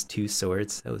had those 2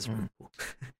 swords. That was really cool.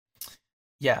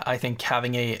 Yeah, I think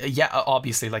having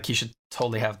obviously, like, he should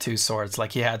totally have 2 swords.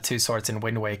 Like, he had 2 swords in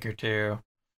Wind Waker too.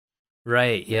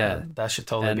 Right, yeah. That should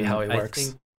totally be how he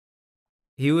works.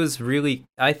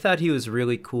 I thought he was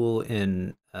really cool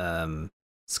in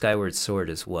Skyward Sword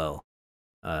as well.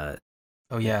 I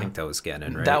think that was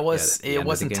Ganon, right? That was, it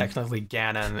wasn't technically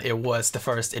Ganon. It was the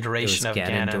first iteration of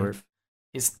Ganon.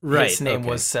 His name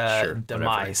was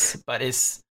Demise, but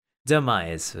it's...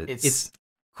 Demise. It's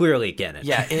clearly Ganon.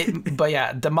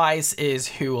 Yeah, Demise is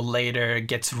who later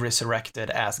gets resurrected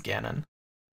as Ganon.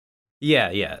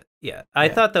 Yeah. I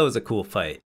thought that was a cool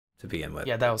fight to begin with.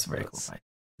 Yeah, that was a very cool fight.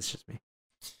 It's just me.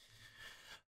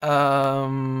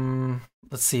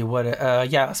 Let's see what.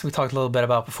 So we talked a little bit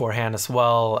about beforehand as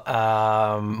well.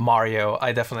 Mario.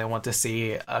 I definitely want to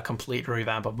see a complete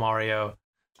revamp of Mario,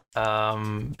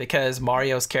 because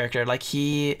Mario's character, like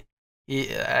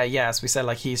as we said,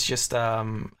 like, he's just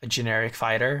a generic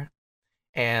fighter,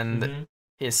 and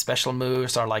his special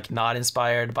moves are like not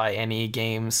inspired by any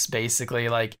games. Basically,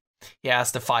 like, he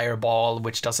has the fireball,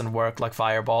 which doesn't work like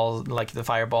the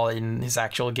fireball in his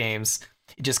actual games.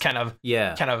 He just kind of he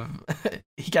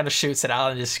kind of shoots it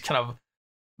out and just kind of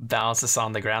bounces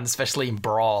on the ground, especially in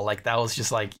Brawl. Like, that was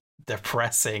just like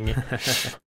depressing.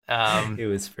 It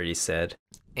was pretty sad.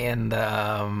 And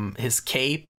his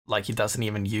cape, like, he doesn't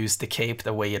even use the cape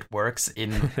the way it works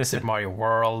in Super Mario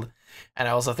World. And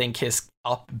I also think his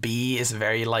up B is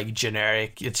very, like,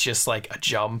 generic. It's just like a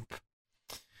jump.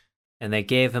 And they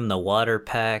gave him the water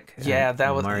pack. Yeah,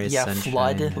 that was Sunshine.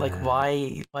 Flood. Like,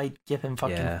 why give him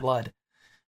fucking Flood?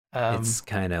 It's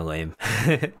kind of lame.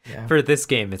 For this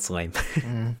game, it's lame.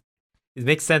 It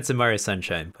makes sense in Mario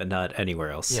Sunshine, but not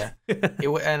anywhere else. Yeah,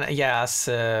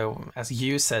 as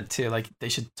you said too, like, they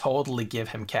should totally give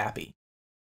him Cappy.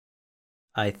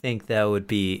 I think that would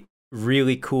be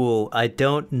really cool. I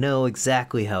don't know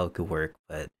exactly how it could work,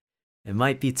 but it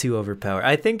might be too overpowered.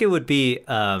 I think it would be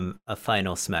a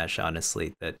final smash,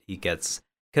 honestly, that he gets.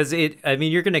 Because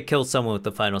you're going to kill someone with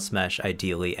the final smash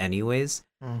ideally anyways.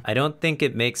 I don't think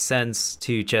it makes sense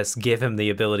to just give him the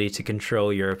ability to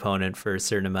control your opponent for a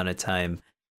certain amount of time.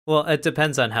 Well, it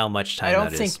depends on how much time I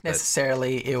don't think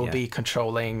necessarily it will be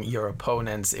controlling your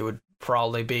opponents. It would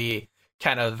probably be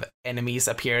kind of enemies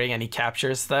appearing and he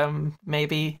captures them,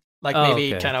 maybe. Like,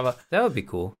 kind of that would be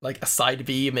cool. Like a side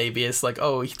B, maybe it's like,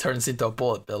 he turns into a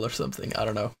bullet bill or something. I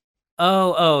don't know.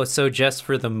 So just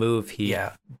for the move, he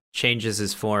changes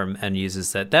his form and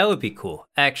uses that. That would be cool.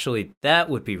 Actually, that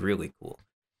would be really cool.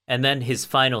 And then his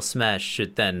final smash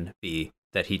should then be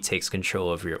that he takes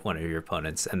control of one of your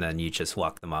opponents, and then you just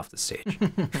walk them off the stage.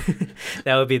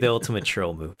 That would be the ultimate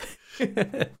troll move.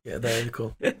 Yeah, that would be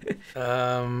cool.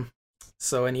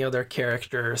 So any other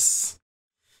characters?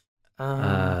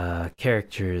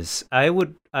 Characters. I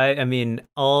mean,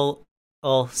 all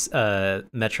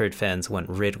Metroid fans want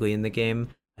Ridley in the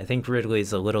game. I think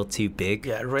Ridley's a little too big.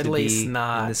 Yeah, Ridley's to be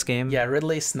not in this game. Yeah,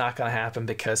 Ridley's not gonna happen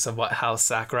because of how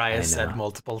Sakurai has said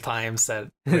multiple times that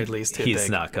Ridley's too He's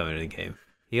big. not coming to the game.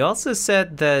 He also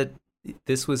said that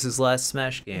this was his last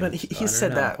Smash game. But he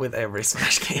said that with every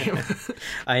Smash game.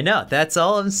 I know. That's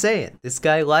all I'm saying. This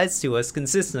guy lies to us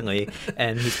consistently,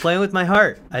 and he's playing with my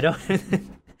heart. I don't.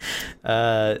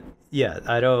 Yeah,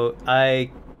 I don't.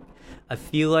 I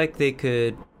feel like they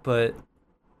could put.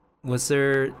 Was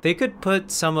there? They could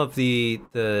put some of the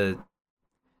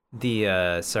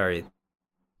sorry.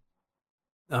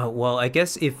 Well, I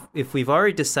guess if we've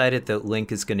already decided that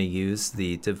Link is going to use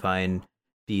the Divine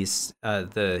Beast,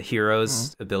 the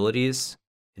hero's abilities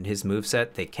in his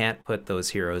moveset, they can't put those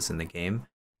heroes in the game.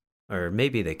 Or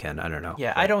maybe they can, I don't know.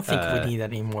 Yeah, but, I don't think we need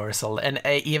any more Zelda. And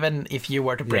even if you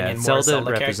were to bring in more Zelda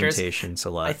Zelda representation's characters, a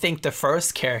lot. I think the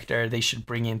first character they should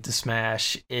bring into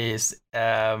Smash is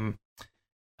the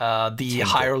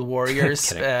Hyrule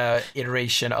Warriors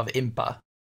iteration of Impa.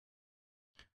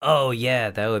 Oh yeah,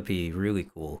 that would be really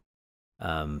cool.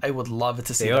 I would love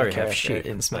to see that character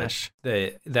in Smash.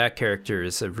 That character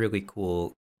is a really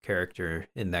cool character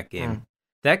in that game.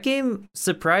 That game,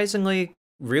 surprisingly,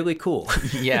 really cool.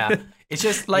 Yeah, it's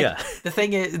just like the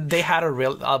thing is they had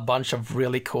a bunch of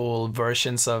really cool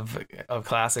versions of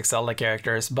classic Zelda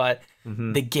characters, but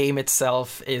the game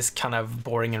itself is kind of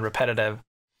boring and repetitive.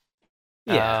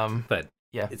 Yeah, but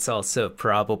it's also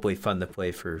probably fun to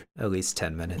play for at least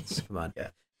 10 minutes. Come on.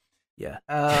 Yeah.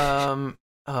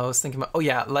 I was thinking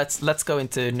about. Let's go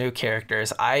into new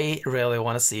characters. I really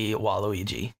want to see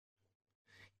Waluigi.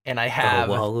 And I have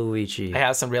Waluigi. I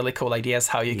have some really cool ideas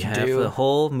how you can do the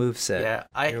whole moveset. Yeah,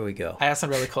 here we go. I have some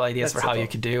really cool ideas for how you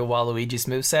could do Waluigi's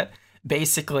moveset.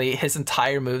 Basically, his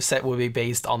entire moveset will be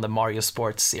based on the Mario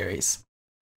Sports series.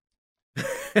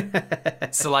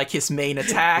 So, like his main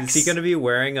attacks. Is he going to be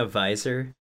wearing a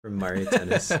visor from Mario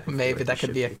Tennis? Maybe that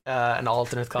could be an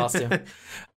alternate costume.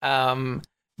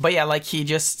 But yeah, like he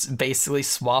just basically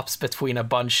swaps between a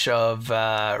bunch of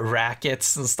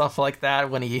rackets and stuff like that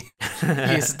when he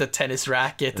uses the tennis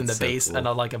racket and the base cool. And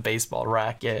like a baseball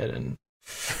racket. And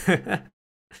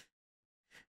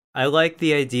I like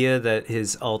the idea that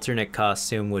his alternate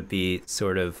costume would be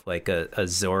sort of like a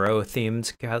Zorro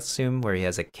themed costume where he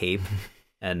has a cape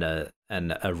and a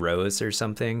rose or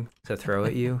something to throw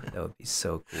at you. That would be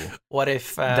so cool. What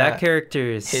if that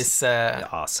character is his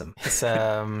awesome? His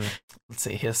let's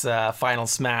see, his final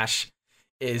smash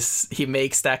is he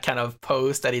makes that kind of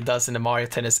pose that he does in the Mario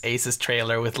Tennis Aces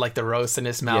trailer with like the rose in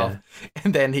his mouth,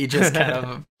 and then he just kind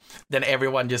of then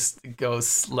everyone just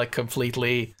goes like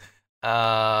completely.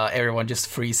 Everyone just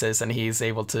freezes and he's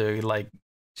able to like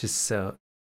just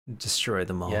destroy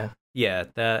them all. Yeah,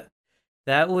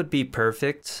 that would be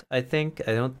perfect. I think.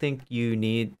 I don't think you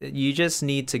just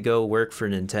need to go work for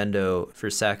Nintendo for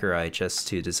Sakurai just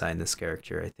to design this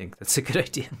character. I think that's a good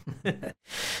idea.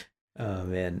 Oh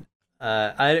man.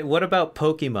 What about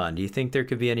Pokemon? Do you think there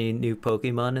could be any new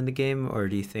Pokemon in the game, or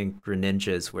do you think Greninja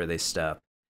is where they stop?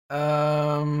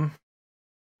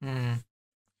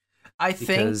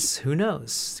 Because who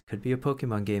knows? Could be a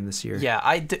Pokemon game this year. Yeah,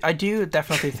 I do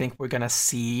definitely think we're gonna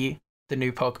see the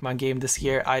new Pokemon game this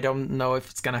year. I don't know if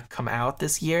it's gonna come out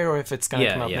this year or if it's gonna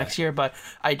come out next year, but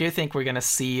I do think we're gonna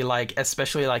see like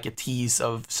especially like a tease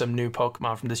of some new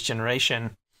Pokemon from this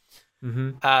generation.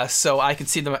 So I could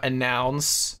see them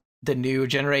announce the new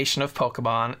generation of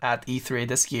Pokemon at E3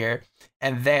 this year,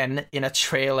 and then in a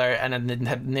trailer and a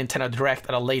Nintendo Direct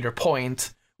at a later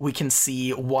point, we can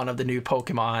see one of the new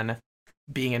Pokemon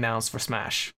being announced for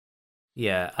Smash.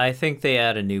 Yeah, I think they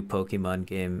add a new Pokemon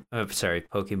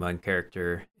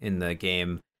character in the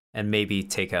game and maybe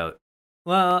take out.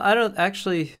 Well,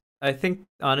 I think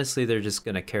honestly they're just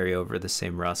gonna carry over the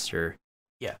same roster.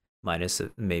 Yeah. Minus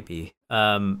it maybe.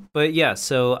 But yeah,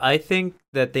 so I think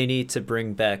that they need to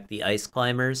bring back the Ice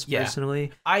Climbers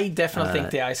personally. I definitely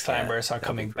think the Ice Climbers are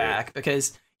coming back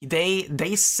because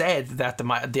they said that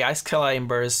the Ice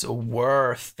Climbers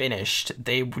were finished.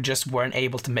 They just weren't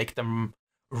able to make them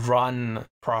run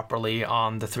properly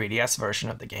on the 3DS version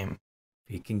of the game.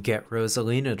 You can get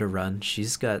Rosalina to run.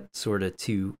 She's got sort of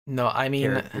two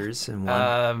characters in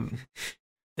one.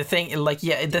 The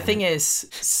thing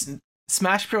is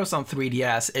Smash Bros on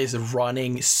 3DS is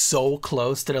running so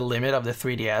close to the limit of the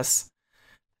 3DS.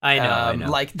 I know.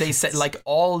 Like they said, like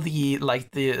all the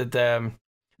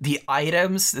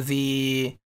items,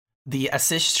 the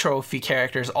assist trophy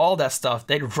characters, all that stuff,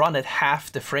 they run at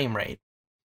half the frame rate.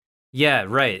 Yeah,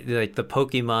 right. Like the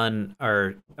Pokemon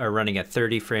are running at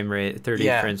 30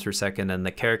 frames per second, and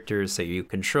the characters that you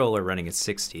control are running at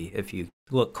 60. If you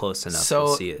look close enough,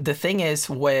 you'll see it. The thing is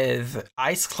with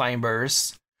Ice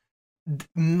Climbers,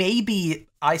 maybe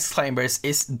ice climbers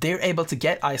is they're able to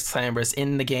get ice climbers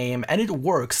in the game and it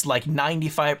works like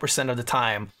 95% of the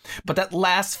time, but that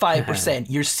last 5%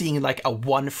 you're seeing like a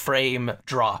 1 frame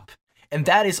drop, and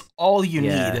that is all you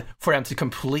need for them to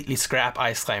completely scrap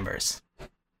ice climbers.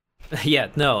 Yeah,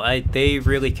 no, they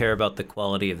really care about the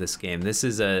quality of this game. This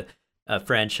is a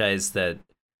franchise that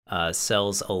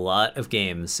sells a lot of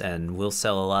games and will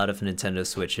sell a lot of Nintendo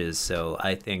Switches, so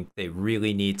I think they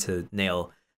really need to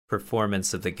nail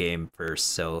performance of the game first.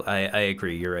 So I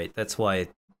agree, you're right. That's why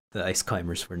the ice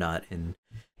climbers were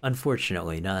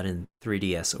unfortunately not in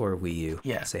 3DS or Wii U.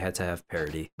 Yeah, they had to have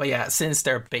parity. But yeah, since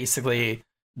they're basically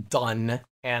done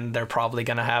and they're probably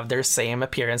gonna have their same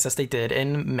appearance as they did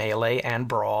in Melee and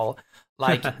Brawl,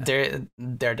 like they're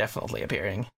definitely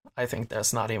appearing. I think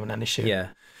that's not even an issue. Yeah,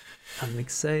 I'm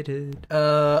excited.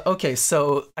 Okay,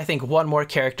 so I think one more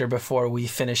character before we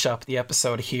finish up the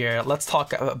episode here. Let's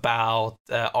talk about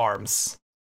ARMS.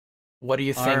 What do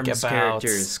you think ARMS about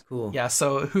characters? Cool. Yeah,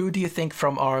 so who do you think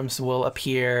from ARMS will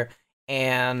appear,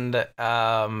 and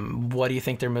what do you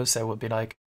think their moveset would be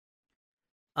like?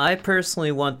 I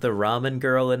personally want the ramen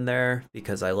girl in there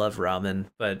because I love ramen,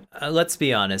 but let's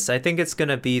be honest. I think it's going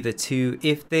to be the two,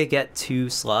 if they get 2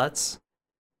 slots,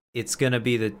 it's going to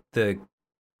be the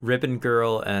Ribbon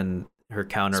Girl and her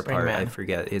counterpart. I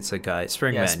forget. It's a guy.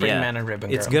 Springman and Ribbon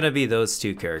Girl. It's going to be those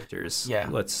 2 characters. Yeah.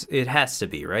 It has to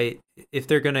be, right? If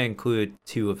they're going to include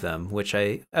 2 of them, which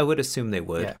I would assume they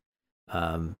would.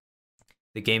 Yeah.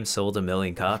 The game sold 1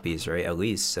 million copies, right? At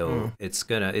least. So it's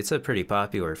a pretty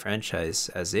popular franchise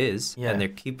as is. Yeah. And they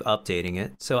keep updating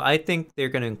it. So I think they're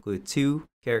going to include 2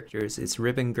 characters. It's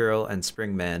Ribbon Girl and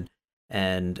Springman.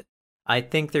 And I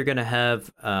think they're going to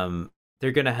have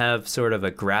sort of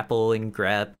a grappling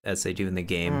grab as they do in the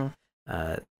game.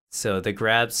 So the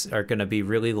grabs are going to be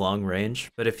really long range,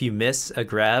 but if you miss a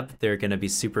grab, they're going to be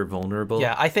super vulnerable.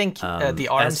 Yeah, I think the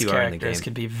ARMS characters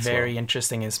could be very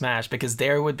interesting in Smash because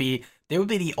they would be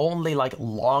the only like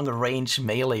long range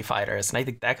melee fighters, and I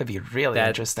think that could be really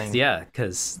interesting. Yeah,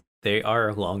 because they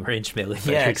are long range melee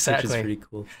fighters, yeah, exactly. Which is pretty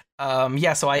cool.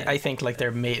 So I think like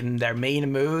their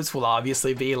main moves will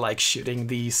obviously be like shooting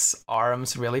these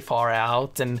arms really far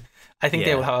out, and I think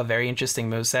they will have a very interesting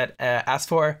moveset. As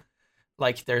for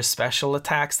like their special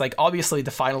attacks, like obviously the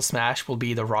final smash will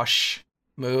be the rush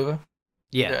move.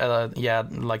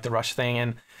 Like the rush thing,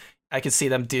 and I could see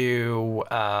them do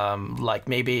like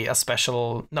maybe a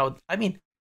special. No, I mean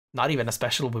not even a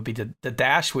special would be the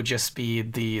dash would just be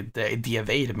the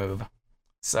evade move.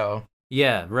 So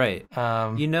yeah, right.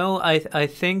 I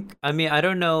think, I mean, I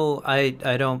don't know. I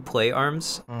don't play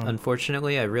ARMS,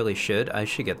 unfortunately. I really should. I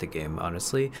should get the game,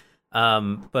 honestly.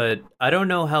 But I don't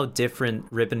know how different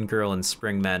Ribbon Girl and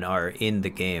Springman are in the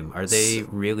game. Are they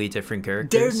really different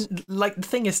characters? They're like, the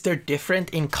thing is, they're different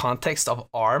in context of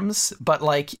ARMS, but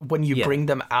like when you bring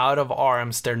them out of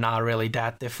ARMS, they're not really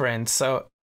that different. So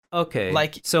okay,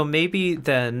 so maybe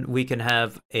then we can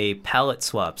have a palette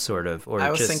swap, sort of, or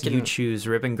you choose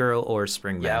Ribbon Girl or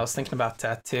Springman. Yeah, I was thinking about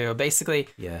that too. Basically,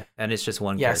 and it's just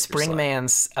one. Yeah,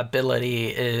 Springman's ability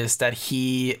is that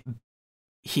he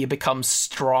becomes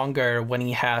stronger when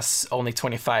he has only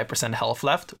 25% health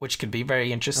left, which could be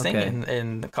very interesting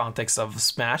in the context of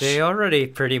Smash. They already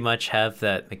pretty much have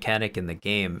that mechanic in the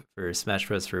game for Smash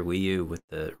Bros. For Wii U with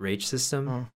the rage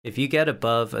system. If you get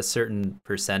above a certain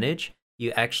percentage,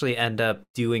 you actually end up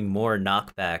doing more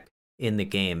knockback in the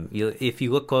game. If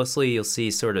you look closely, you'll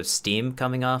see sort of steam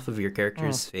coming off of your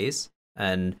character's face,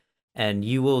 and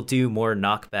you will do more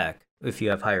knockback if you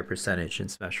have higher percentage in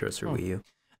Smash Bros. For Wii U.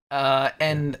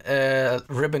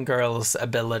 Ribbon Girl's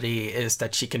ability is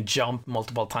that she can jump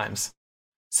multiple times.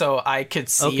 So I could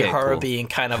see her being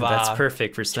kind of that's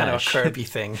perfect for Smash. Kind of a Kirby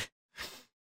thing.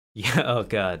 Yeah. Oh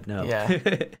God, no. Yeah.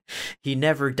 He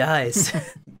never dies.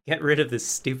 Get rid of this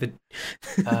stupid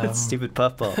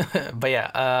puffball. But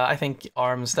yeah, I think the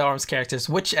ARMS characters,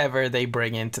 whichever they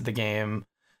bring into the game,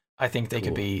 I think they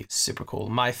could be super cool.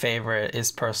 My favorite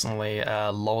is personally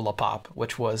Lola Pop,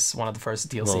 which was one of the first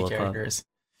DLC characters.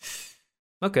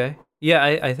 Okay. Yeah,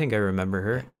 I think I remember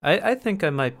her. I think I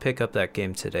might pick up that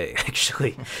game today,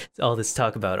 actually. All this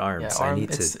talk about ARMS. Yeah, I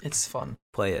need it's fun.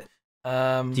 Play it.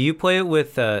 Do you play it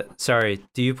with do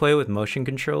you play it with motion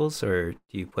controls, or do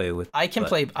you play it with I can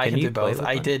do both.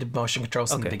 I did motion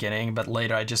controls in the beginning, but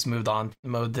later I just moved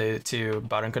to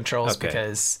button controls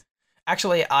because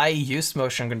actually I used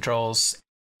motion controls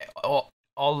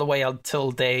all the way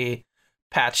until they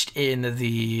patched in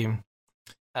the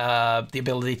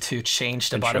ability to change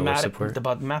the button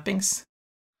mappings.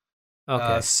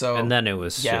 Okay. So and then it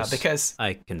was yeah, just, because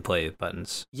I can play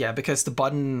buttons. yeah, because the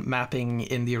button mapping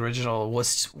in the original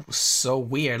was so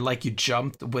weird. Like you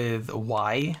jumped with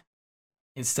Y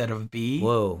instead of B.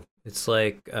 Whoa. It's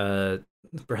like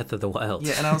Breath of the Wild.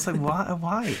 Yeah, and I was like,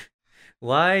 why?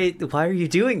 Why are you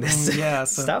doing this? Yeah,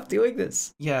 so, Stop doing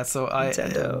this. Yeah, so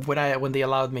Nintendo. when they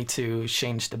allowed me to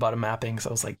change the button mappings,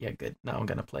 I was like, yeah, good. Now I'm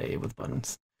gonna play with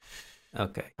buttons.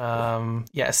 Okay.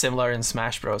 Yeah, similar in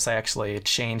Smash Bros. I actually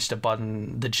changed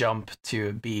the jump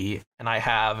to B, and I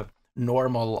have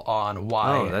normal on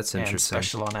Y. Oh, that's and interesting.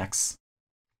 Special on X.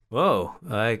 Whoa,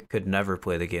 I could never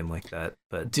play the game like that.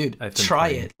 But Dude, I've been try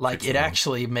playing it. Like it long.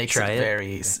 actually makes Try it it?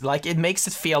 very Okay. like it makes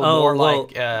it feel Oh,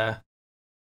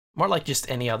 more like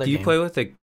just any other Do game. you play with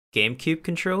a GameCube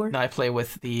controller? No, I play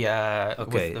with the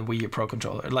Okay. with the Wii U Pro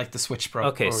controller, like the Switch Pro.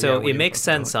 Okay, or, so Wii U it makes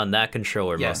Pro sense on that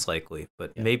controller Yeah. most likely,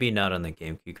 but Yeah. maybe not on the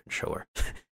GameCube controller,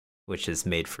 which is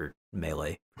made for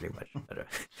Melee pretty much.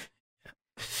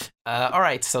 All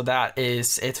right, so that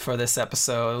is it for this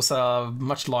episode. It was a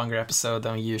much longer episode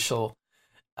than usual.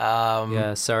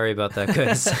 Yeah, sorry about that,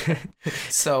 guys.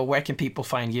 So where can people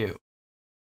find you?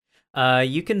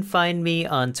 You can find me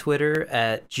on Twitter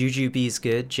at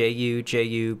JujuBeesGood,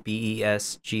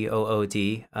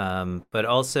 JujuBeesGood. But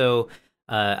also,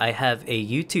 I have a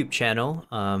YouTube channel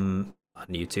on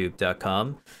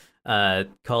YouTube.com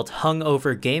called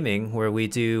Hungover Gaming, where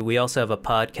we also have a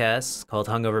podcast called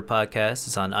Hungover Podcast.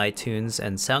 It's on iTunes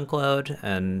and SoundCloud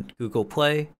and Google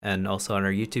Play, and also on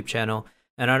our YouTube channel.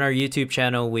 And on our YouTube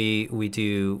channel, we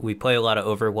play a lot of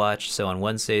Overwatch. So on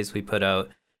Wednesdays, we put out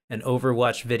an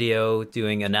Overwatch video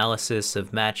doing analysis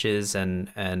of matches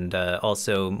and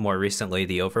also more recently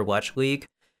the Overwatch League.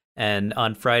 And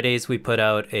on Fridays, we put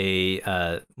out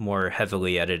a more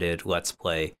heavily edited Let's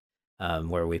Play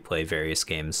where we play various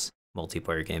games,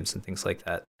 multiplayer games and things like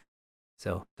that.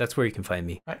 So that's where you can find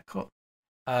me. All right, cool.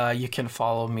 You can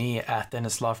follow me at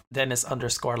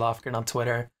Dennis_Lofgren on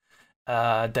Twitter.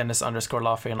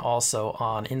 Dennis_Lofgren also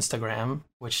on Instagram,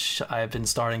 which I've been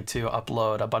starting to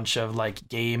upload a bunch of like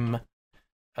game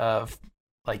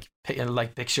like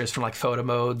pictures from like photo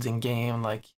modes in game,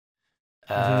 like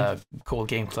cool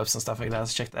game clips and stuff like that.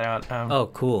 So check that out. Oh,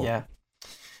 cool. Yeah.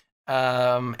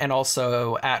 And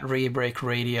also at Rebreak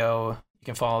Radio, you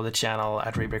can follow the channel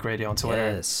at Rebreak Radio on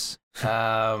Twitter. Yes.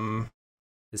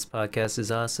 This podcast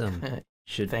is awesome.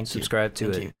 Should subscribe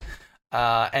to Thank it. you.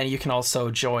 And you can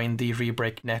also join the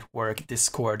Rebreak Network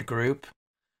Discord group.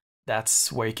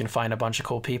 That's where you can find a bunch of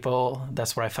cool people.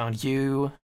 That's where I found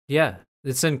you. Yeah,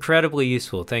 it's incredibly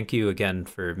useful. Thank you again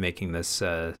for making this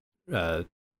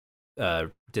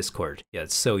Discord. Yeah,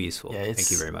 it's so useful. Yeah, Thank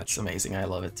you very much. It's amazing. I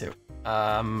love it too.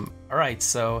 All right,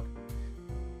 so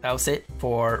that was it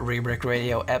for Rebreak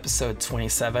Radio episode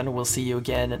 27. We'll see you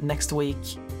again next week.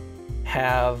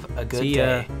 Have a good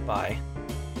day. Bye.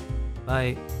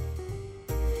 Bye.